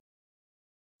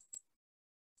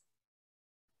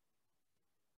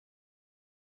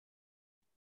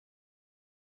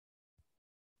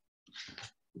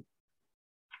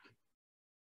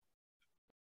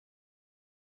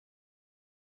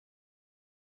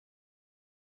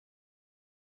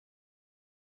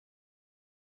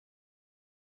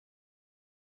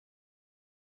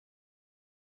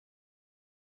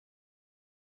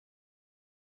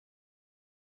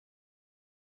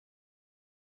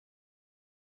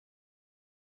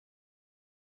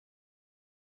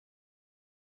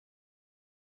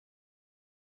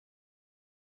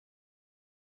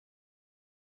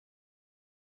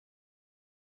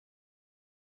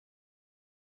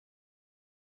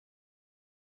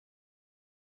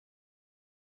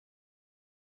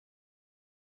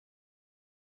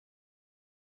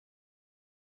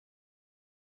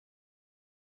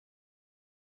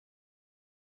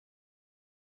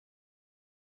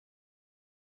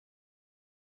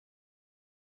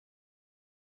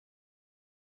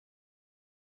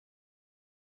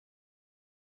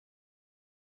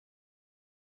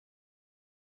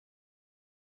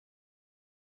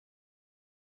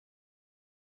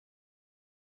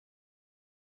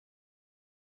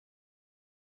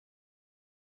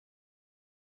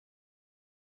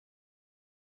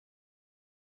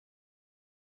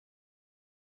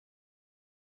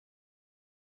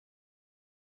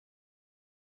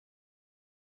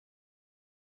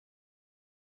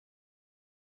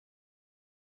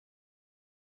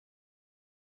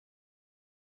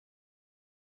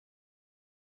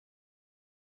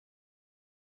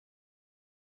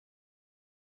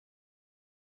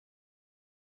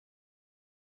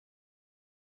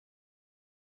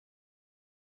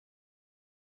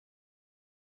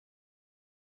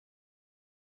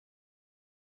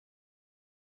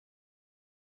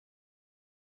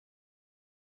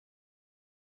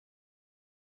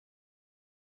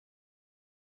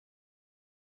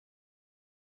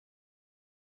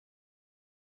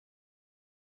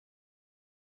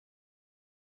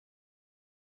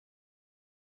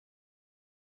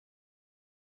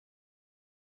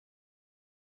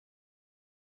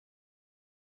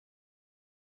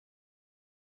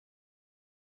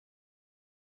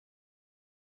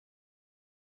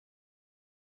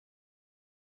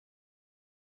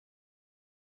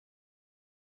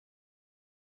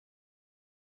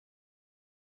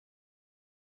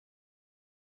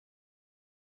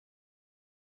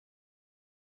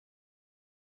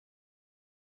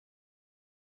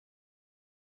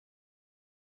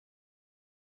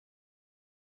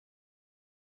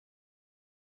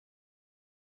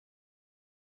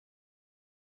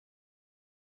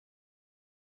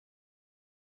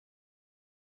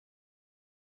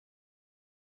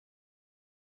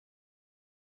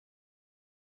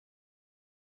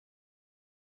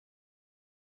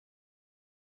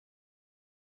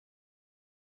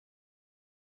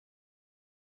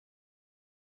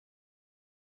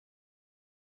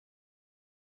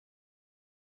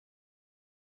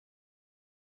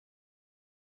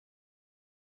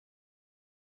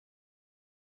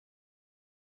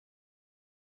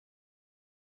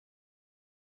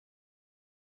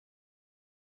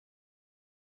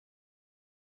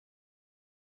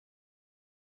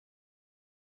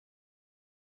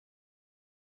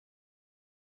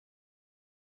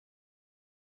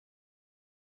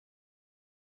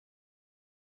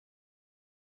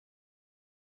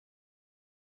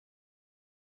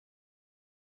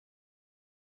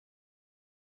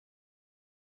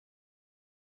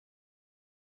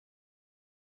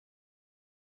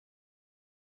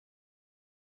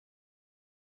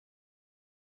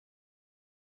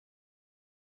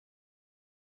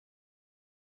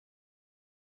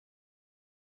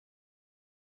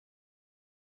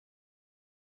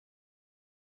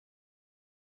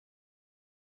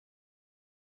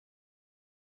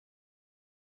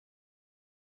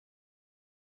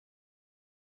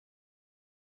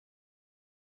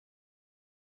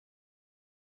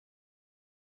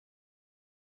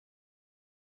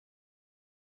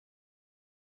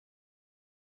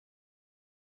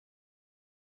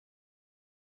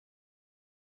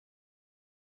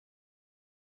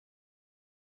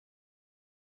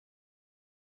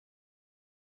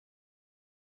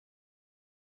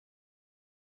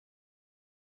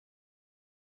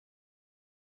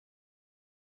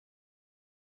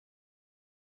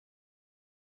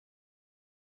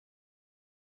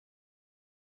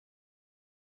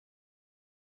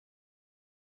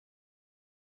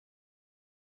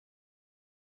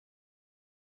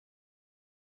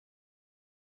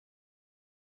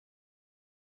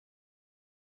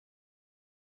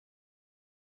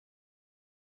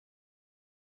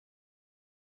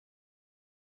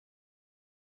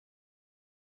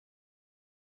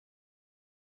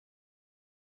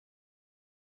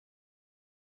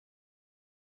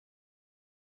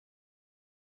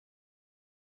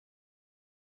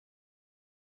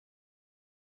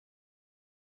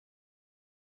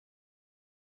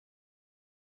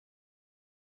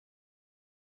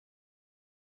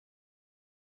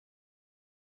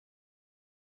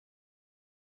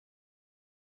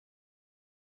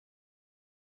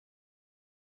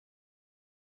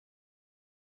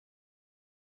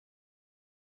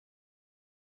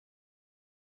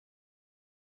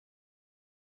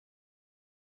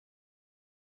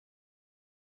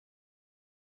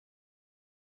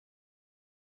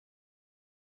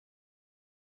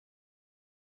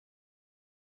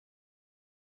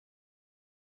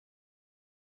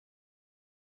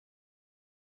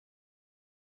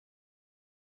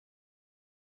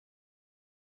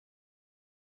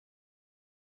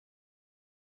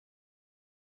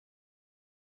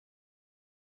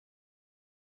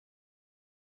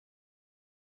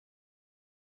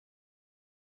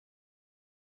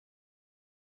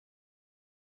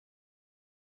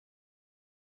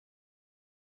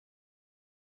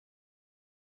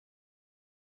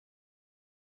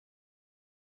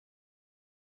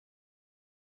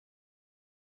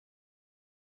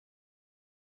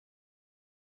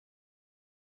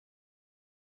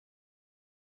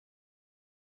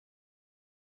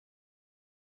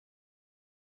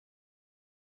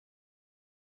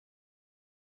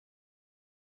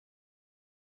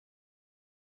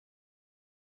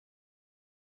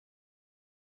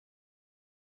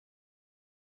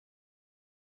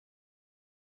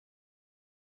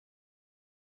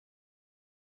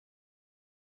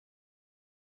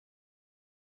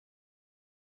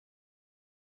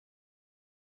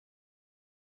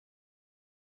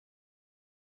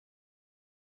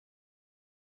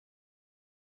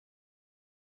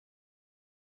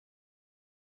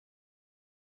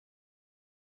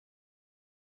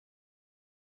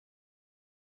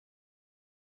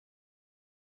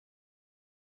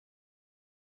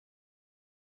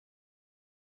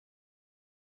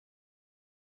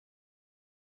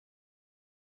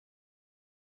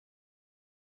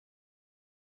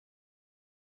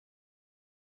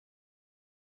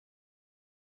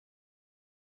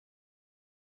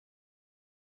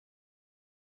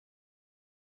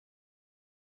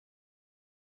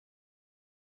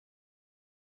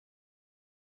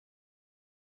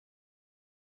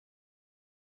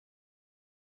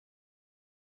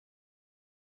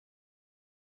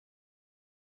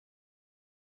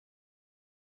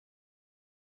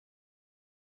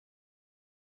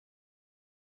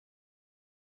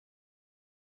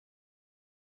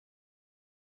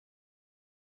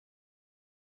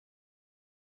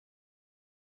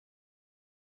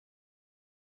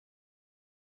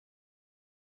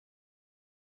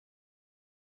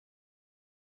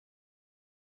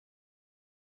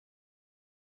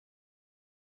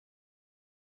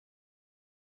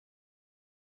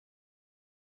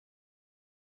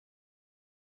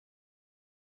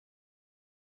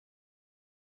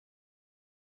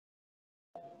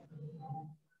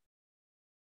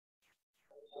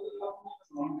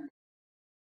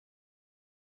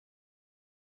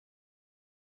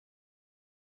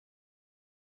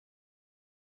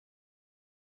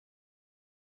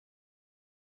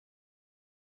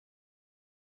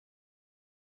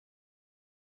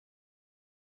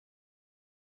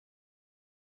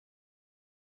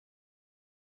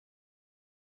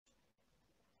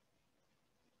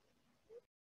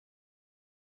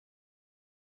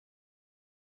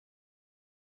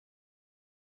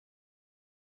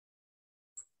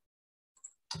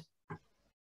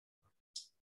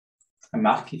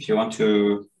 Marc, if you want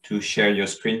to share your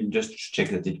screen, just check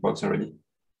that it works already.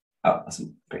 Oh,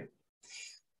 awesome, great.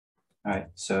 All right,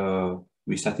 so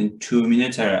we start in 2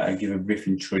 minutes. I'll give a brief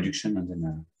introduction and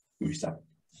then we start.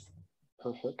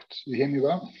 Perfect. You hear me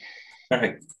well?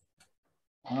 Perfect.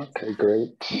 Okay,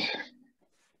 great.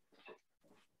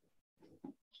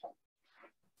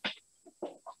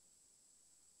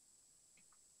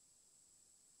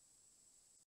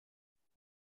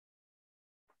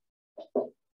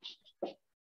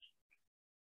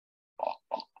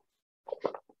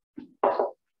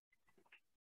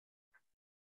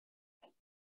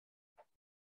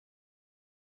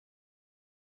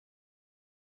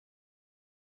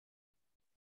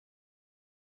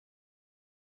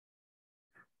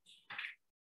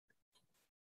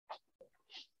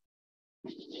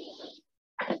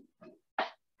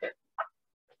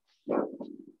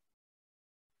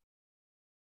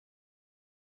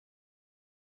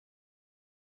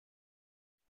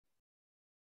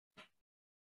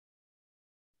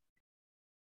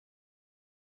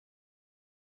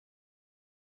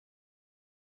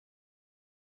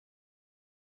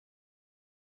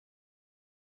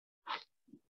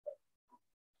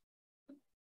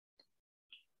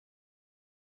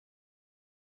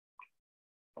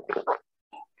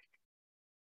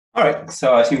 All right,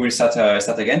 so I think we'll start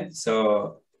again.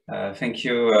 So thank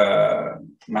you,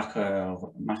 Marc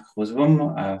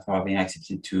Russwurm, for being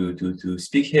accepted to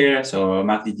speak here. So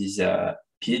Marc did his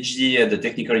PhD at the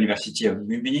Technical University of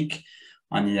Munich,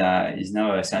 and is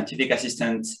now a scientific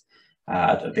assistant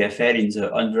at EPFL in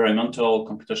the Environmental,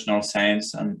 Computational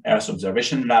Science and Earth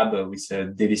Observation Lab with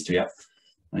Davis Tuya.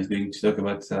 He's going to talk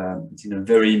about a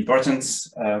very important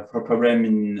problem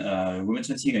in remote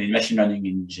sensing and in machine learning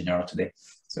in general today.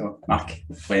 So, Marc,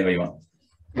 whenever you want.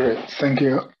 Great, thank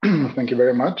you. Thank you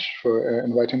very much for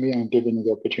inviting me and giving me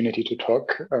the opportunity to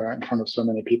talk in front of so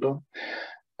many people.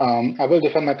 I will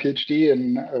defend my PhD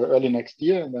in early next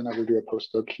year, and then I will do a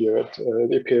postdoc here at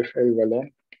the EPFL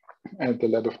Valais at the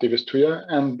lab of Davis Tuya.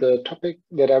 And the topic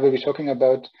that I will be talking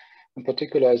about in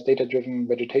particular is data-driven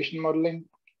vegetation modeling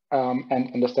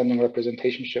and understanding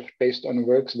representation shift based on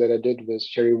works that I did with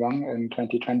Sherry Wang in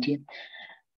 2020.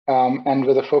 And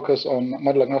with a focus on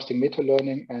model agnostic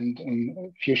meta-learning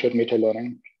and ushered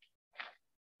meta-learning.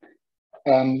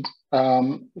 And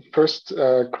first,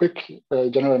 quick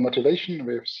general motivation.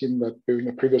 We've seen that during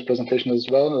the previous presentation as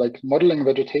well, like modeling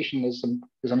vegetation is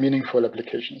a meaningful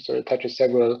application. So it touches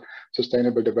several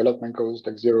sustainable development goals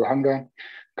like zero hunger,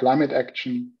 climate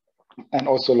action, and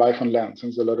also life on land,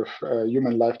 since a lot of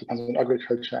human life depends on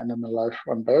agriculture, animal life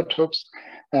on biotopes.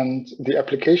 And the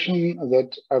application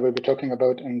that I will be talking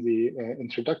about in the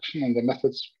introduction and the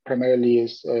methods primarily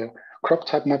is crop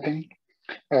type mapping,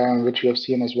 which we have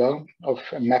seen as well, of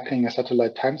mapping a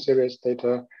satellite time series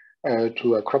data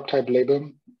to a crop type label.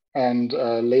 And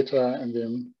later in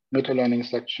the meta-learning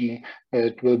section,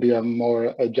 it will be a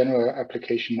more general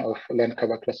application of land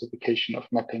cover classification of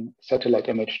mapping satellite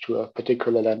image to a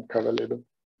particular land cover label.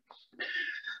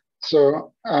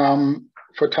 So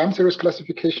for time series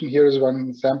classification, here is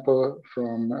one sample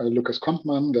from Lucas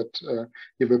Kompmann that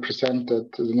he will present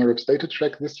at the NeurIPS data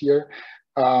track this year.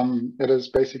 It is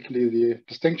basically the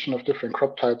distinction of different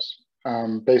crop types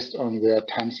based on their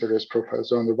time series profile.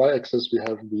 So on the y-axis, we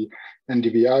have the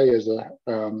NDVI as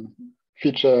a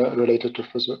feature related to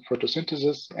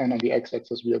photosynthesis, and on the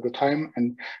x-axis, we have the time.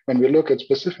 And when we look at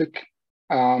specific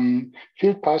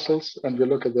field parcels and we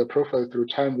look at their profile through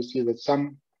time, we see that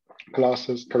some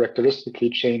classes characteristically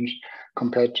change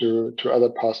compared to other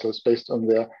parcels based on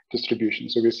their distribution.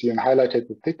 So we see in highlighted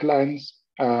with thick lines,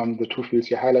 the two fields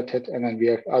here highlighted, and then we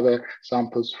have other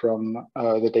samples from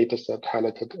the data set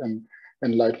highlighted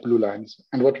in light blue lines.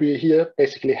 And what we here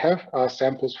basically have are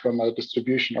samples from a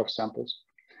distribution of samples.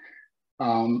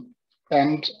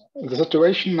 And the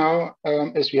situation now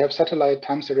is we have satellite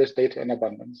time series data in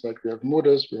abundance. Like we have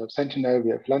MODIS, we have Sentinel,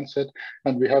 we have Landsat,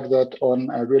 and we have that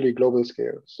on a really global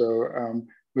scale. So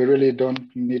we really don't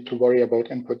need to worry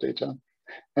about input data.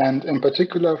 And in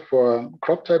particular for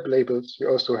crop type labels, we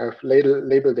also have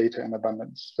label data in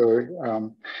abundance. So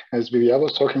as Vivien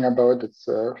was talking about,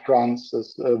 France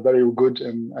is very good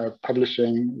in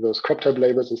publishing those crop type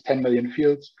labels. It's 10 million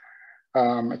fields.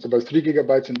 It's about 3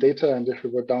 gigabytes in data. And if we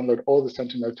would download all the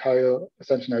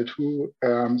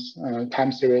Sentinel-2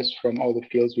 time series from all the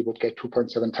fields, we would get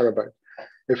 2.7 terabytes.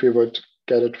 If we would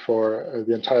get it for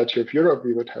the entirety of Europe,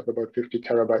 we would have about 50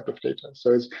 terabytes of data.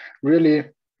 So it's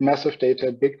really massive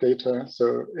data, big data.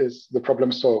 So is the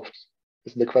problem solved,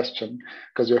 is the question.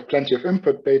 Because we have plenty of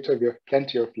input data, we have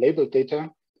plenty of labeled data.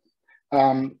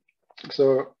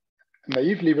 So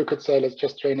naively, we could say, let's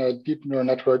just train a deep neural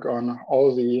network on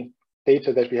all the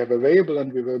data that we have available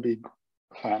and we will be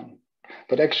fine.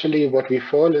 But actually what we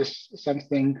fall is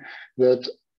something that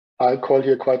I call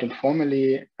here quite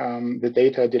informally the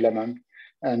data dilemma.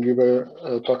 And we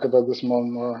will talk about this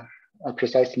more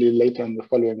precisely later in the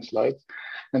following slides.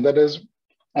 And that is,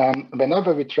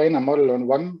 whenever we train a model on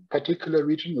one particular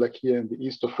region, like here in the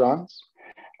east of France,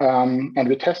 and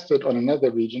we test it on another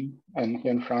region, and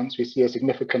here in France, we see a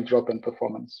significant drop in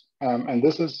performance. And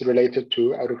this is related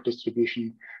to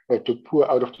out-of-distribution, or to poor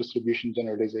out-of-distribution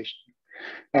generalization.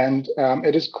 And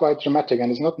it is quite dramatic,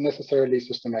 and it's not necessarily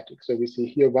systematic. So we see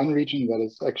here one region that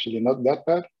is actually not that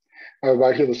bad,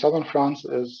 while here the southern France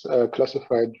is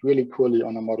classified really poorly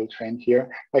on a model trained here,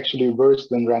 actually worse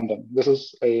than random. This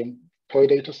is a toy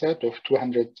data set of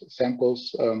 200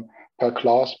 samples per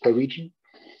class per region.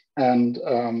 And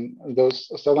those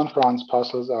southern France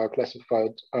parcels are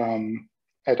classified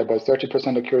at about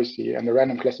 30% accuracy, and the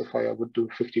random classifier would do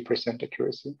 50%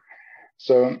 accuracy.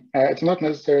 So it's not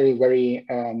necessarily very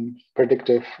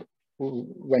predictive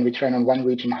when we train on one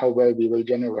region how well we will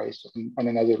generalize on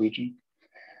another region.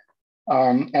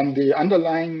 And the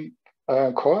underlying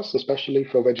cause, especially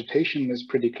for vegetation, is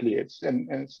pretty clear. It's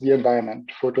the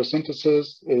environment.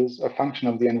 Photosynthesis is a function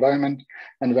of the environment.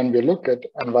 And when we look at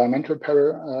environmental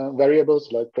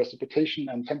variables like precipitation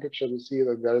and temperature, we see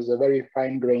that there is a very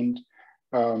fine-grained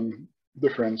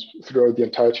difference throughout the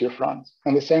entirety of France.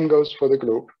 And the same goes for the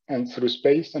globe, and through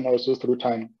space and also through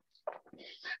time.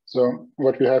 So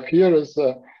what we have here is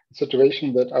a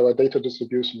situation that our data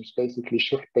distribution is basically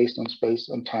shift based on space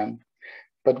and time.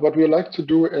 But what we like to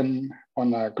do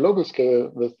on a global scale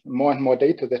with more and more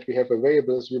data that we have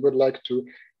available is we would like to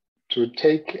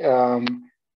take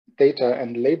data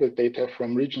and label data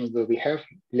from regions where we have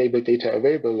labeled data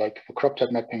available, like for crop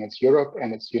type mapping, it's Europe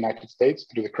and it's United States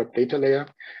through the crop data layer.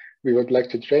 We would like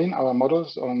to train our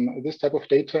models on this type of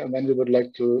data, and then we would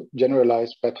like to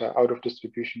generalize better out of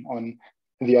distribution on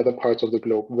the other parts of the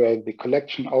globe where the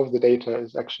collection of the data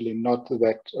is actually not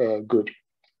that good.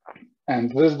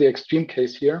 And this is the extreme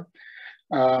case here,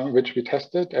 which we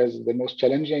tested as the most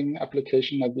challenging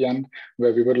application at the end,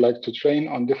 where we would like to train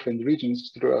on different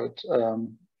regions throughout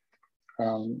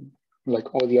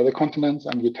like all the other continents,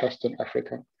 and we test in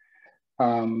Africa.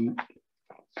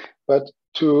 But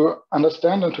to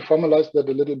understand and to formalize that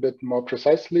a little bit more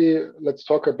precisely, let's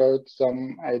talk about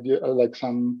some idea, like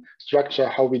some structure,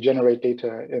 how we generate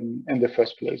data in the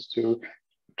first place to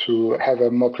have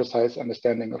a more precise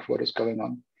understanding of what is going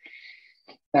on.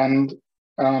 And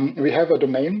we have a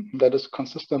domain that is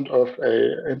consistent of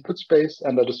an input space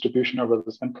and a distribution over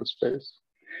this input space.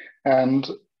 And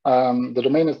the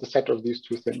domain is the set of these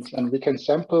two things. And we can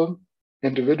sample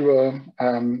individual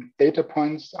data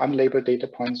points, unlabeled data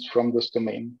points from this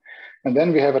domain. And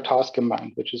then we have a task in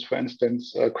mind, which is, for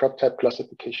instance, crop type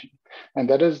classification. And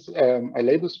that is a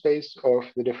label space of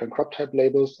the different crop type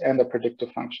labels and a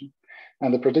predictive function.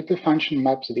 And the predictive function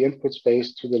maps the input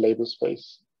space to the label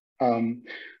space,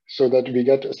 so that we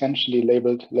get essentially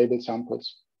labeled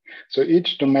samples. So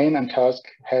each domain and task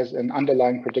has an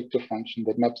underlying predictive function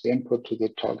that maps the input to the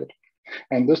target.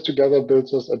 And this together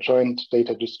builds us a joint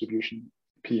data distribution,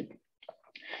 P.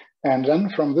 And then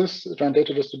from this joint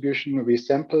data distribution, we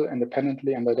sample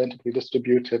independently and identically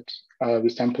distributed, we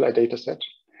sample a data set.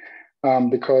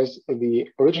 Because the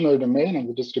original domain and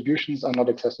the distributions are not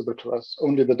accessible to us.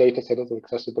 Only the data set is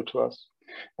accessible to us.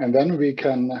 And then we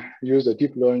can use a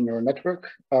deep learning neural network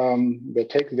that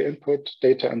takes the input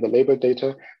data and the labeled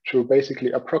data to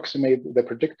basically approximate the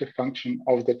predictive function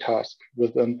of the task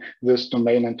within this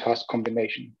domain and task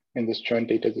combination in this joint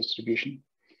data distribution.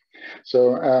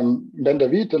 So Ben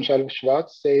David and Charles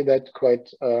Schwartz say that quite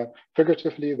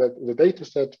figuratively, that the data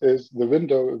set is the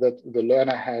window that the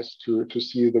learner has to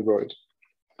see the world.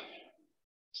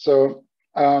 So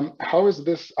how is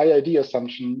this IID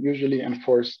assumption usually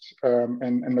enforced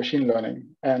in machine learning?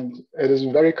 And it is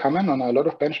very common on a lot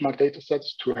of benchmark data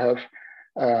sets to have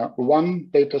one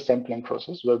data sampling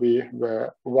process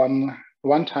where one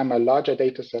one time a larger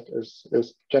data set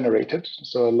is generated.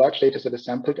 So a large data set is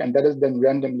sampled, and that is then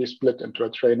randomly split into a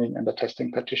training and a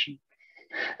testing partition.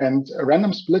 And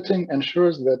random splitting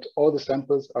ensures that all the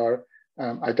samples are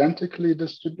identically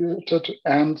distributed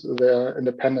and they're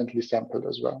independently sampled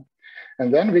as well.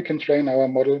 And then we can train our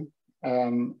model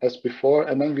as before,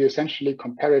 and then we essentially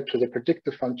compare it to the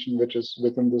predictive function which is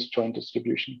within this joint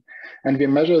distribution. And we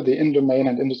measure the in-domain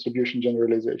and in-distribution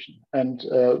generalization. And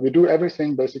we do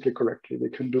everything basically correctly. We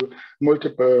can do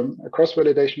multiple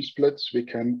cross-validation splits. We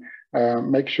can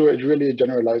make sure it really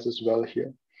generalizes well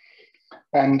here.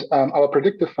 And our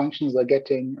predictive functions are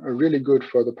getting really good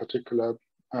for the particular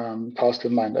task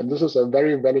in mind. And this is a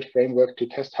very valid framework to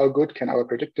test how good can our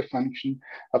predictive function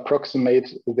approximate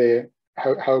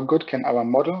how good can our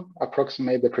model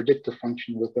approximate the predictive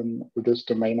function within this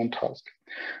domain and task.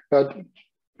 But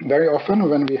very often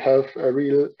when we have a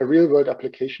real world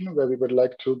application where we would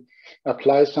like to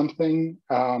apply something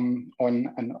on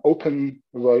an open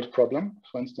world problem,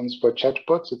 for instance, for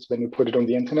chatbots, it's when you put it on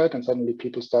the internet and suddenly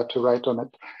people start to write on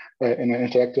it in an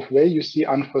interactive way, you see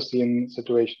unforeseen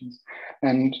situations.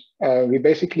 And we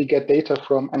basically get data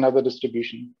from another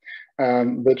distribution,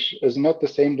 which is not the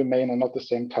same domain and not the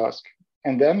same task.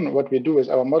 And then what we do is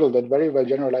our model that very well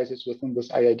generalizes within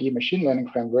this IID machine learning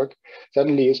framework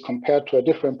suddenly is compared to a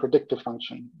different predictive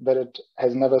function that it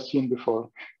has never seen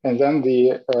before. And then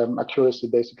the accuracy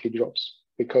basically drops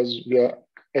because we are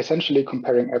essentially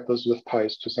comparing apples with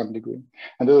pies to some degree.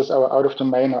 And this is our out of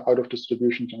domain or out of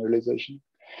distribution generalization.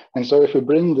 And so if we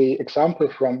bring the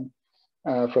example from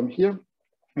here,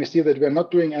 we see that we're not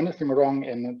doing anything wrong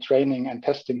in training and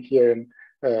testing here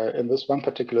in this one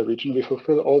particular region. We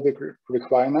fulfill all the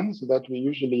requirements that we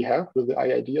usually have with the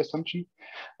IID assumption.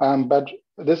 But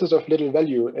this is of little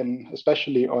value,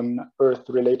 especially on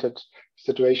Earth-related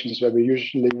situations where we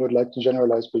usually would like to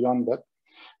generalize beyond that.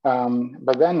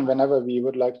 But then whenever we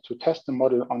would like to test the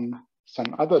model on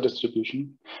some other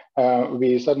distribution,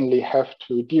 we suddenly have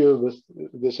to deal with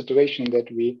the situation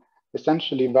that we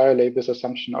essentially violate this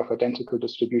assumption of identical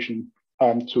distribution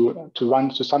to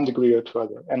run to some degree or to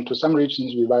other. And to some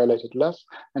regions we violated less,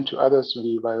 and to others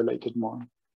we violated more.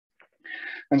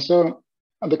 And so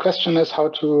the question is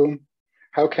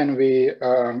how can we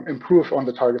improve on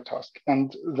the target task?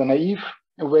 And the naive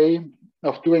way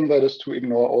of doing that is to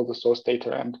ignore all the source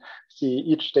data and see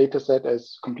each data set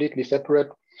as completely separate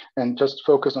and just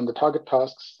focus on the target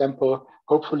tasks, sample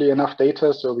hopefully enough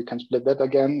data so we can split that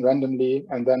again randomly,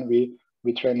 and then we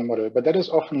train the model. But that is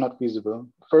often not feasible.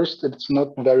 First, it's not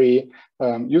very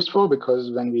useful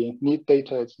because when we need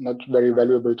data, it's not very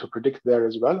valuable to predict there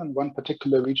as well in one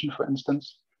particular region, for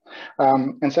instance.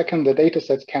 And second, the data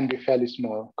sets can be fairly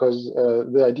small because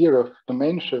the idea of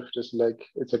domain shift is like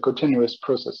it's a continuous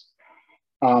process.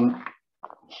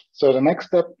 So the next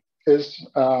step is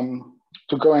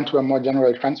to go into a more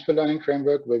general transfer learning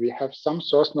framework where we have some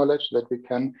source knowledge that we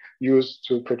can use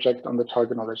to project on the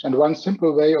target knowledge. And one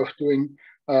simple way of doing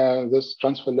this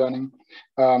transfer learning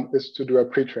is to do a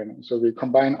pre-training. So we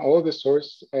combine all the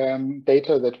source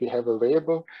data that we have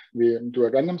available. We do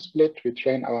a random split, we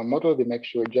train our model, we make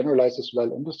sure it generalizes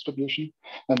well in distribution.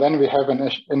 And then we have an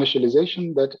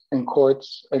initialization that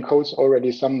encodes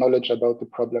already some knowledge about the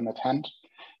problem at hand.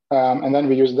 And then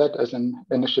we use that as an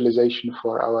initialization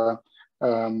for our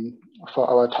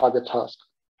target task.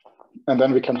 And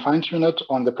then we can fine-tune it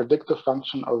on the predictive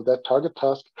function of that target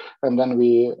task, and then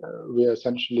we are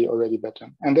essentially already better.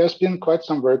 And there's been quite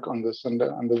some work on this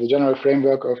under the general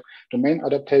framework of domain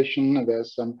adaptation.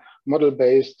 There's some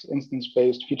model-based,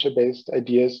 instance-based, feature-based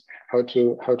ideas how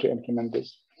to implement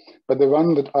this. But the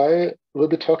one that I will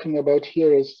be talking about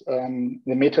here is the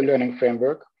meta-learning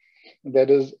framework. That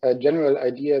is a general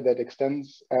idea that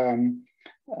extends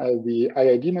the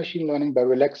IID machine learning by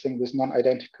relaxing this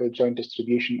non-identical joint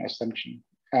distribution assumption.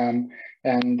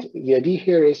 And the idea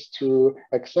here is to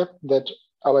accept that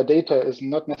our data is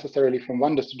not necessarily from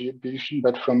one distribution,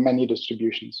 but from many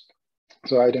distributions.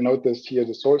 So I denote this here,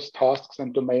 the source tasks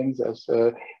and domains as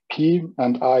P,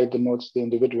 and I denotes the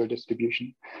individual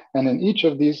distribution. And in each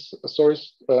of these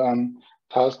source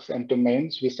tasks and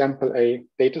domains, we sample a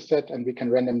data set and we can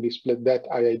randomly split that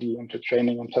IID into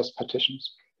training and test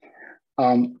partitions.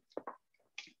 And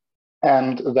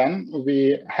then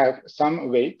we have some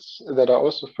weights that are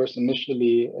also first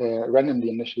initially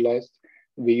randomly initialized.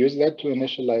 We use that to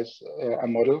initialize a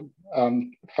model,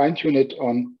 fine-tune it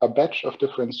on a batch of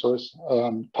different source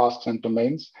tasks and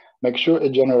domains, make sure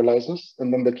it generalizes.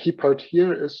 And then the key part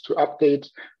here is to update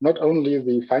not only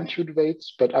the fine-tuned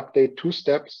weights, but update 2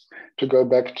 steps to go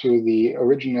back to the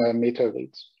original meta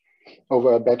weights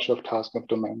over a batch of tasks and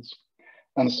domains.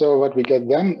 And so what we get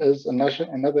then is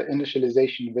another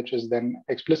initialization, which is then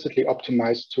explicitly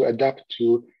optimized to adapt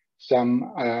to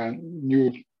some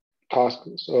new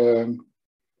tasks,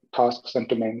 tasks and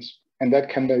domains. And that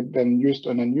can be then used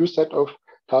on a new set of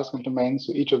tasks and domains.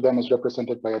 So each of them is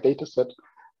represented by a data set,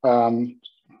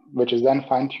 which is then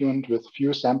fine-tuned with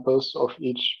few samples of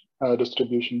each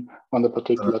distribution on the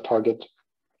particular target.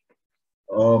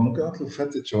 ممكن اطلب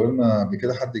فتة شاورما قبل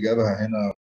كده حد جابها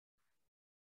هنا.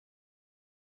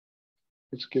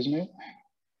 Excuse me.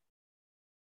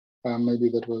 Maybe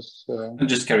that was.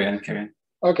 Just carry on.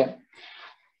 Okay.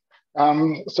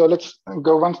 So let's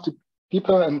go one step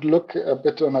deeper and look a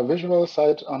bit on a visual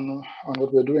side on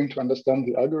what we're doing to understand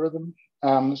the algorithm.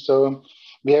 So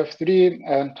we have three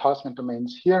task and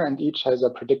domains here, and each has a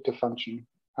predictive function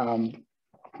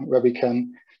where we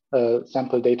can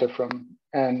sample data from.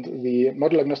 And the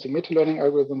model agnostic meta-learning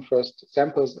algorithm first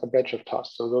samples a batch of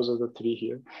tasks. So those are the three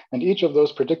here. And each of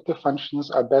those predictive functions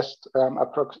are best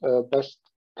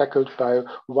tackled by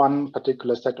one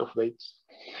particular set of weights.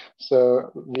 So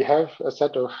we have a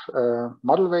set of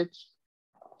model weights,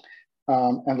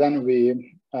 and then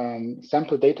we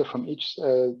sample data from each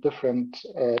different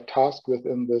task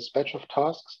within this batch of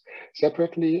tasks.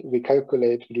 Separately, we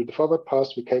do the forward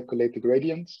pass, we calculate the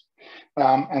gradients,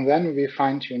 and then we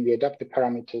fine-tune, we adapt the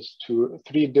parameters to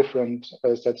three different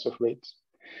sets of weights.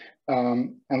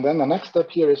 And then the next step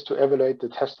here is to evaluate the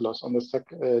test loss on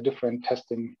the different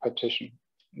testing partition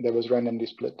that was randomly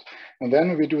split. And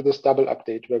then we do this double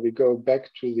update where we go back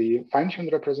to the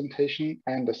fine-tuned representation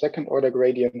and the second order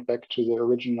gradient back to the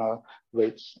original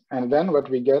weights. And then what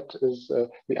we get is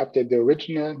we update the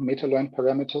original meta-learned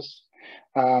parameters.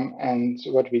 And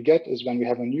what we get is when we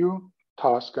have a new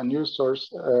task, a new source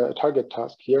target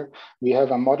task here, we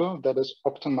have a model that is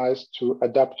optimized to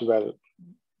adapt well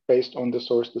based on the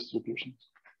source distributions.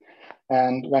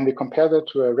 And when we compare that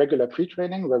to a regular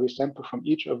pre-training where we sample from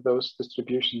each of those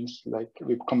distributions, like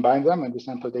we combine them and we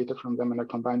sample data from them in a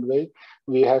combined way,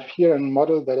 we have here a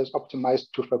model that is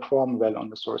optimized to perform well on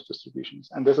the source distributions.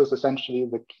 And this is essentially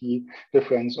the key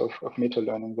difference of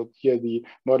meta-learning, that here the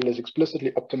model is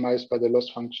explicitly optimized by the loss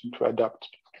function to adapt,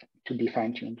 to be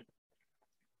fine-tuned.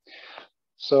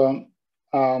 So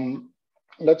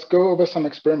let's go over some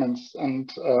experiments,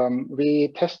 and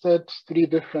we tested three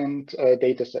different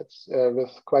data sets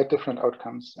with quite different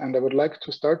outcomes. And I would like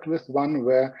to start with one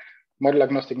where model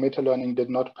agnostic meta-learning did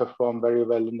not perform very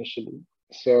well initially.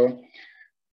 So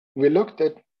we looked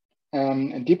at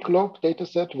a deep globe data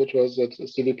set, which was at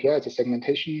CVPR, it's a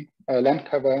segmentation, land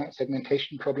cover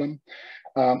segmentation problem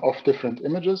of different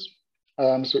images.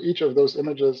 So each of those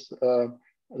images,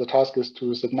 the task is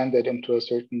to segment it into a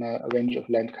certain range of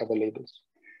land cover labels.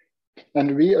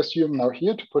 And we assume now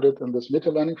here, to put it in this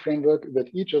meta-learning framework, that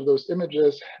each of those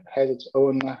images has its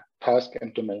own task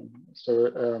and domain.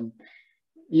 So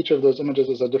each of those images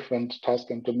is a different task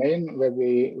and domain where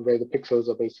the pixels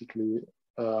are basically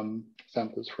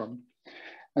samples from.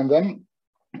 And then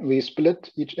we split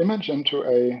each image into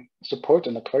a support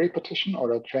and a query partition,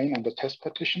 or a train and a test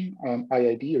partition,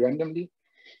 IID randomly.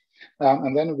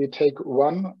 And then we take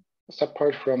one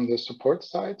subpart from the support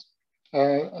side,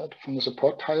 from the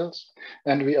support tiles,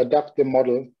 and we adapt the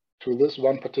model to this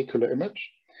one particular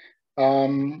image,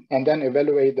 and then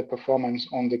evaluate the performance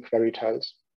on the query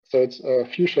tiles. So it's a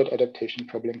few-shot adaptation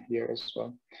problem here as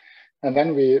well. And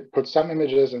then we put some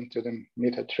images into the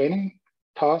meta training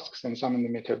tasks, and some in the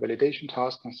meta validation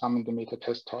task, and some in the meta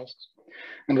test tasks.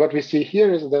 And what we see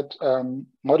here is that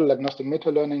model agnostic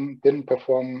meta-learning didn't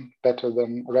perform better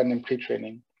than random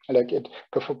pre-training. Like it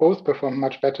both perform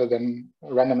much better than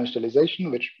random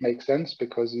initialization, which makes sense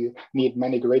because you need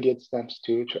many gradient steps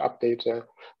to update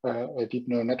a deep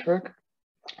neural network,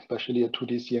 especially a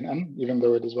 2D CNN, even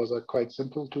though it was a quite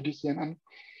simple 2D CNN.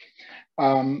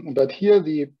 But here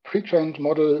the pre-trained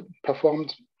model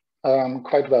performed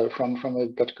quite well from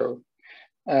the get-go.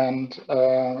 And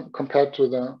compared to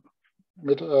the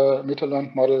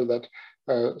meta-learned model that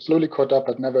slowly caught up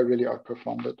but never really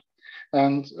outperformed it.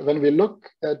 And when we look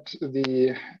at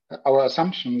our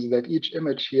assumptions that each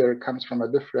image here comes from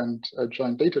a different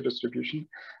joint data distribution,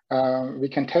 we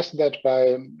can test that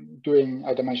by doing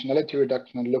a dimensionality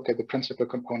reduction and look at the principal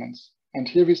components. And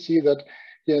here we see that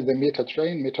here the meta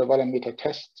train, meta val, and meta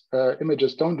test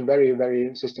images don't vary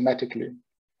very systematically.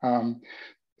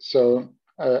 So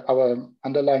our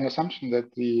underlying assumption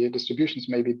that the distributions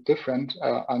may be different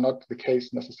are not the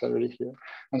case necessarily here.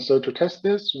 And so to test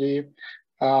this, we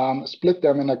split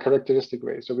them in a characteristic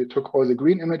way. So we took all the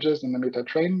green images in the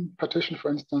meta-train partition, for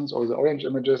instance, or the orange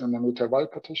images in the meta-val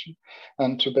partition,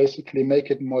 and to basically make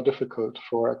it more difficult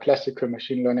for a classical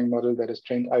machine learning model that is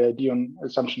trained IID on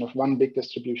assumption of one big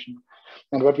distribution.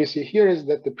 And what we see here is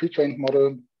that the pre-trained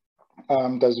model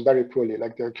does very poorly.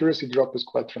 Like the accuracy drop is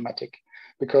quite dramatic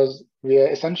because we are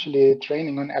essentially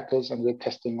training on apples and we're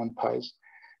testing on pies.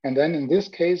 And then in this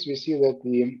case, we see that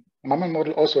the MAMA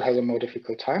model also has a more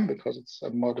difficult time because it's a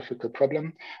more difficult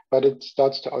problem, but it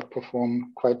starts to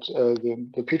outperform quite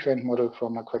the pre-trained model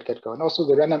from a quite get-go. And also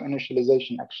the random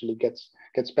initialization actually gets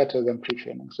better than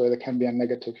pre-training. So there can be a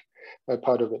negative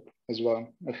part of it as well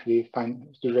if we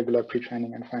do regular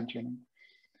pre-training and fine-tuning.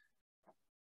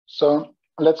 So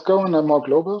let's go on a more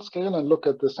global scale and look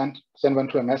at the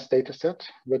Sen12MS data set,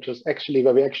 which is actually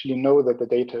where we actually know that the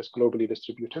data is globally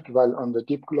distributed, while on the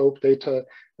deep globe data,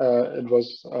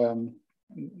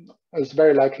 it's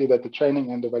very likely that the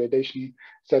training and the validation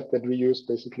set that we used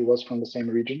basically was from the same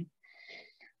region.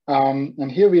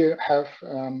 And here we have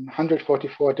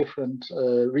 144 different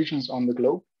regions on the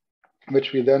globe,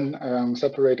 which we then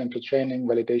separate into training,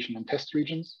 validation, and test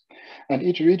regions. And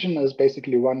each region is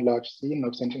basically one large scene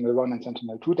of Sentinel-1 and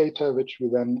Sentinel-2 data, which we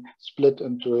then split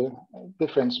into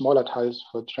different smaller tiles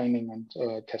for training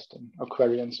and testing, or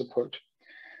query and support.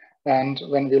 And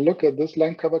when we look at this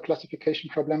line cover classification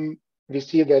problem, we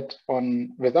see that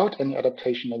without any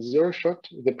adaptation at 0 shot,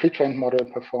 the pre-trained model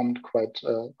performed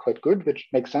quite good, which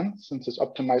makes sense since it's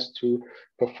optimized to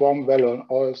perform well on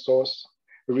all source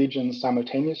regions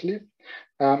simultaneously,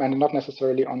 and not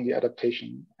necessarily on the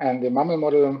adaptation. And the MAML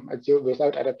model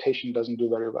without adaptation doesn't do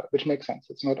very well, which makes sense.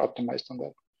 It's not optimized on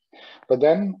that. But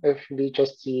then if we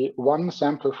just see one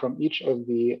sample from each of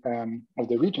the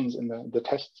regions in the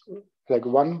test, like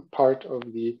one part of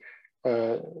the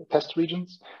test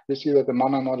regions, we see that the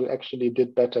MAML model actually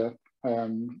did better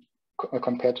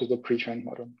compared to the pre-trained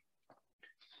model.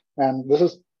 And this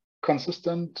is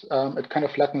consistent. It kind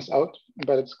of flattens out,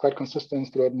 but it's quite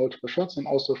consistent throughout multiple shots and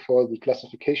also for the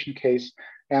classification case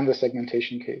and the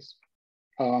segmentation case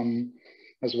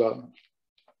as well.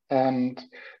 And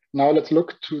now let's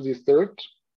look to the third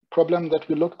problem that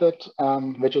we looked at,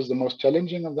 which is the most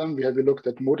challenging of them. We looked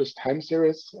at MODIS time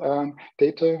series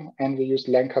data, and we used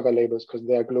line cover labels because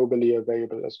they are globally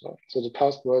available as well. So the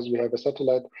task was we have a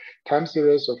satellite time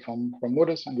series from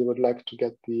MODIS, and we would like to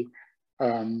get the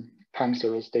time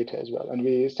series data as well. And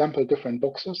we sampled different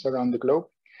boxes around the globe,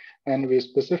 and we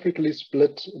specifically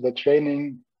split the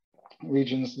training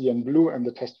regions in blue and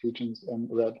the test regions in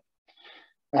red.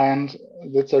 And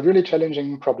it's a really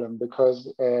challenging problem because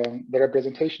the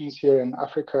representations here in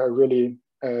Africa are really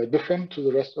different to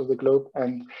the rest of the globe,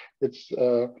 and it's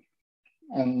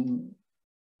and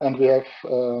we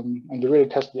really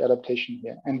test the adaptation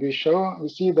here, and we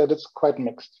see that it's quite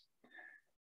mixed.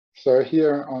 So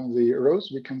here on the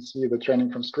rows, we can see the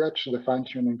training from scratch, the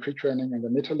fine-tuning, pre-training, and the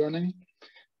meta-learning,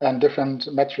 and different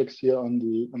metrics here on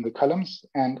the columns.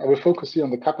 And I will focus here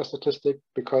on the kappa statistic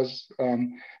because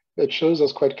it shows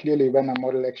us quite clearly when a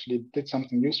model actually did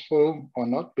something useful or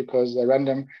not, because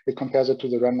it compares it to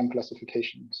the random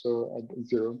classification, so at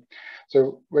 0.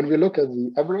 So when we look at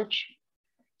the average,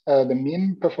 the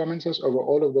mean performances over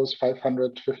all of those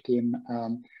 515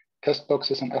 test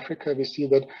boxes in Africa, we see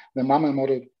that the MAML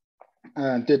model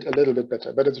did a little bit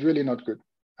better, but it's really not good.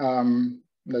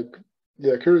 Like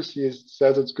the accuracy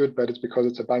says it's good, but it's because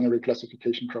it's a binary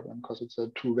classification problem, because it's a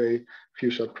two-way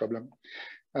few-shot problem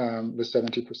with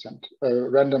 70%.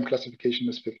 Random classification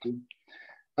is 50.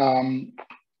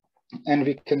 And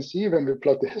we can see when we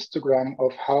plot the histogram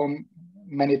of how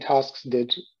many tasks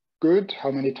did good, how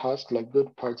many tasks, like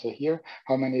good parts are here,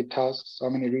 how many tasks, how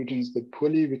many regions did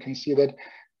poorly, we can see that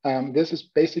this is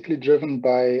basically driven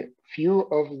by few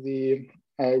of the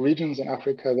regions in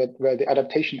Africa where the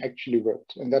adaptation actually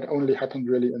worked. And that only happened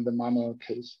really in the MAML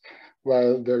case,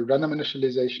 while the random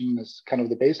initialization is kind of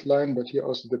the baseline, but here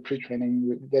also the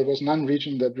pre-training, there was none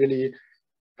region that really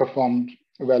performed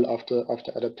well after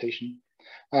adaptation.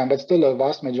 But still a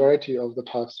vast majority of the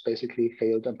tasks basically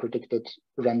failed and predicted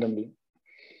randomly.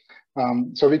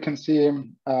 So we can see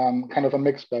kind of a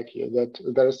mixed bag here, that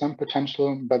there is some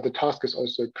potential, but the task is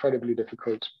also incredibly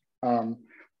difficult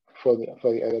for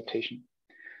the adaptation.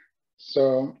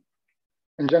 So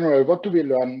in general, what do we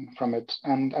learn from it?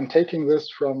 And I'm taking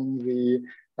this from the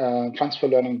transfer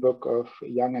learning book of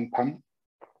Yang and Pan,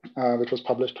 which was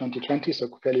published 2020, so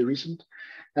fairly recent.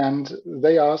 And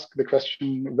they ask the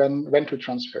question when to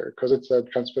transfer, because it's a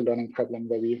transfer learning problem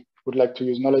where we would like to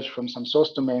use knowledge from some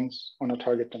source domains on a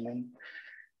target domain.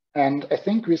 And I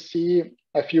think we see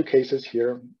a few cases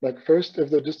here. Like first, if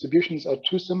the distributions are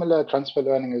too similar, transfer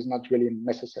learning is not really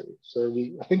necessary. So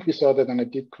I think we saw that in a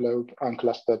deep cloud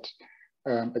unclustered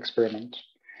experiment.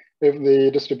 If the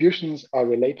distributions are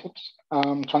related,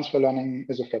 transfer learning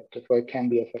is effective, or it can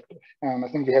be effective. I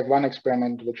think we have one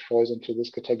experiment which falls into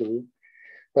this category.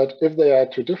 But if they are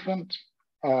too different,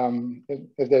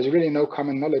 if there's really no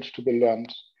common knowledge to be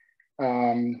learned,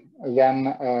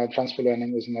 then transfer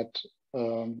learning is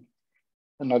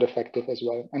not effective as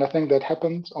well. And I think that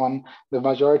happens on the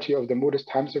majority of the modest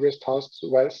time series tasks,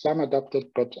 while some adapted,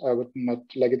 but I would not,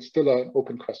 like, it's still an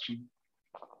open question.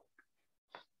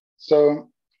 So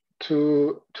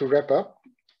to wrap up,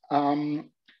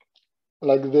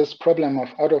 like this problem of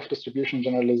out of distribution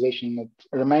generalization, it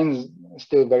remains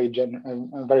still very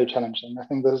challenging. I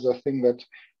think this is a thing that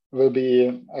will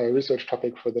be a research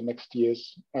topic for the next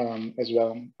years as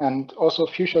well. And also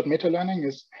few-shot meta-learning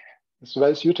is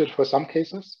well suited for some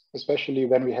cases, especially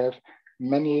when we have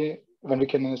many, when we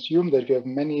can assume that we have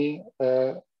many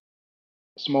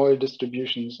small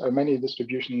distributions or many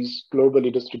distributions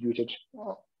globally distributed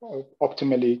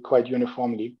optimally quite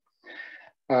uniformly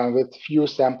with few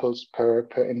samples per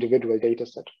individual data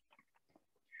set.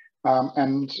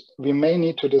 And we may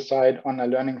need to decide on a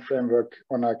learning framework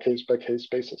on a case-by-case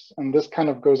basis. And this kind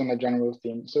of goes in a general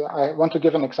theme. So I want to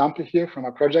give an example here from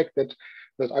a project that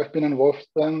I've been involved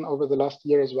in over the last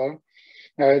year as well.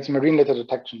 It's marine litter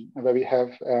detection, where we have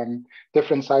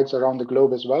different sites around the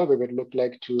globe as well, where we would look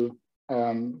like to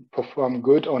perform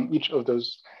good on each of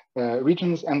those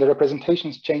regions, and the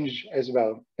representations change as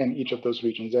well in each of those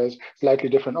regions. There's slightly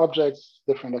different objects,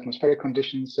 different atmospheric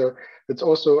conditions. So it's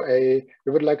also we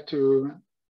would like to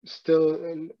still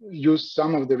use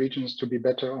some of the regions to be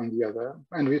better on the other.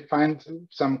 And we find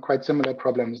some quite similar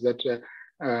problems that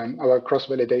our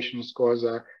cross-validation scores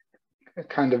are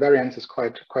kind of variance is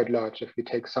quite large if we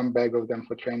take some bag of them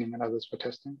for training and others for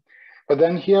testing. But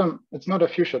then here, it's not a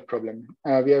few-shot problem.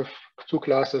 We have two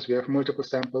classes, we have multiple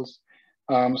samples.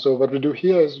 So what we do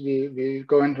here is we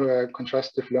go into a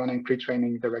contrastive learning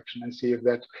pre-training direction and see if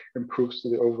that improves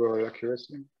the overall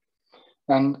accuracy.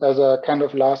 And as a kind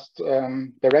of last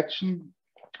direction,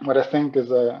 what I think is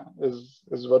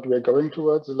what we're going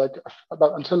towards is like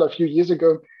until a few years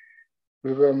ago,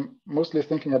 we were mostly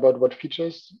thinking about what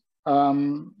features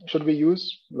should we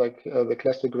use, like the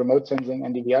classic remote sensing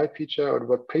NDVI feature, or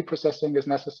what pre-processing is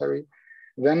necessary.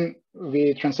 Then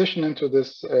we transition into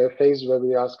this phase where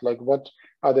we ask, like, what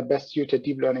are the best suited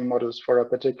deep learning models for a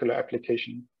particular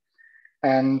application?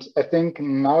 And I think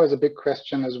now is a big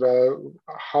question as well,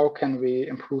 how can we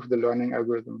improve the learning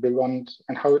algorithm we want,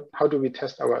 and how do we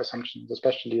test our assumptions,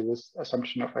 especially this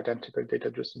assumption of identical data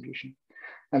distribution?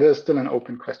 And there's still an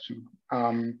open question,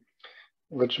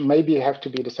 which maybe have to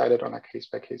be decided on a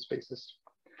case-by-case basis.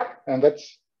 And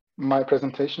that's my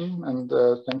presentation, and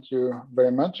thank you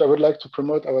very much. I would like to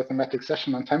promote our thematic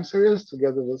session on time series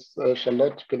together with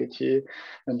Charlotte, Pelletier,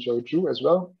 and Joe Ju as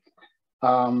well.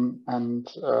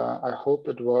 I hope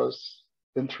it was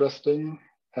interesting,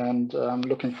 and I'm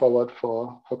looking forward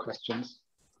for questions.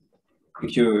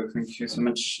 Thank you so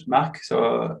much, Marc.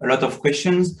 So a lot of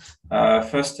questions.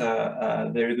 First,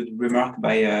 a very good remark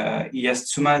by Iyas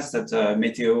Tsoumas that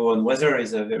meteo and weather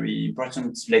is a very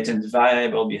important latent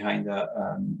variable behind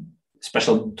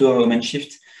spatial domain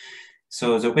shift.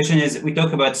 So the question is, we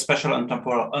talk about spatial and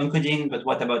temporal encoding, but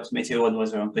what about meteo and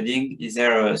weather encoding? Is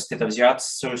there a state-of-the-art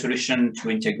solution to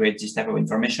integrate this type of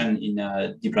information in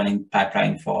a deep learning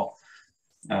pipeline for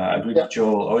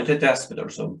agricultural oriented tasks, but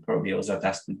also probably other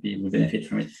tasks would benefit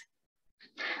from it?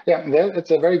 Yeah,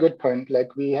 it's a very good point.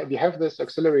 Like we have this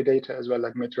auxiliary data as well,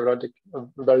 like meteorologic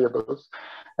variables,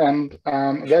 and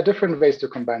there are different ways to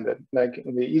combine them. Like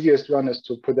the easiest one is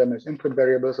to put them as input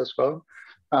variables as well,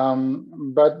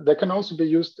 but they can also be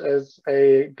used as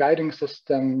a guiding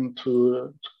system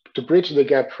to bridge the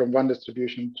gap from one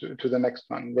distribution to the next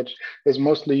one, which is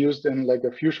mostly used in like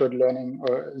a few-shot learning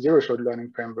or zero-shot learning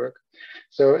framework.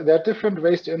 So there are different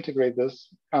ways to integrate this.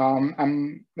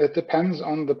 It depends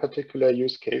on the particular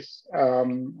use case,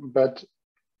 but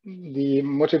the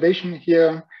motivation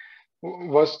here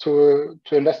was to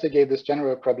investigate this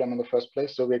general problem in the first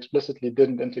place. So we explicitly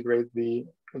didn't integrate the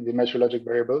meteorologic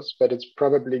variables, but it's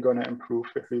probably going to improve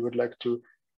if we would like to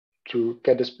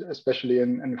get, especially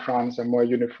in France, a more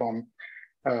uniform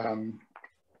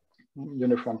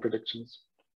predictions.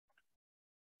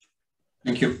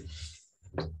 Thank you.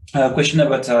 A question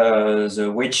about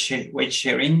the weight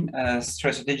sharing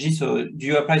strategy. So do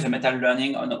you apply the meta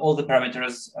learning on all the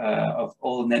parameters of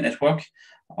all network?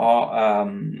 Or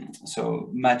so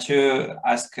Mathieu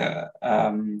asked,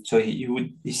 so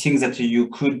he thinks that you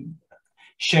could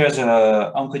shares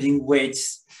encoding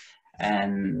weights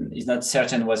and is not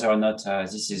certain whether or not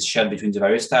this is shared between the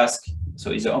various tasks.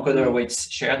 So is the encoder weights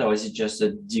shared, or is it just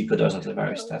the decoders of the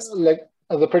various tasks? Like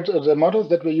the models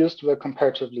that we used were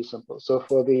comparatively simple. So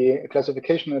for the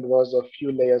classification, it was a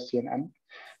few layers CNN.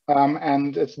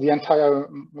 And it's the entire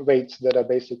weights that are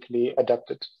basically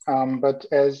adapted. But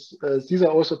as Cesar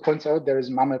also points out, there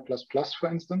is MAML++,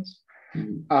 for instance,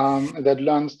 that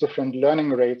learns different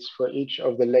learning rates for each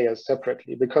of the layers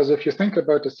separately. Because if you think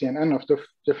about the CNN of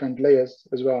different layers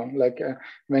as well, like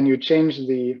when you change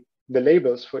the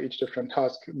labels for each different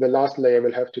task, the last layer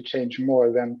will have to change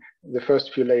more than the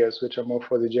first few layers, which are more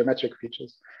for the geometric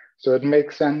features. So it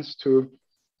makes sense to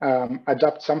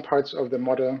adapt some parts of the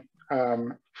model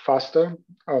faster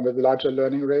with larger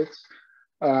learning rates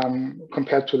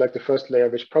compared to like the first layer,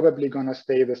 which probably gonna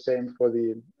stay the same for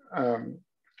the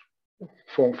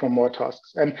for more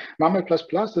tasks. And MAML++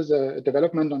 is a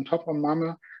development on top of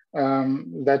MAML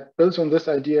that builds on this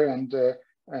idea and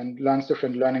learns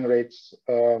different learning rates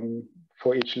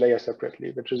for each layer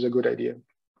separately, which is a good idea.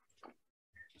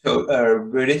 So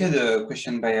related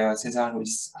question by Cesar, who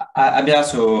is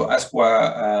also asked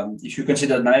if you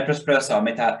consider MAML++ or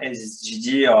meta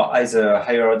SGD or either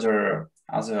higher order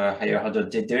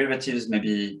derivatives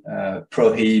maybe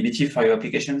prohibitive for your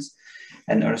applications,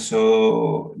 and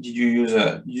also did you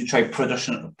try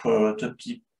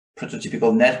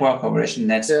prototypical network or relation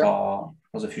nets for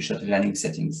the future learning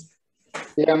settings?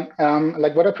 Yeah,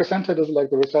 like what I presented is like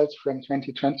the results from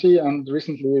 2020, and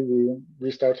recently we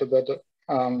restarted that.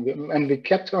 And we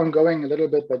kept on going a little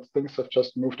bit, but things have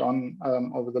just moved on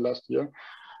over the last year.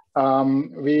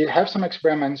 We have some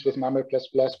experiments with MAML++,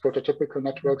 prototypical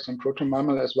networks, and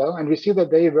proto-MAML as well, and we see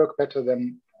that they work better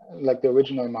than like the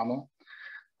original MAML.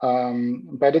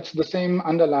 But it's the same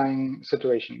underlying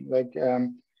situation. Like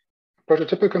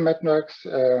prototypical networks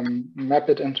map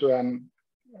it into a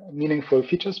meaningful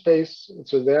feature space,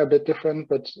 so they're a bit different,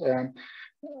 but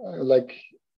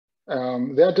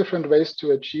there are different ways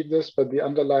to achieve this, but the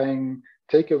underlying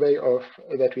takeaway of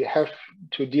that we have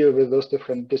to deal with those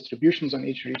different distributions on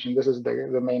each region. This is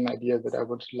the main idea that I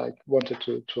wanted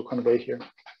to convey here.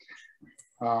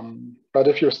 But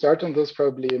if you're starting this,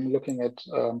 probably looking at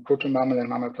proto-MAML and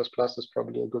MAML++ is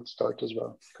probably a good start as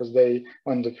well, because they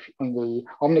on the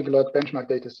Omniglot benchmark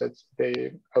datasets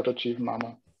they outachieve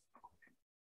MAML.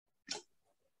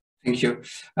 Thank you.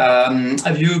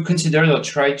 Have you considered or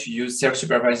tried to use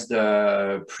self-supervised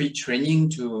pre-training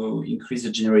to increase the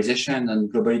generalization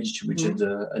and globally distributed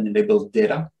unlabeled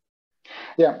data?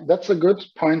 Yeah, that's a good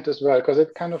point as well, because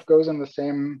it kind of goes in the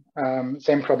same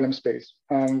problem space.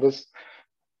 With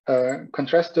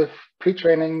contrastive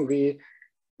pre-training, we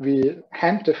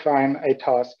hand define a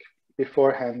task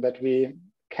beforehand that we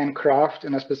can craft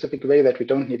in a specific way that we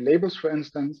don't need labels, for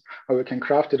instance, or we can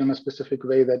craft it in a specific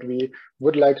way that we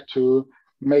would like to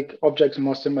make objects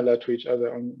more similar to each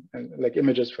other, like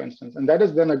images, for instance. And that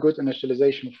is then a good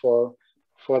initialization for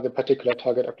the particular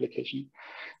target application.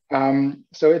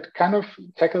 So it kind of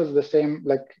tackles the same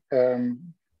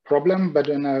problem, but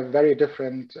in a very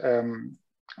different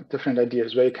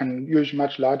ideas, where you can use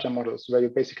much larger models, where you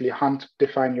basically hand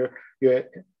define your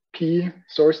P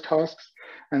source tasks,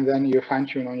 and then you fine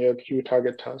tune on your Q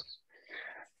target tasks.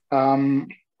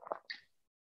 And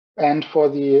for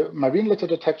the marine litter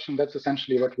detection, that's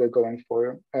essentially what we're going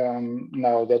for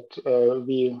now, that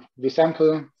we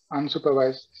sample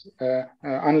unsupervised,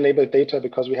 unlabeled data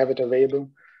because we have it available,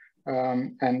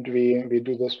 and we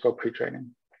do this for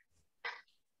pre-training.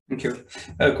 Thank you.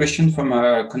 A question from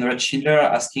Konrad Schindler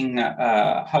asking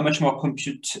how much more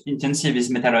compute intensive is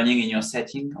meta learning in your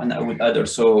setting? And I would add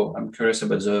also, I'm curious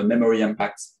about the memory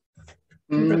impacts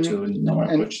compared to normal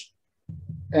approach.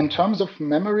 In terms of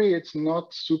memory, it's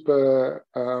not super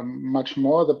much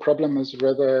more. The problem is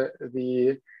rather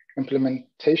the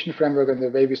implementation framework and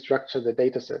the way we structure the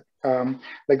dataset.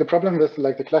 Like the problem with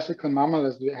like the classical MAML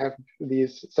is we have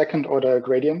these second order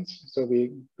gradients. So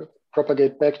we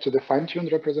propagate back to the fine-tuned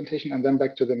representation and then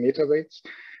back to the meta weights.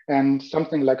 And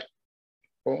something like,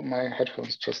 oh, my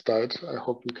headphones just died. I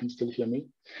hope you can still hear me.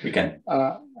 We can.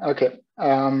 Okay.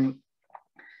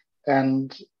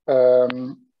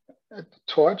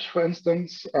 Torch, for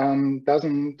instance,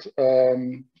 doesn't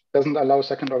allow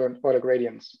second order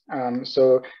gradients.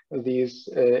 So these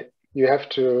you have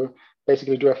to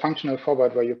basically do a functional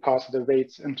forward where you pass the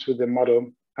weights into the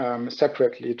model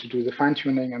separately to do the fine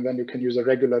tuning, and then you can use a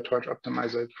regular torch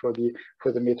optimizer for the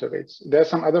meta weights. There are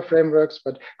some other frameworks,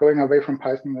 but going away from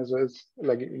Python is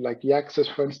like Yax is,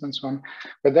 for instance, one.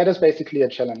 But that is basically a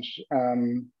challenge.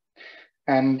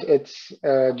 And it's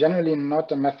generally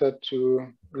not a method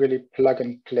to really plug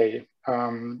and play.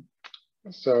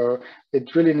 So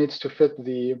it really needs to fit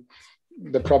the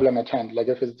problem at hand. Like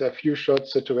if it's a few shot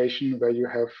situation where you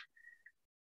have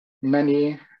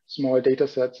many small data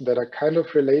sets that are kind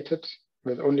of related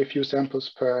with only a few samples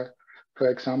per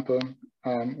example,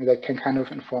 that can kind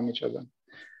of inform each other.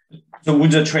 So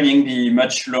would the training be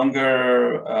much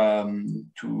longer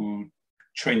to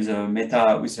train the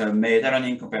meta with a meta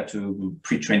learning compared to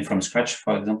pre-train from scratch,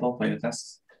 for example, for your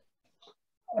tasks?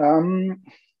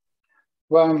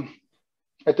 Well,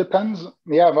 it depends.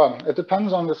 Yeah, well, it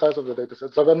depends on the size of the data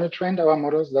set. So when we trained our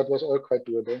models, that was all quite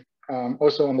doable.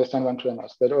 Also on the San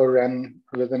trainers, that all ran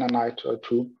within a night or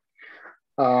two.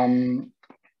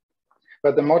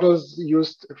 But the models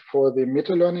used for the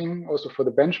meta learning, also for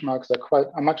the benchmarks,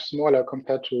 are much smaller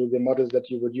compared to the models that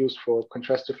you would use for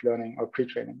contrastive learning or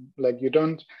pre-training. Like you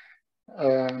don't,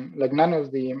 like none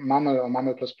of the MAML or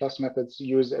MAML++ methods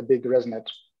use a big ResNet.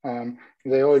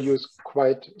 They all use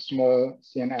quite small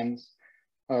CNNs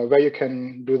where you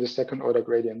can do the second order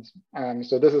gradients.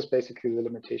 So this is basically the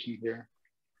limitation here.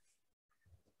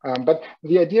 But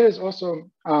the idea is also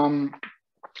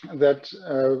that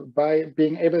by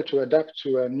being able to adapt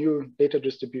to a new data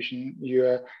distribution,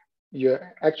 your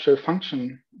actual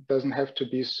function doesn't have to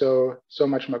be so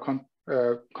much more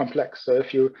complex. So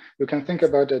if you can think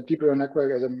about a deep neural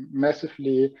network as a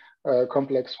massively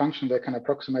complex function that can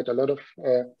approximate a lot of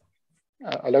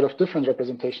different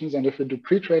representations, and if we do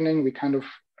pre-training, we kind of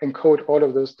encode all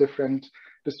of those different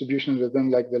distributions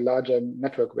within like the larger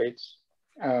network weights.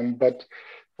 But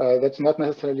that's not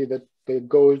necessarily the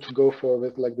goal to go for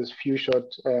with like this few shot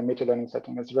meta learning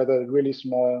setting. It's rather really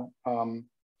small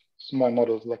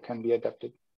models that can be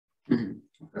adapted. Mm-hmm.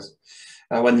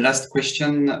 One last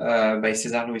question by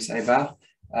Cesar Luis Aibar.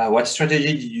 What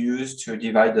strategy did you use to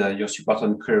divide your support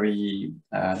on query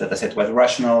dataset? What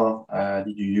rationale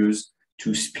did you use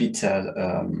to split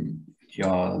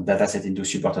your dataset into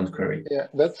support and query? Yeah,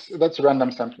 that's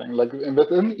random sampling. Like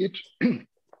within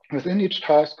each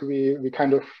task, we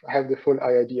kind of have the full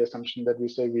IID assumption that we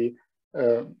say we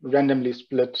randomly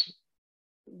split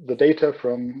the data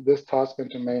from this task and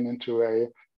domain into a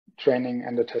training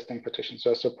and a testing partition,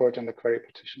 so a support and a query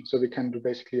partition. So we can do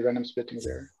basically random splitting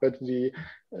there. But the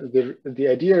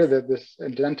idea that this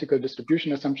identical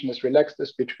distribution assumption is relaxed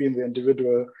is between the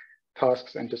individual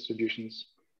tasks and distributions.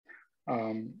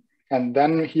 And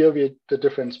then here we did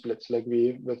different splits. Like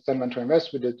with San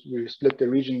West, we split the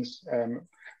regions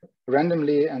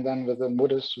randomly, and then with the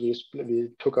modus we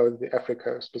took out the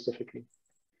Africa specifically.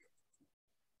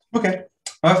 Okay.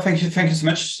 Well, thank you so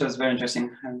much. That's very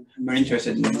interesting. I'm very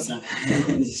interested in this,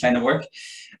 in this line of work.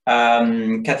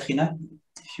 Katrina,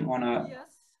 if you want to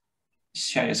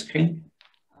share your screen.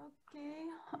 Okay.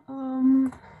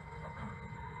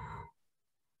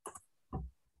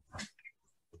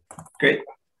 Great.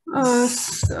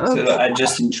 So I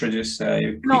just introduce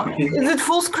you. No, is it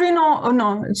full screen or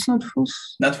no? It's not full.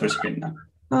 Not full screen now.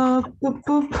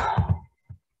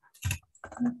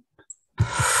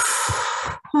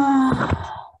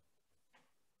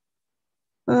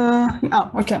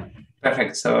 Okay.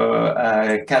 Perfect. So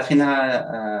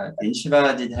Katrina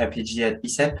Inshiva did her PhD at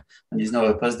BCEP and is now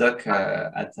a postdoc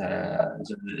at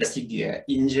the LaSTIG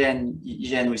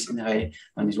IGN with INRAE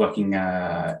and is working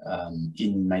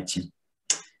in my team.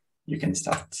 You can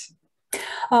start.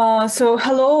 So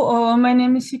hello, my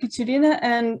name is Ekaterina,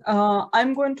 and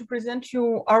I'm going to present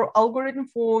you our algorithm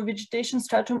for vegetation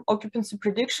stratum occupancy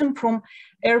prediction from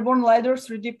airborne LiDAR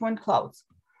 3D point clouds.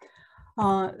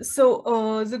 So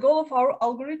the goal of our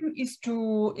algorithm is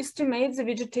to estimate the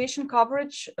vegetation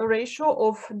coverage ratio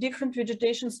of different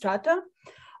vegetation strata,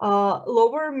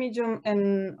 lower, medium,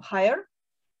 and higher.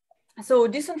 So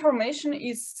this information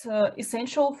is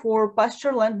essential for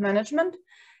pasture land management,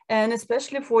 and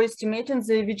especially for estimating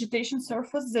the vegetation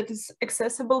surface that is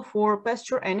accessible for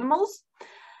pasture animals.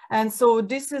 And so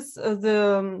this is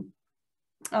the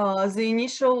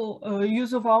initial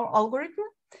use of our algorithm.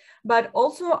 But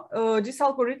also this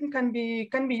algorithm can be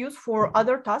used for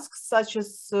other tasks, such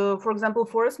as, for example,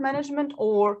 forest management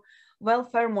or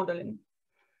welfare modeling.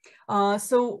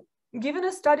 So given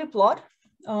a study plot,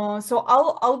 so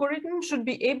our algorithm should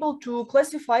be able to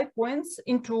classify points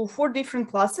into 4 different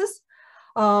classes,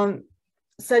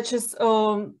 such as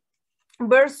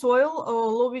bare soil,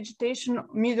 low vegetation,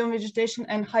 medium vegetation,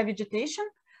 and high vegetation.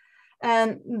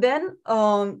 And then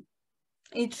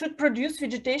it should produce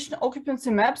vegetation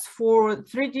occupancy maps for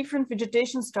 3 different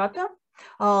vegetation strata,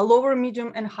 lower,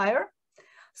 medium, and higher.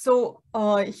 So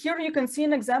here you can see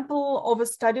an example of a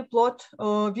study plot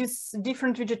with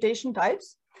different vegetation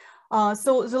types.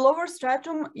 So the lower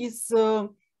stratum is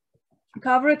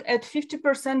covered at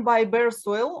 50% by bare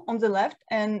soil on the left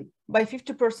and by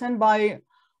 50% by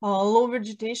low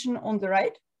vegetation on the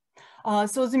right.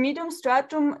 So the medium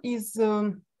stratum is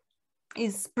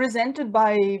presented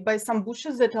by some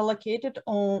bushes that are located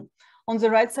on the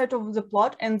right side of the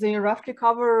plot, and they roughly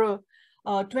cover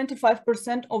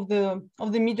 25% of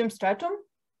the medium stratum.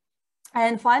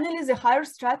 And finally, the higher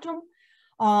stratum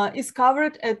is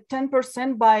covered at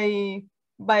 10% by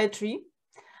a tree,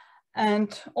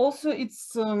 and also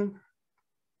it's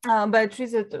by a tree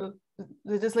that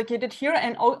is located here.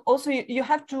 And also you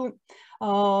have to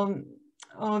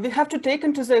we have to take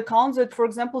into the account that, for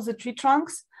example, the tree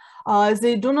trunks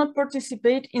they do not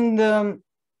participate in the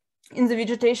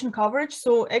vegetation coverage.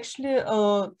 So actually,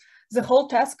 the whole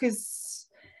task is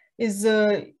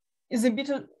a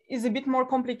bit more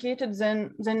complicated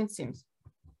than it seems.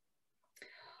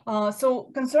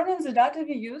 So concerning the data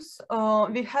we use,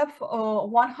 we have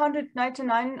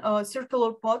 199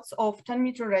 circular plots of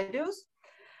 10-meter radius.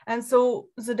 And so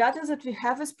the data that we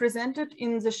have is presented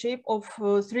in the shape of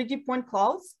 3D point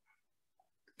clouds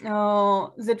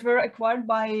that were acquired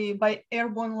by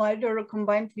airborne LiDAR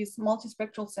combined with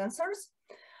multispectral sensors.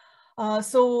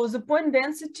 So the point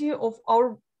density of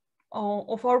our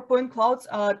point clouds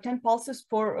are 10 pulses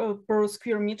per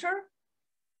square meter.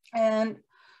 And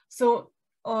so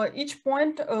each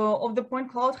point of the point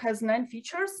cloud has 9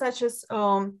 features, such as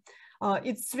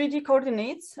its 3D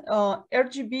coordinates,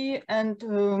 RGB and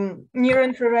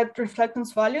near-infrared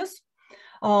reflectance values,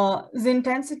 the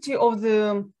intensity of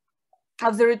the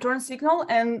return signal,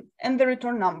 and the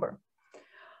return number.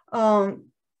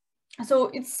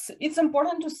 So it's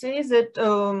important to say that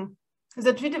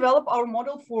that we develop our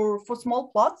model for small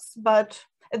plots, but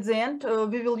at the end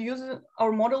we will use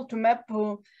our model to map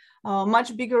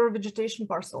much bigger vegetation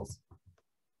parcels.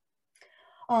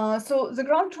 So the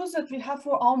ground truth that we have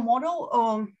for our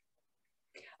model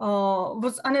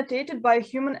was annotated by a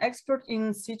human expert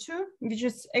in situ, which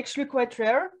is actually quite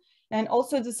rare, and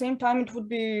also at the same time it would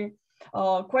be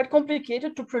quite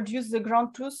complicated to produce the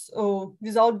ground truth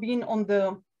without being on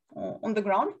the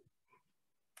ground.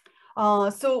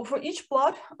 So for each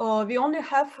plot, we only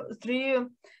have three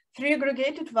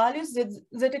aggregated values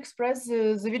that express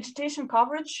the vegetation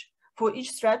coverage for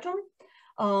each stratum,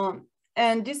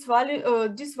 and these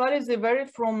values they vary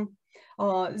from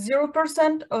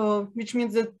 0%, which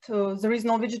means that there is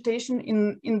no vegetation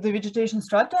in the vegetation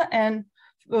strata, and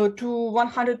to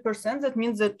 100%, that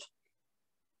means that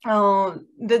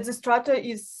the strata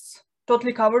is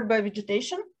totally covered by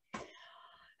vegetation.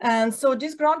 And so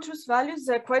these ground truth values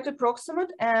are quite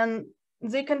approximate, and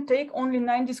they can take only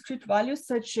 9 discrete values,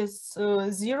 such as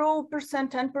 0%,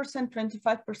 10%,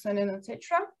 25%, and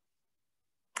etc.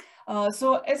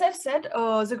 So as I've said,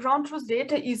 the ground truth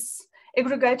data is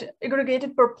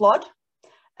aggregated per plot,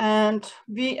 and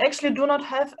we actually do not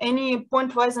have any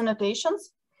point-wise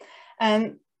annotations.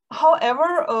 And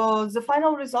however, the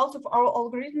final results of our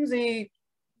algorithm, they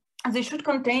should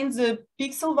contain the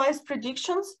pixel-wise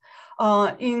predictions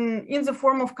in the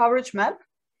form of coverage map.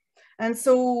 And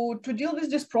so to deal with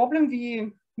this problem,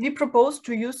 we propose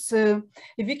to use a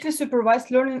weakly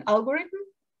supervised learning algorithm.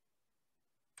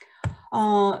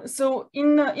 So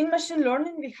in machine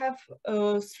learning, we have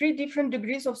 3 different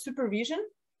degrees of supervision.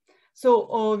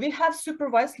 So we have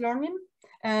supervised learning,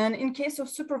 and in case of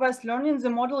supervised learning, the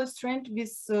model is trained with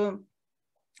some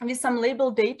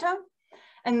labeled data,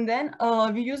 and then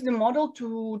we use the model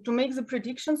to make the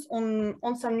predictions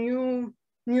on some new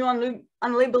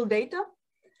unlabeled data.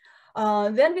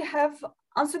 Then we have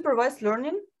unsupervised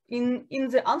learning. In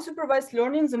the unsupervised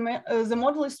learning, the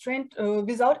model is trained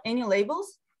without any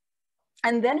labels.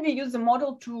 And then we use the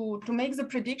model to make the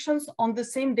predictions on the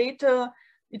same data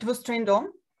it was trained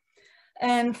on.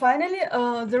 And finally,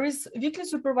 there is weakly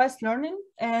supervised learning.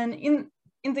 And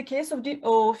in the case of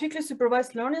weakly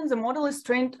supervised learning, the model is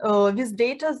trained with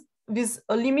data with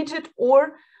a limited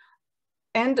or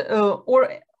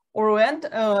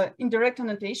indirect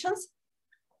annotations.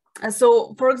 And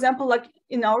so, for example, like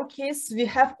in our case, we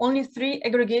have only 3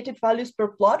 aggregated values per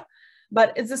plot,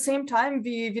 but at the same time,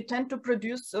 we tend to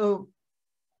produce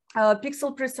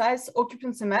pixel precise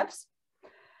occupancy maps.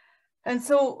 And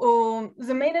so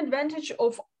the main advantage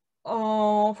of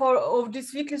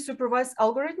these weakly supervised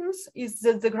algorithms is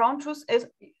that the ground truth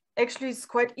actually is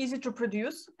quite easy to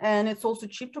produce, and it's also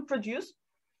cheap to produce.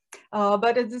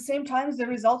 But at the same time, the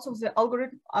results of the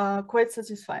algorithm are quite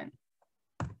satisfying.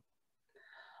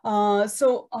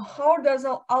 So how does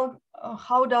our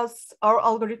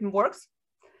algorithm works?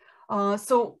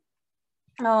 So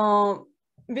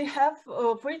we have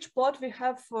for each plot we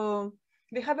have a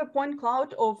point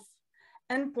cloud of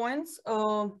n points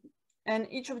and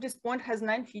each of these points has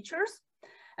 9 features.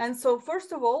 And so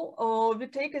first of all, we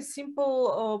take a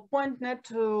simple point net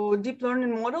deep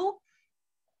learning model,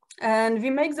 and we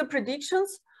make the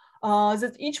predictions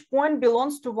that each point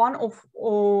belongs to one of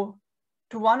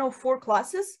 4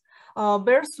 classes: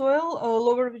 bare soil,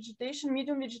 lower vegetation,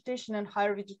 medium vegetation, and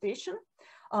higher vegetation.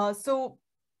 After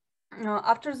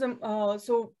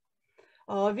the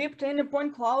we obtain a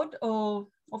point cloud of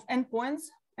n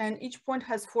points, and each point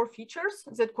has 4 features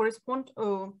that correspond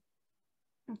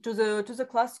to the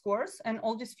class scores, and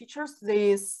all these features,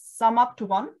 they sum up to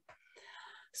 1.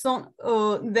 So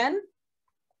then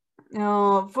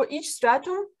for each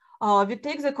stratum, we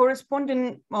take the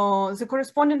corresponding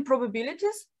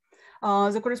probabilities,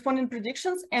 the corresponding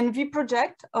predictions, and we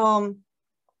project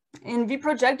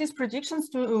these predictions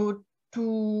to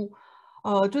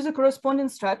the corresponding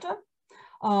strata.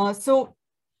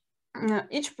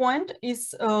 Each point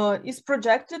is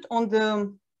projected on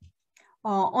the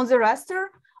raster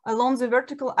along the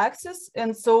vertical axis,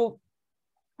 and so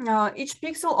each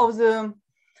pixel of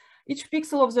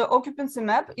the occupancy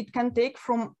map, it can take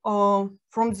from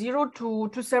 0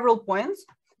 to several points,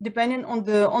 depending on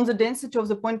the density of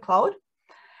the point cloud.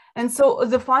 And so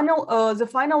the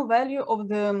final value of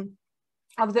the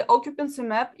occupancy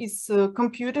map is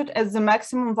computed as the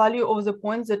maximum value of the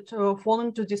points that fall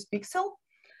into this pixel.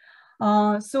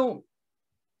 So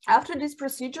after this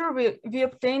procedure, we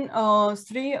obtain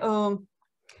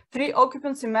three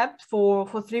occupancy maps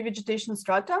for 3 vegetation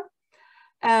strata,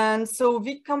 and so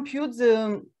we compute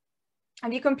the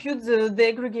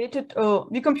aggregated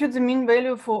we compute the mean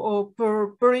value for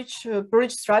per each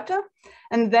strata,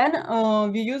 and then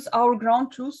we use our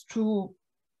ground truth to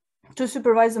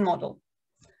supervise the model.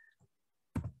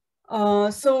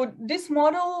 So this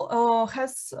model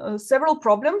has several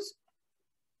problems.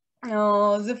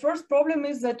 The first problem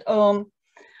is that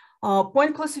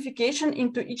point classification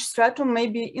into each stratum may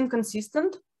be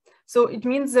inconsistent. So it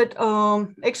means that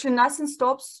actually nothing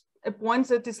stops a point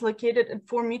that is located at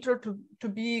 4 meters to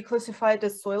be classified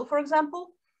as soil, for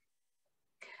example.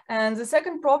 And the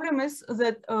second problem is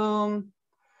that the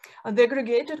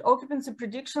aggregated occupancy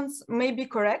predictions may be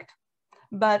correct,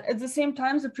 but at the same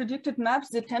time, the predicted maps,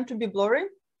 they tend to be blurry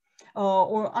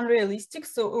or unrealistic.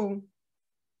 So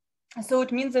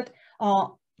it means that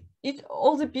all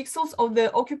the pixels of the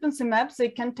occupancy maps, they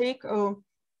can take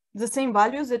the same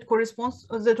values that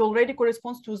already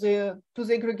corresponds to the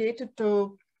aggregated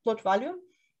plot value.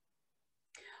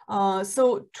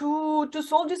 So to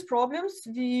solve these problems,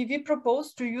 we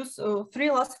propose to use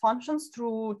 3 loss functions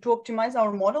to optimize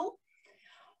our model.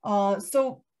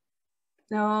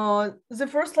 The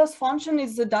first loss function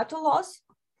is the data loss,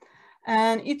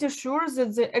 and it assures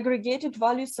that the aggregated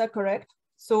values are correct.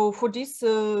 So for this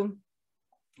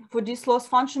loss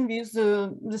function, we use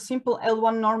the simple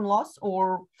L1 norm loss,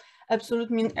 or absolute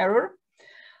mean error.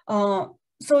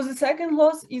 So the second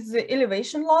loss is the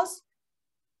elevation loss,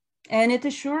 and it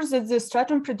assures that the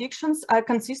stratum predictions are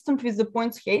consistent with the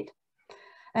point's height.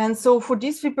 And so for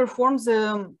this, we perform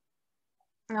the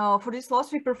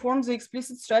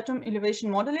explicit stratum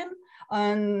elevation modeling,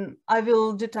 and I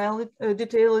will detail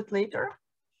it later.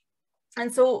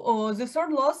 And so the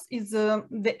third loss is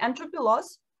the entropy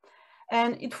loss,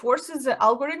 and it forces the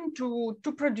algorithm to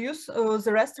produce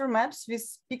the raster maps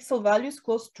with pixel values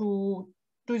close to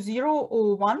 0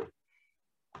 or 1.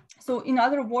 So in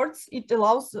other words, it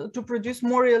allows to produce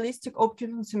more realistic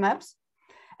occupancy maps.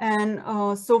 And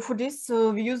so for this,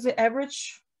 we use the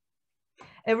average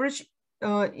image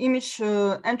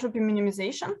entropy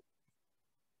minimization.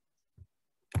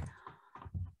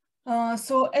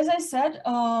 So as I said,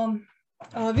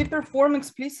 we perform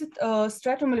explicit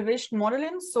stratum elevation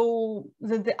modeling, so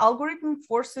that the algorithm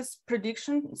forces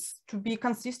predictions to be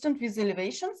consistent with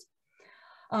elevations.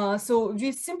 So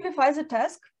we simplify the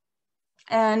task,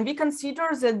 and we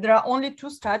consider that there are only 2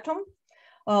 stratum.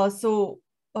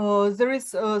 There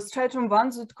is stratum 1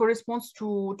 that corresponds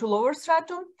to lower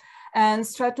stratum, and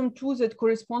stratum 2 that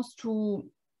corresponds to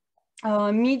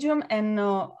medium and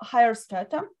higher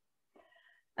strata.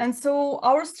 And so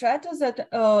our strata that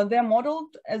they're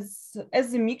modeled as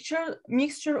the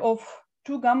mixture of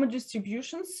 2 gamma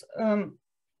distributions,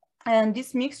 and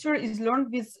this mixture is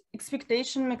learned with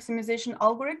expectation maximization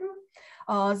algorithm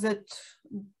that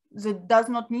does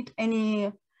not need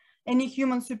any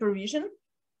human supervision.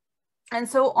 And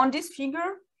so on this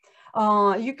figure,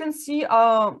 you can see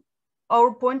our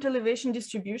point elevation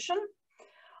distribution.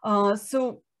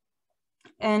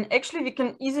 And actually, we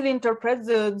can easily interpret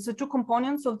the 2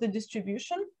 components of the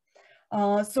distribution.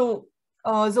 The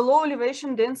low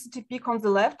elevation density peak on the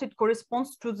left, it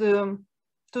corresponds to the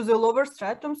lower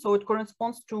stratum. So it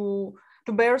corresponds to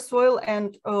bare soil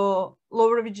and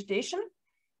lower vegetation.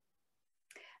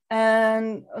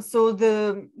 And so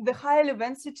the high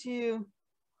elevensity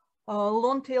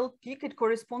long-tailed peak, it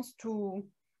corresponds to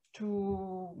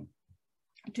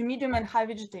medium and high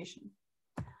vegetation.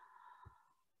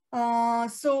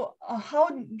 So how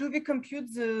do we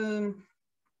compute the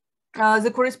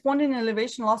corresponding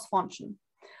elevation loss function?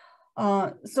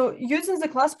 So using the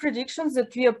class predictions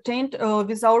that we obtained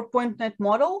with our point net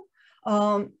model,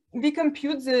 we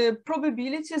compute the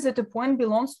probability that a point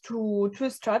belongs to a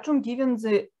stratum given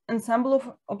the ensemble of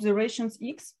observations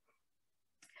X.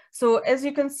 So as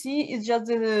you can see, it's just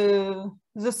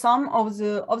the sum of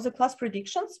the class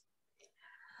predictions.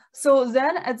 So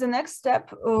then at the next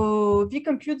step, we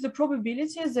compute the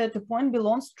probability that a point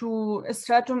belongs to a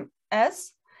stratum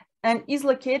S and is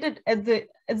located at the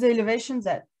elevation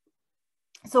Z.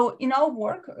 So in our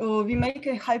work, we make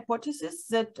a hypothesis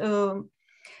that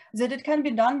it can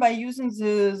be done by using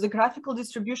the graphical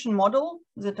distribution model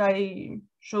that I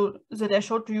showed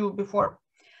to you before.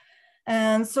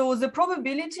 And so the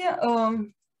probability,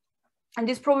 and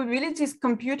this probability is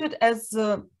computed as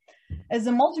a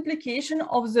multiplication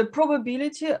of the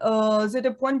probability that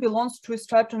a point belongs to a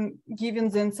stratum given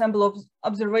the ensemble of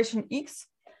observation X,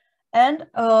 and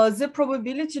the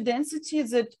probability density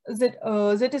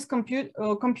that is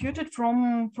computed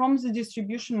from the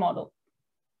distribution model.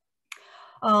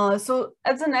 So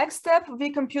at the next step,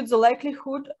 we compute the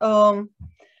likelihood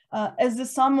as the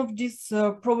sum of these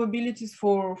probabilities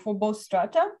for both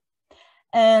strata.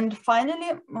 And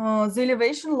finally, the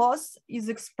elevation loss is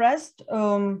expressed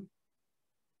as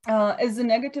the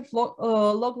negative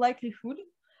log likelihood.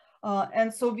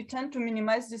 And so we tend to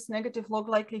minimize this negative log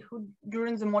likelihood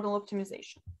during the model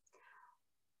optimization.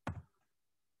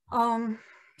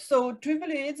 So to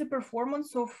evaluate the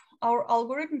performance of our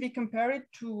algorithm, we compare it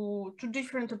to two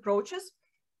different approaches.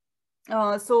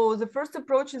 So the first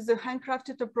approach is the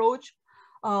handcrafted approach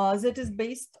that is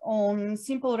based on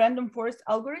simple random forest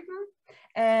algorithm.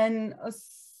 And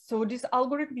so this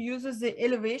algorithm uses the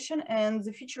elevation and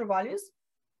the feature values.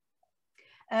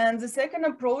 And the second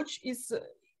approach is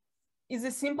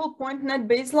a simple point net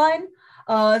baseline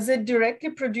that directly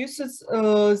produces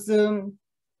the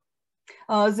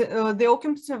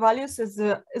occupancy values as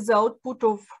the output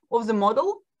of the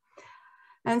model.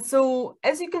 And so,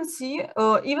 as you can see,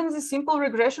 even the simple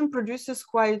regression produces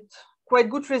quite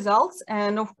good results.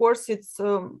 And of course, it's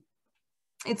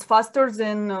faster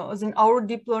than our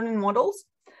deep learning models.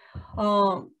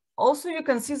 Also, you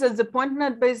can see that the point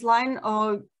net baseline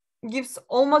gives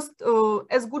almost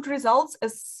as good results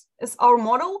as our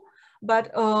model,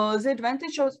 but the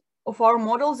advantage of our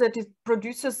model is that it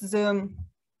produces the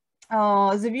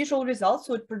visual results,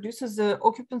 so it produces the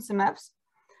occupancy maps.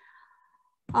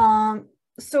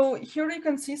 So here you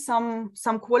can see some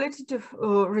qualitative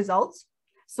results.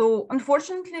 So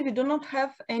unfortunately, we do not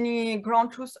have any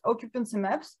ground truth occupancy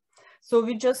maps. So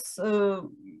we just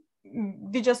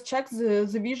check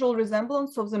the visual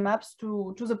resemblance of the maps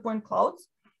to the point clouds.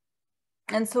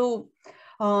 And so,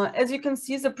 as you can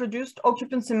see, the produced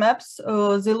occupancy maps,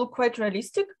 they look quite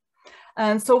realistic.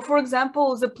 And so, for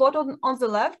example, the plot on the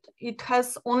left, it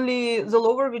has only the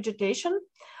lower vegetation.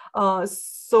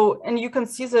 And you can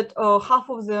see that half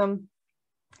of the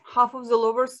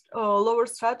lower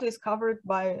strata is covered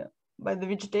by the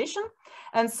vegetation.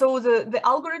 And so the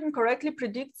algorithm correctly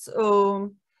predicts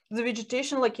the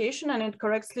vegetation location, and it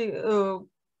correctly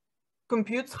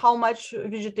computes how much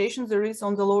vegetation there is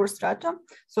on the lower strata.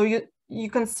 So you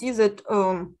can see that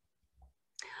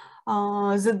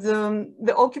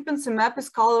the occupancy map is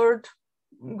colored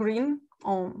green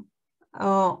on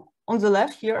the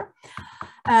left here,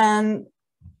 and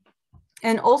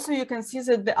also you can see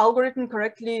that the algorithm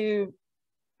correctly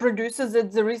produces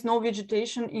that there is no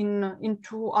vegetation in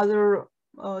two other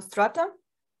strata.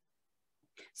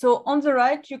 So on the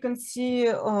right you can see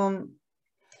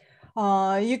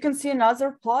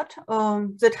another plot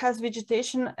that has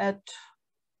vegetation at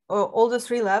all the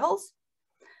three levels.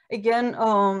 Again,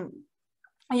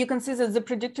 you can see that the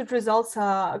predicted results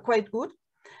are quite good,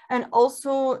 and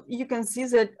also you can see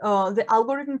that the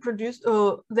algorithm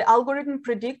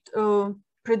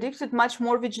predicted much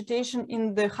more vegetation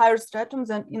in the higher stratum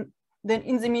than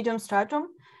in the medium stratum,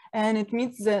 and it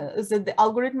means that the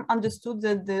algorithm understood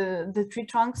that the tree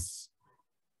trunks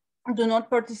do not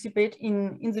participate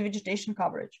in the vegetation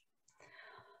coverage.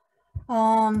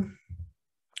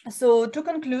 So to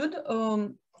conclude,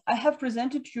 I have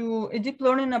presented you a deep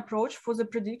learning approach for the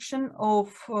prediction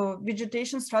of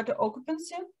vegetation strata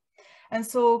occupancy. And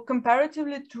so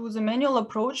comparatively to the manual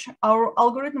approach, our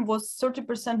algorithm was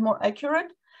 30% more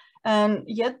accurate. and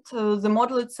yet the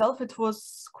model itself, it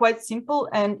was quite simple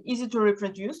and easy to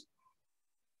reproduce.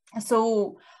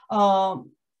 So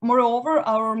moreover,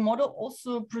 our model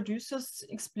also produces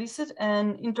explicit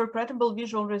and interpretable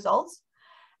visual results.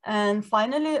 And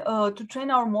finally, to train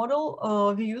our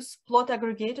model, we use plot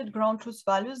aggregated ground truth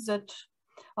values that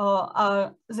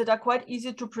are quite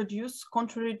easy to produce,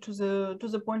 contrary to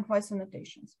the pointwise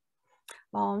annotations.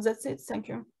 That's it. Thank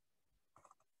you.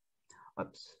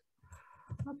 Oops.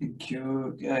 Thank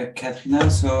you, Katrina.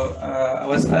 So I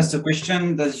was asked a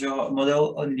question: does your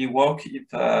model only work if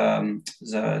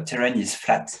the terrain is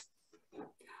flat?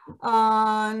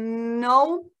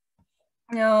 No.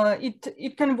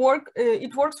 It can work.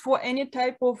 It works for any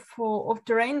type of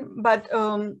terrain, but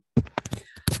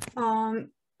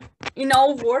in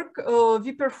our work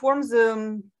we perform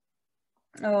the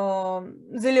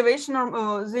elevation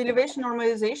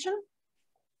normalization.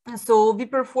 So we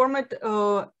perform it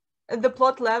at the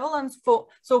plot level, and for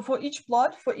each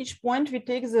plot, for each point, we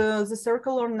take the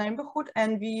circular neighborhood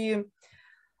and we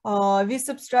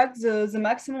subtract the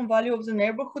maximum value of the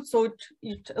neighborhood, so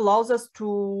it allows us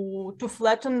to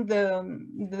flatten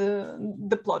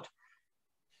the plot.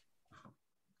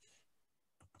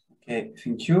 Okay,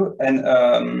 thank you. And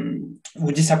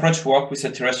would this approach work with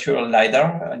a terrestrial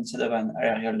LiDAR instead of an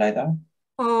aerial LiDAR?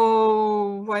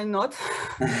 Oh, why not?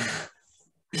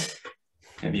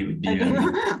 Maybe it would be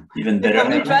even better.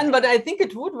 Only trend, but I think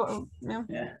it would. Yeah.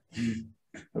 Yeah.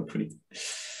 Hopefully.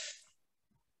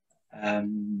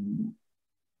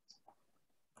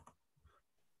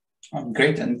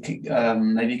 Great, and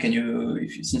maybe can you,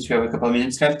 since we have a couple of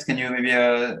minutes left, can you maybe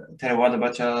tell a word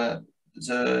about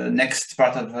the next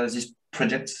part of this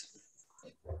project?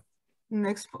 The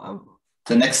next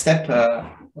step,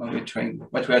 what we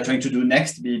are trying to do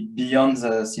next, beyond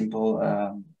the simple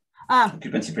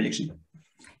occupancy prediction.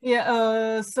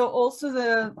 Yeah. So also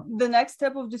the next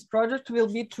step of this project will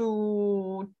be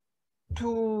to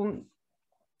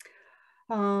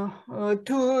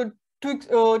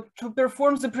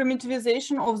perform the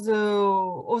primitivization of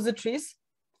the trees,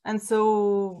 and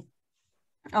so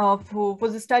for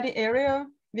the study area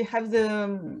we have the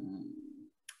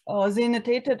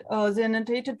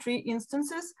annotated tree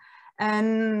instances,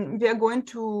 and we are going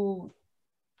to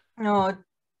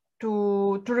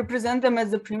represent them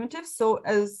as the primitives.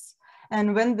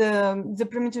 And when the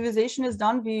primitivization is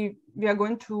done, we are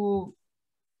going to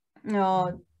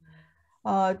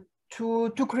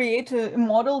create a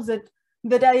model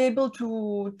that are able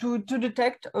to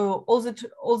detect all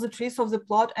the trees of the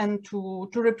plot and to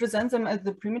represent them as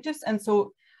the primitives. And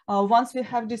so once we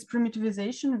have this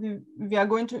primitivization, we are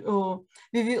going to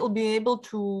we will be able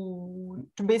to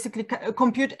basically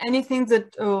compute anything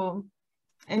that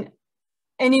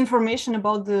any information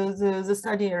about the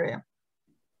study area.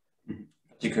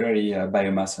 Particularly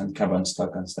biomass and carbon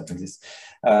stock and stuff like this.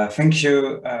 Thank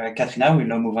you, Katrina. We'll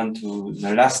now move on to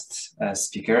the last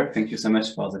speaker. Thank you so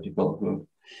much for the people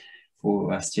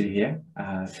who are still here.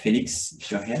 Felix,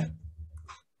 if you're here.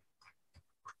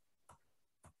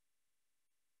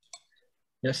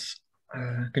 Yes.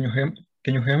 Can you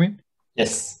hear me?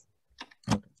 Yes.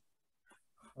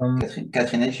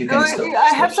 Katrina, if you can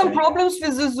I have some problems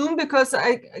with the Zoom because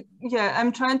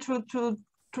I'm trying to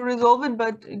resolve it,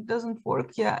 but it doesn't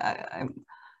work. Yeah,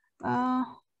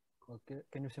 okay.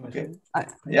 Can you see my screen?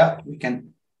 Yeah, we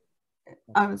can.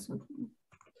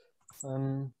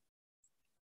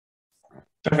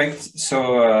 Perfect.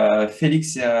 So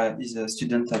Felix is a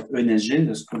student at ENSG,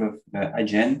 the School of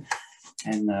IGN,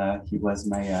 and he was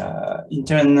my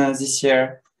intern this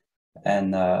year,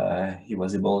 and he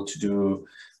was able to do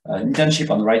an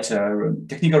internship and write a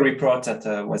technical report that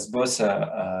was both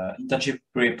internship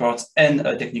report and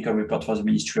a technical report for the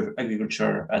Ministry of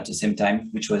Agriculture at the same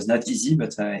time, which was not easy,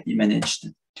 but he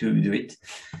managed to do it.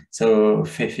 So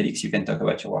Felix, you can talk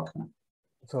about your work now.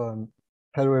 So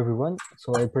hello everyone.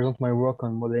 So I present my work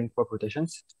on modeling crop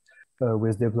rotations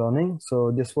with deep learning.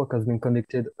 So this work has been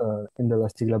conducted in the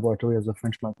LaSTIG laboratory of the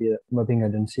French mapping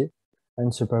agency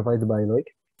and supervised by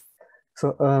Loic.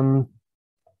 So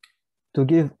to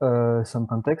give some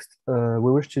context,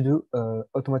 we wish to do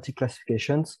automatic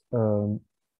classifications,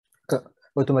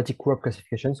 automatic crop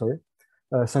classification, sorry,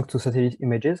 thanks to satellite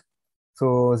images.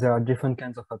 So there are different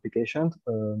kinds of applications,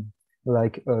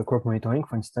 like crop monitoring,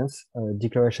 for instance,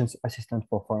 declarations assistant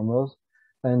for farmers,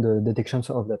 and detections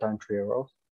of data entry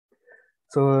errors.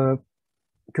 So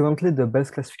currently, the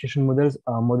best classification models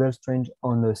are models trained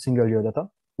on single year data,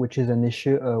 which is an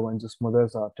issue when those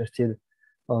models are tested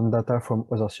on data from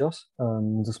other sources.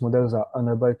 Those models are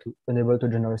unable to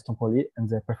generate temporally, and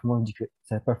their performance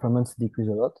decrease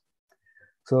a lot.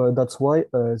 So that's why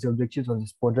the objective of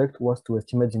this project was to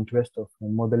estimate the interest of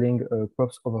modeling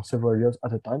crops over several years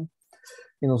at a time,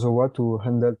 in other words, to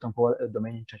handle temporal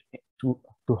domain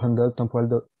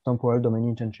temporal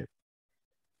domain internship.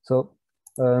 So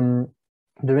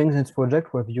during this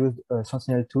project, we've used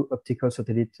Sentinel-2 optical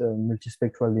satellite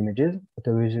multispectral images at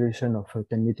a resolution of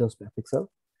 10 meters per pixel.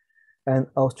 And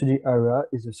our study area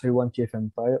is the 31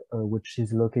 TFM tile, which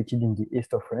is located in the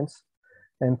east of France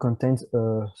and contains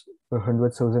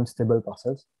 100,000 stable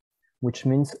parcels, which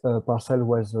means a parcel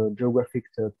whose geographic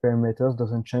parameters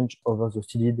doesn't change over the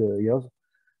studied years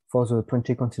for the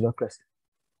 20 considered classes.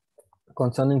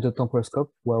 Concerning the temporal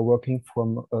scope, we're working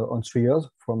on 3 years,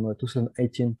 from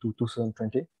 2018 to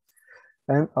 2020.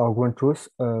 And our ground truth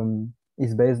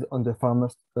is based on the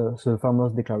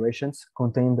farmers' declarations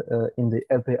contained in the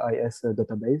LPIS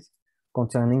database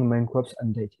concerning main crops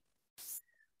and data.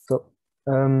 So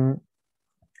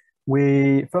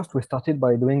we started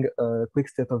by doing a quick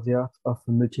state-of-the-art of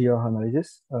multi-year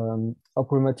analysis. Our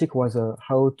problematic was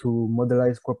how to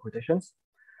modelize crop rotations.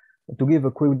 To give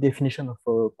a quick definition of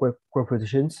crop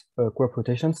rotations,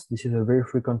 this is a very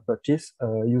frequent practice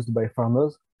used by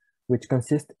farmers, which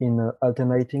consists in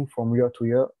alternating from year to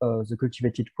year the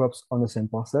cultivated crops on the same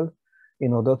parcel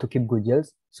in order to keep good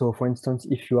yields. So, for instance,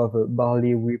 if you have a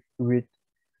barley, rapeseed,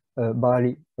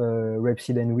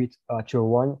 and wheat at year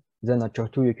 1, then at year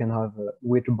 2 you can have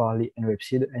wheat, barley, and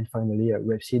rapeseed, and finally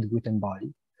rapeseed, wheat, and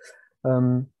barley.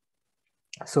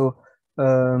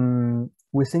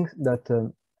 We think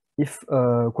that if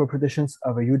crop rotations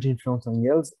have a huge influence on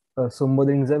yields, so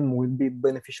modeling them will be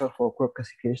beneficial for crop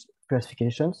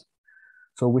classifications.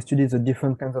 So we studied the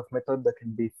different kinds of methods that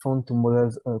can be found to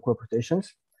model crop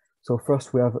rotations. So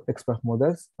first we have expert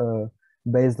models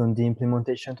based on the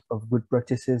implementation of good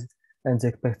practices and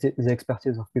the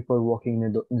expertise of people working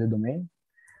in the domain.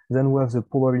 Then we have the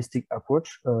probabilistic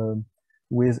approach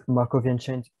with Markov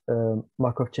chains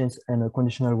and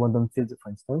conditional random fields, for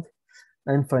instance.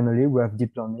 And finally, we have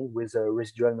deep learning with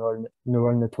residual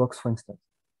neural networks, for instance.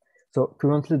 So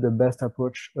currently, the best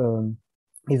approach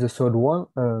is the third one.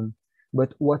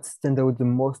 But what stands out the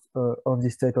most of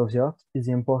this state of the art is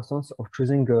the importance of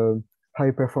choosing a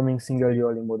high-performing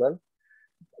single-yearly model,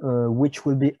 which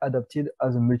will be adapted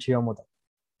as a multi-year model.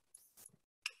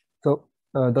 So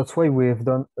that's why we've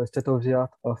done a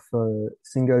state-of-the-art of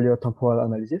single-year temporal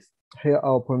analysis. Here,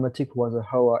 our problematic was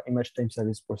how our image time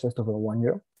series processed over 1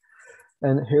 year.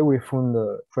 And here we found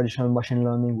traditional machine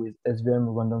learning with SVM,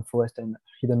 random forest, and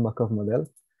hidden Markov model.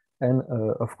 And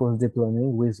of course, deep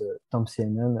learning with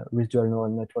TOM-CNN, residual neural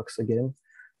networks again,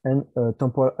 and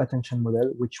temporal attention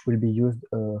model, which will be used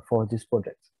for this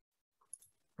project.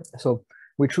 So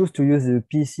we choose to use the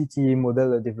PCTE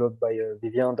model developed by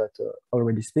Vivien that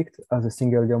already speaks as a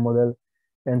single year model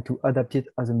and to adapt it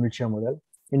as a multi-year model.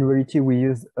 In reality, we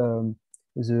use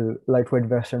the lightweight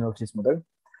version of this model.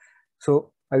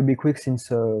 So I'll be quick since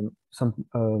Charlotte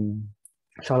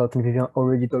and Vivien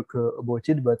already talked about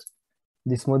it, but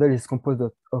this model is composed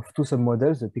of two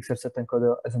submodels, the pixel set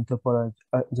encoder and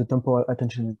the temporal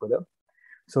attention encoder.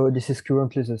 So this is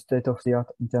currently the state of the art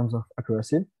in terms of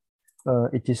accuracy.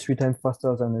 It is 3 times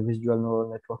faster than the visual neural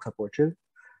networks approaches.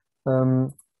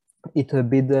 It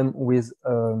beat them with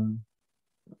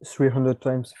 300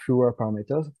 times fewer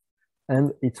parameters,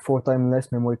 and it's 4 times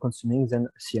less memory consuming than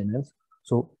CNNs.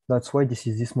 So that's why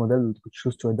this model we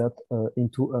choose to adapt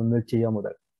into a multi-year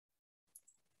model.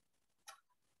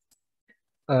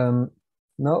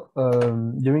 Now,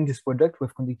 during this project,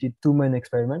 we've conducted 2 main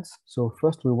experiments. So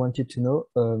first, we wanted to know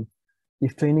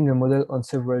if training a model on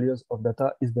several years of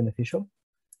data is beneficial.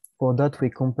 For that, we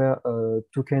compare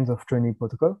 2 kinds of training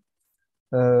protocol.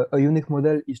 A unique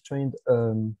model is trained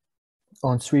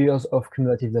on 3 years of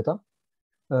cumulative data,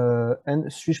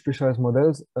 and 3 specialized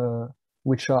models,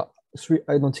 which are 3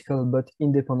 identical but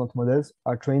independent models,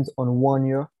 are trained on 1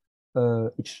 year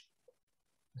each.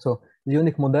 So the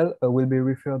unique model will be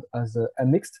referred as a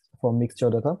mixed for mixture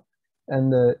data,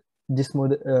 and this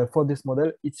model for this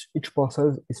model, each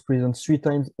parcel is present 3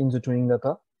 times in the training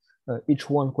data, each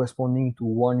one corresponding to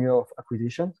 1 year of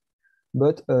acquisition,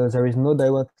 but there is no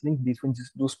direct link between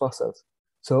those parcels.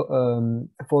 So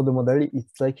for the model,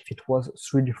 it's like if it was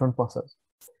 3 different parcels.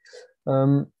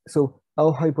 So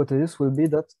our hypothesis will be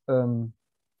that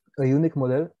a unique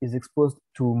model is exposed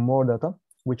to more data,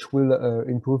 which will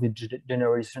improve its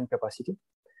generalization capacity.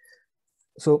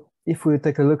 So if we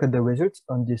take a look at the results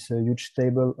on this huge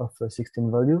table of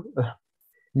 16 values,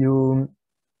 you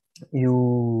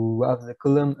have the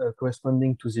column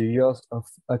corresponding to the years of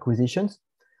acquisitions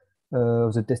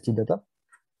of the tested data,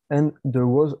 and the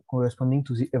rows corresponding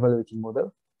to the evaluated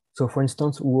model. So for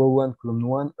instance, row 1, column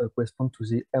 1 correspond to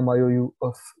the MIOU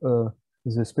of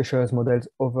the specialized models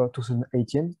over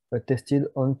 2018 tested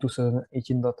on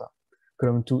 2018 data.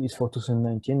 Column 2 is for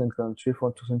 2019 and column 3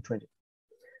 for 2020.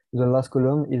 The last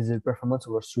column is the performance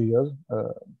over 3 years.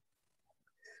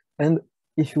 And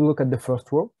if you look at the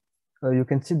first row, you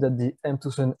can see that the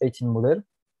M2018 model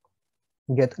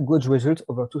get good results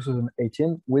over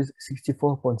 2018 with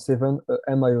 64.7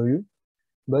 MIOU,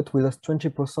 but with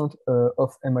 20%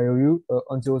 of MIOU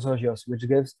on the other years, which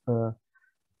gives a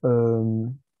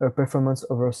performance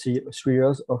over 3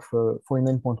 years of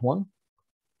 49.1.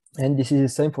 And this is the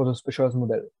same for the specialized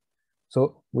model.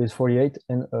 So with 48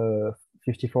 and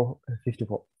 54.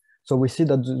 So we see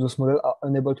that those models are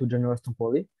unable to generalize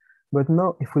temporally. But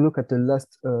now, if we look at the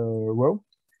last row,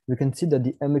 you can see that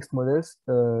the MX models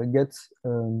get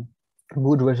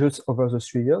good results over the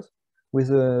 3 years, with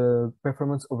a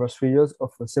performance over 3 years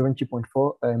of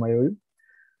 70.4 MIOU,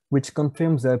 which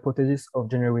confirms the hypothesis of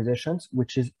generalizations,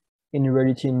 which is in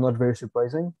reality not very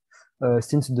surprising,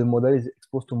 since the model is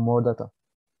exposed to more data.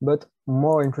 But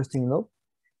more interesting now,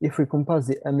 if we compare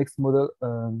the MX model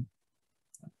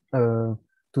to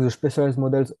the specialized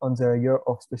models on their year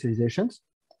of specializations,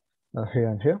 here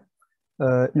and here,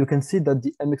 you can see that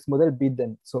the MX model beat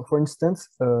them. So for instance,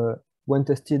 when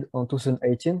tested on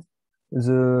 2018,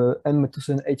 the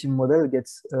M2018 model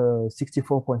gets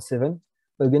 64.7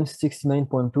 against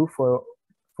 69.2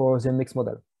 for the MX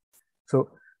model. So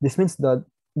this means that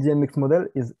the MX model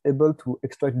is able to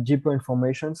extract deeper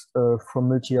informations from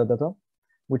multi-year data,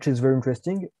 which is very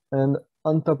interesting. And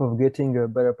on top of getting a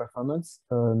better performance,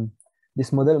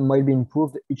 this model might be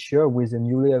improved each year with the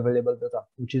newly available data,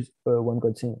 which is one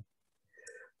good thing.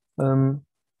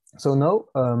 So now,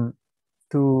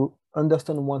 to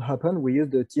understand what happened, we use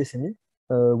the TSNE,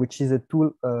 which is a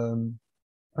tool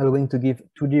allowing to give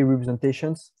 2D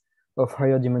representations of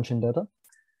higher dimension data.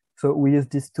 So we use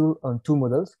this tool on 2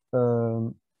 models,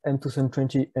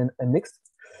 M2020 and MX,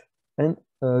 and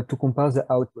to compare the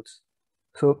outputs.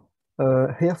 So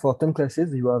here for 10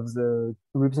 classes, you have the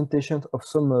representation of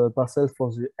some parcels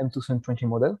for the M2020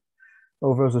 model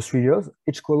over the 3 years,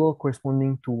 each color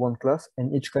corresponding to 1 class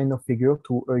and each kind of figure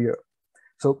to a year.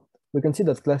 So we can see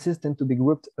that classes tend to be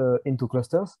grouped into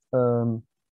clusters,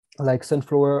 like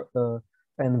sunflower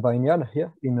and vineyard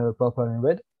here in purple and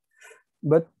red.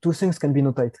 But 2 things can be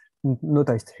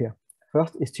noticed here.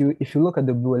 First is if you look at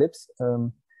the blue ellipse,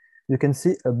 you can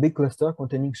see a big cluster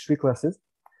containing 3 classes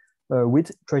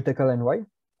with tricycle and Y,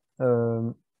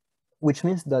 which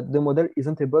means that the model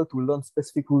isn't able to learn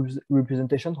specific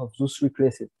representations of those 3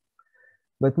 classes.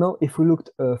 But now, if we looked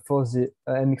for the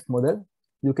MX model,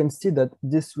 you can see that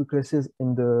these 3 classes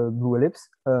in the blue ellipse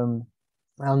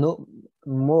are now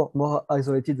more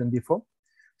isolated than before.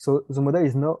 So the model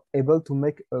is now able to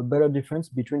make a better difference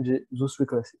between those 3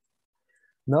 classes.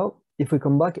 Now, if we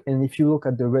come back and if you look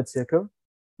at the red circle,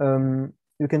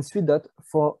 you can see that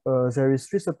for there is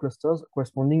 3 subclusters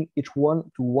corresponding each one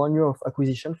to 1 year of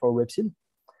acquisition for rapeseed,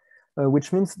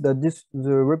 which means that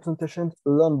the representation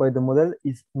learned by the model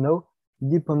is now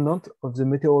dependent of the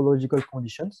meteorological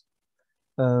conditions,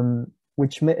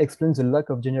 which may explain the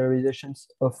lack of generalizations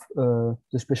of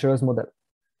the specialized model.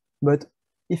 But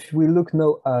if we look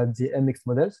now at the MX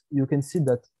models, you can see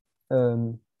that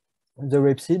the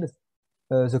rapeseed,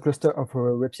 the cluster of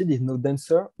rapeseed is now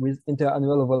denser with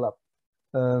interannual overlap,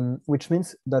 which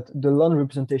means that the learned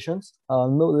representations are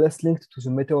now less linked to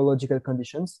the meteorological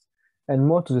conditions and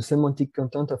more to the semantic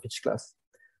content of each class,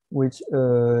 which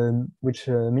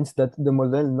means that the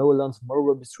model now learns more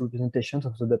robust representations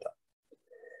of the data.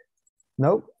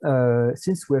 Now,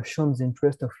 since we have shown the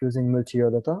interest of using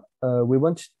multi-year data, we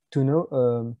want to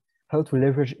know how to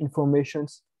leverage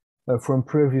informations from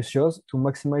previous years to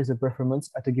maximize the performance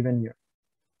at a given year.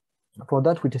 For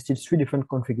that, we tested 3 different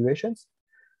configurations.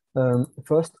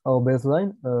 First, our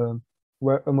baseline,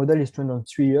 where a model is trained on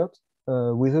 3 years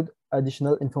without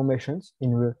additional informations,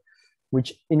 which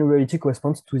in reality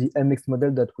corresponds to the MX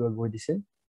model that we have already seen.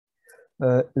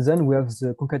 Then we have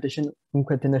the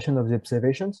concatenation of the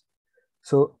observations.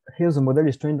 So here the model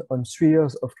is trained on 3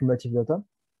 years of cumulative data,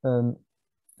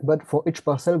 but for each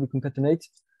parcel we concatenate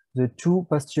the 2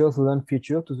 past years learned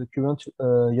feature to the current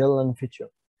year learned feature.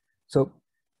 So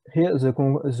here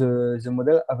the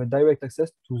model have a direct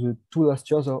access to the 2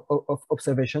 last years of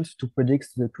observations to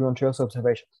predict the current year's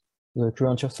observations, the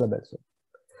current year's label. So.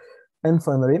 And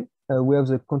finally, we have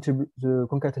the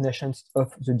concatenations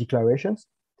of the declarations.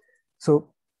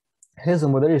 So here the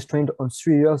model is trained on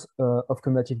 3 years of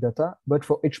cumulative data, but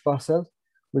for each parcel,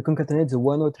 we concatenate the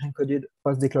 100 encoded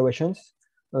past declarations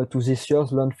to this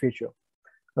year's learned feature.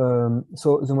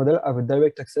 So the model have a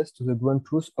direct access to the ground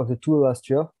truth of the two last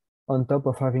year, on top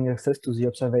of having access to the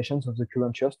observations of the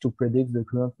current years to predict the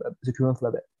current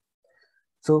level.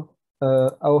 So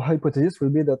our hypothesis will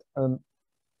be that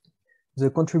the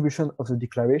contribution of the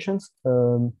declarations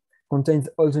contains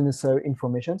all the necessary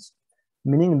informations,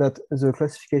 meaning that the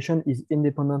classification is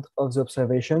independent of the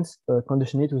observations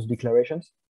conditioned with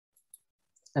declarations.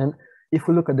 And if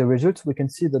we look at the results, we can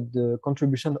see that the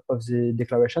contribution of the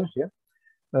declaration here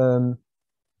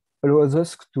allows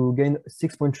us to gain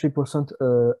 6.3%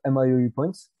 MIOE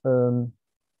points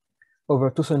over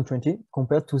 2020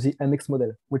 compared to the MX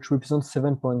model, which represents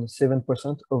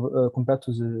 7.7% compared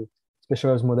to the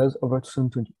specialized models over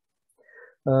 2020.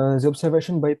 The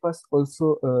observation bypass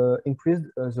also increased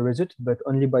the result, but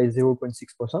only by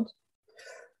 0.6%.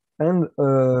 And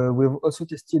we've also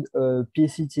tested a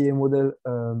PCTA model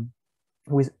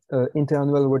with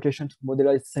interannual rotation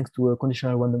modelized thanks to a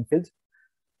conditional random field,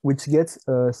 which gets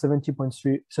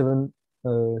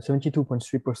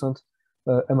 72.3%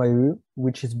 MIOE,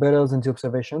 which is better than the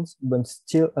observations, but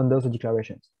still under the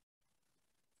declarations.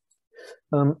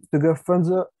 To go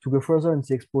further in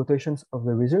the exploitations of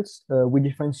the results, we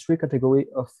define three categories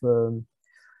of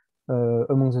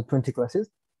among the 20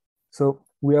 classes. So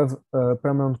we have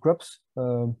permanent crops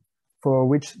for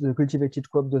which the cultivated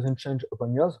crop doesn't change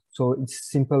upon years. So it's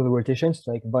simple rotations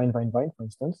like vine, vine, vine, for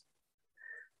instance.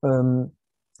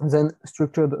 Then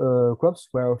structured crops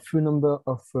where a few number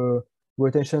of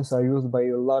rotations are used by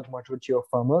a large majority of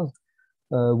farmers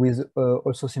with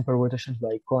also simple rotations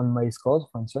like corn, maize, cod,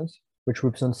 for instance, which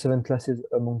represent 7 classes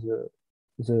among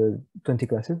the 20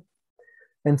 classes.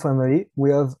 And finally, we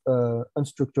have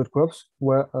unstructured crops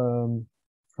where a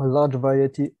large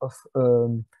variety of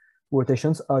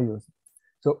rotations are used.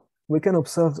 So we can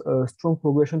observe a strong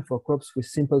progression for crops with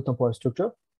simple temporal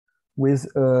structure, with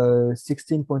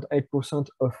 16.8%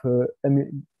 of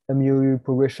MIOE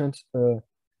progressions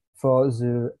for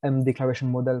the M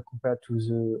declaration model compared to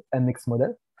the MX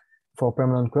model for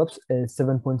permanent crops, and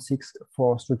 7.6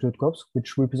 for structured crops,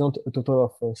 which represent a total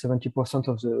of 70%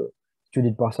 of the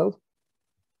studied parcels.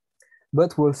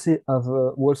 But we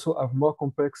also have more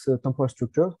complex temporal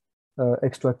structure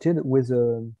extracted with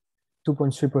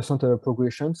 2.3%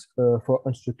 progressions for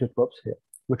unstructured crops here,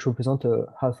 which represent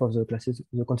half of the classes,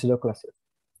 the considered classes.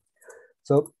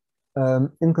 So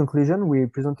in conclusion, we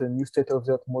present a new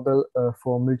state-of-the-art model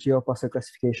for multi-year parcel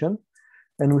classification,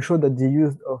 and we show that the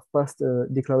use of past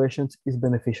declarations is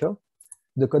beneficial.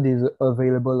 The code is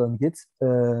available on Git,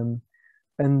 and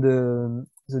the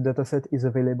dataset is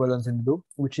available on Zendo,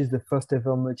 which is the first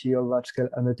ever multi-year large-scale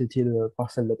annotated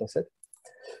parcel dataset.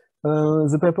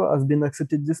 The paper has been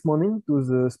accepted this morning to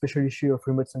the special issue of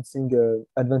remote sensing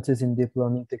advances in deep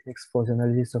learning techniques for the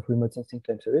analysis of remote sensing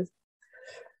time series.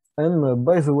 And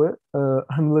by the way,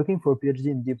 I'm looking for a PhD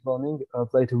in deep learning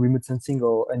applied to remote sensing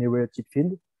or any related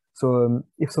field. So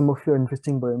if some of you are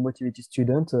interested by a motivated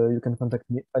student, you can contact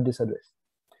me at this address.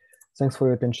 Thanks for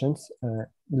your attention. Do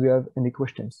you have any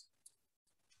questions?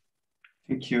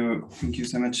 Thank you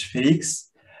so much,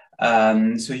 Felix.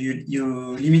 So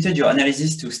you limited your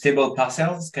analysis to stable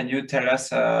parcels. Can you tell us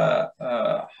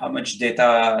how much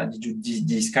data did you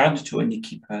discard to only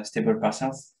keep stable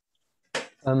parcels?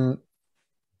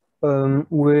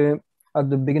 We at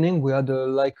the beginning we had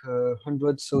like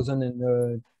 100,000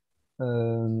 and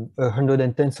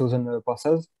 110,000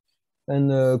 parcels,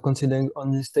 and considering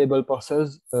only stable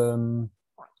parcels,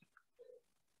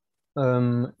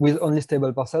 with only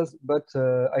stable parcels, but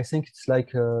I think it's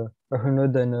like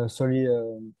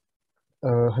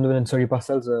 130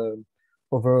 parcels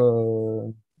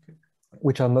over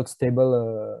which are not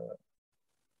stable.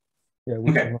 Yeah.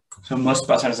 Okay. So most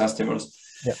parcels are stable.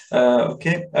 Yeah.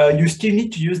 Okay. You still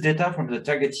need to use data from the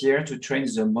target year to train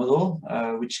the model,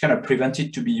 which kind of prevent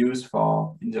it to be used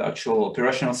in the actual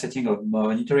operational setting of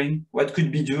monitoring. What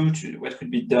could be done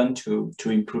to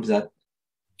improve that?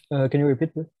 Can you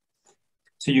repeat, please?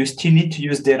 So you still need to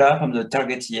use data from the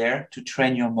target year to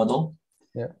train your model.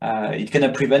 Yeah. It kind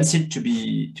of prevents it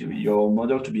your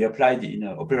model to be applied in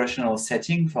an operational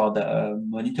setting for the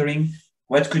monitoring.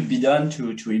 What could be done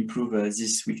to improve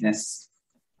this weakness?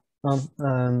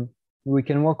 We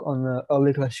can work on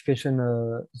early classification.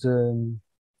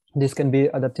 This can be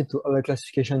adapted to early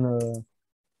classification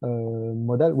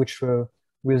model, which will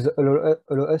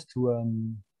allow us to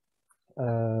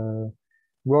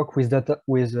work with data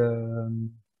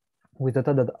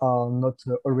that are not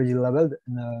already labeled,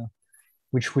 and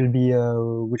which will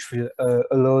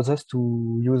allows us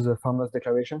to use farmers'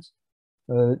 declarations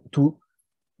to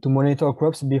monitor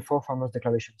crops before farmers'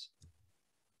 declarations.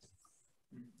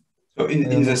 So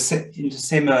in the same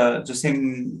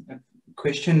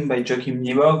question by Joachim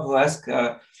Niebuhr, who asked,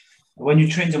 when you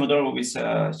train the model with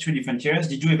 3 different years,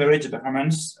 did you evaluate the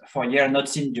performance for a year not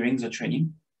seen during the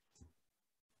training?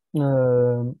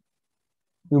 You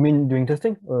mean during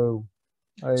testing?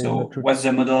 So was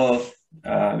the model,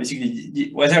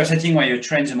 basically, was there a setting where you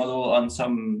trained the model on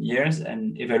some years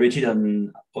and evaluated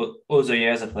on other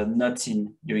years that were not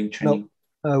seen during training?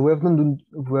 No, we haven't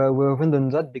done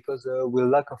that because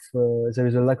there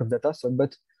is a lack of data. So,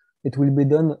 but it will be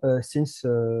done since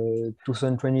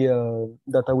 2020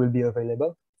 data will be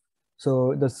available.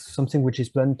 So that's something which is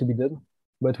planned to be done,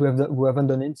 but we haven't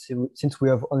done it since we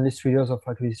have only 3 years of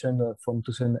acquisition from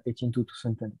 2018 to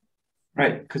 2020.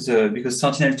 Right, because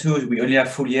Sentinel-2, we only have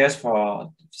full years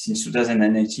since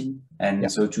 2018, and yeah.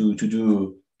 So to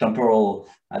do temporal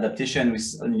adaptation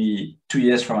with only 2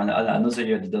 years from another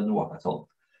year, it doesn't work at all.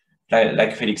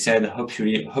 Like Felix said,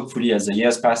 hopefully as the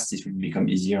years pass, this will become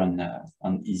easier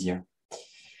and easier.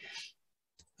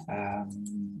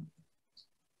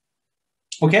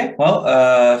 Okay,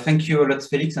 well, thank you a lot,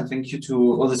 Felix, and thank you to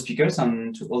all the speakers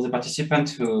and to all the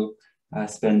participants who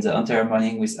spent the entire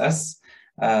morning with us.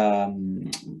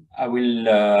 I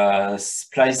will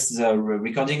splice the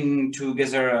recording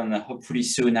together, and hopefully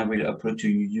soon I will upload to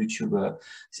YouTube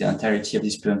the entirety of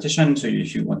this presentation. So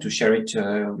if you want to share it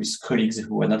with colleagues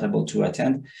who are not able to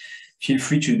attend, feel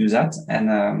free to do that. And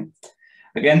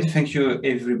again, thank you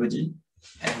everybody,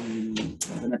 and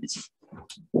bon appétit.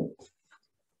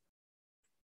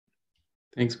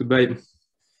 Thanks, goodbye.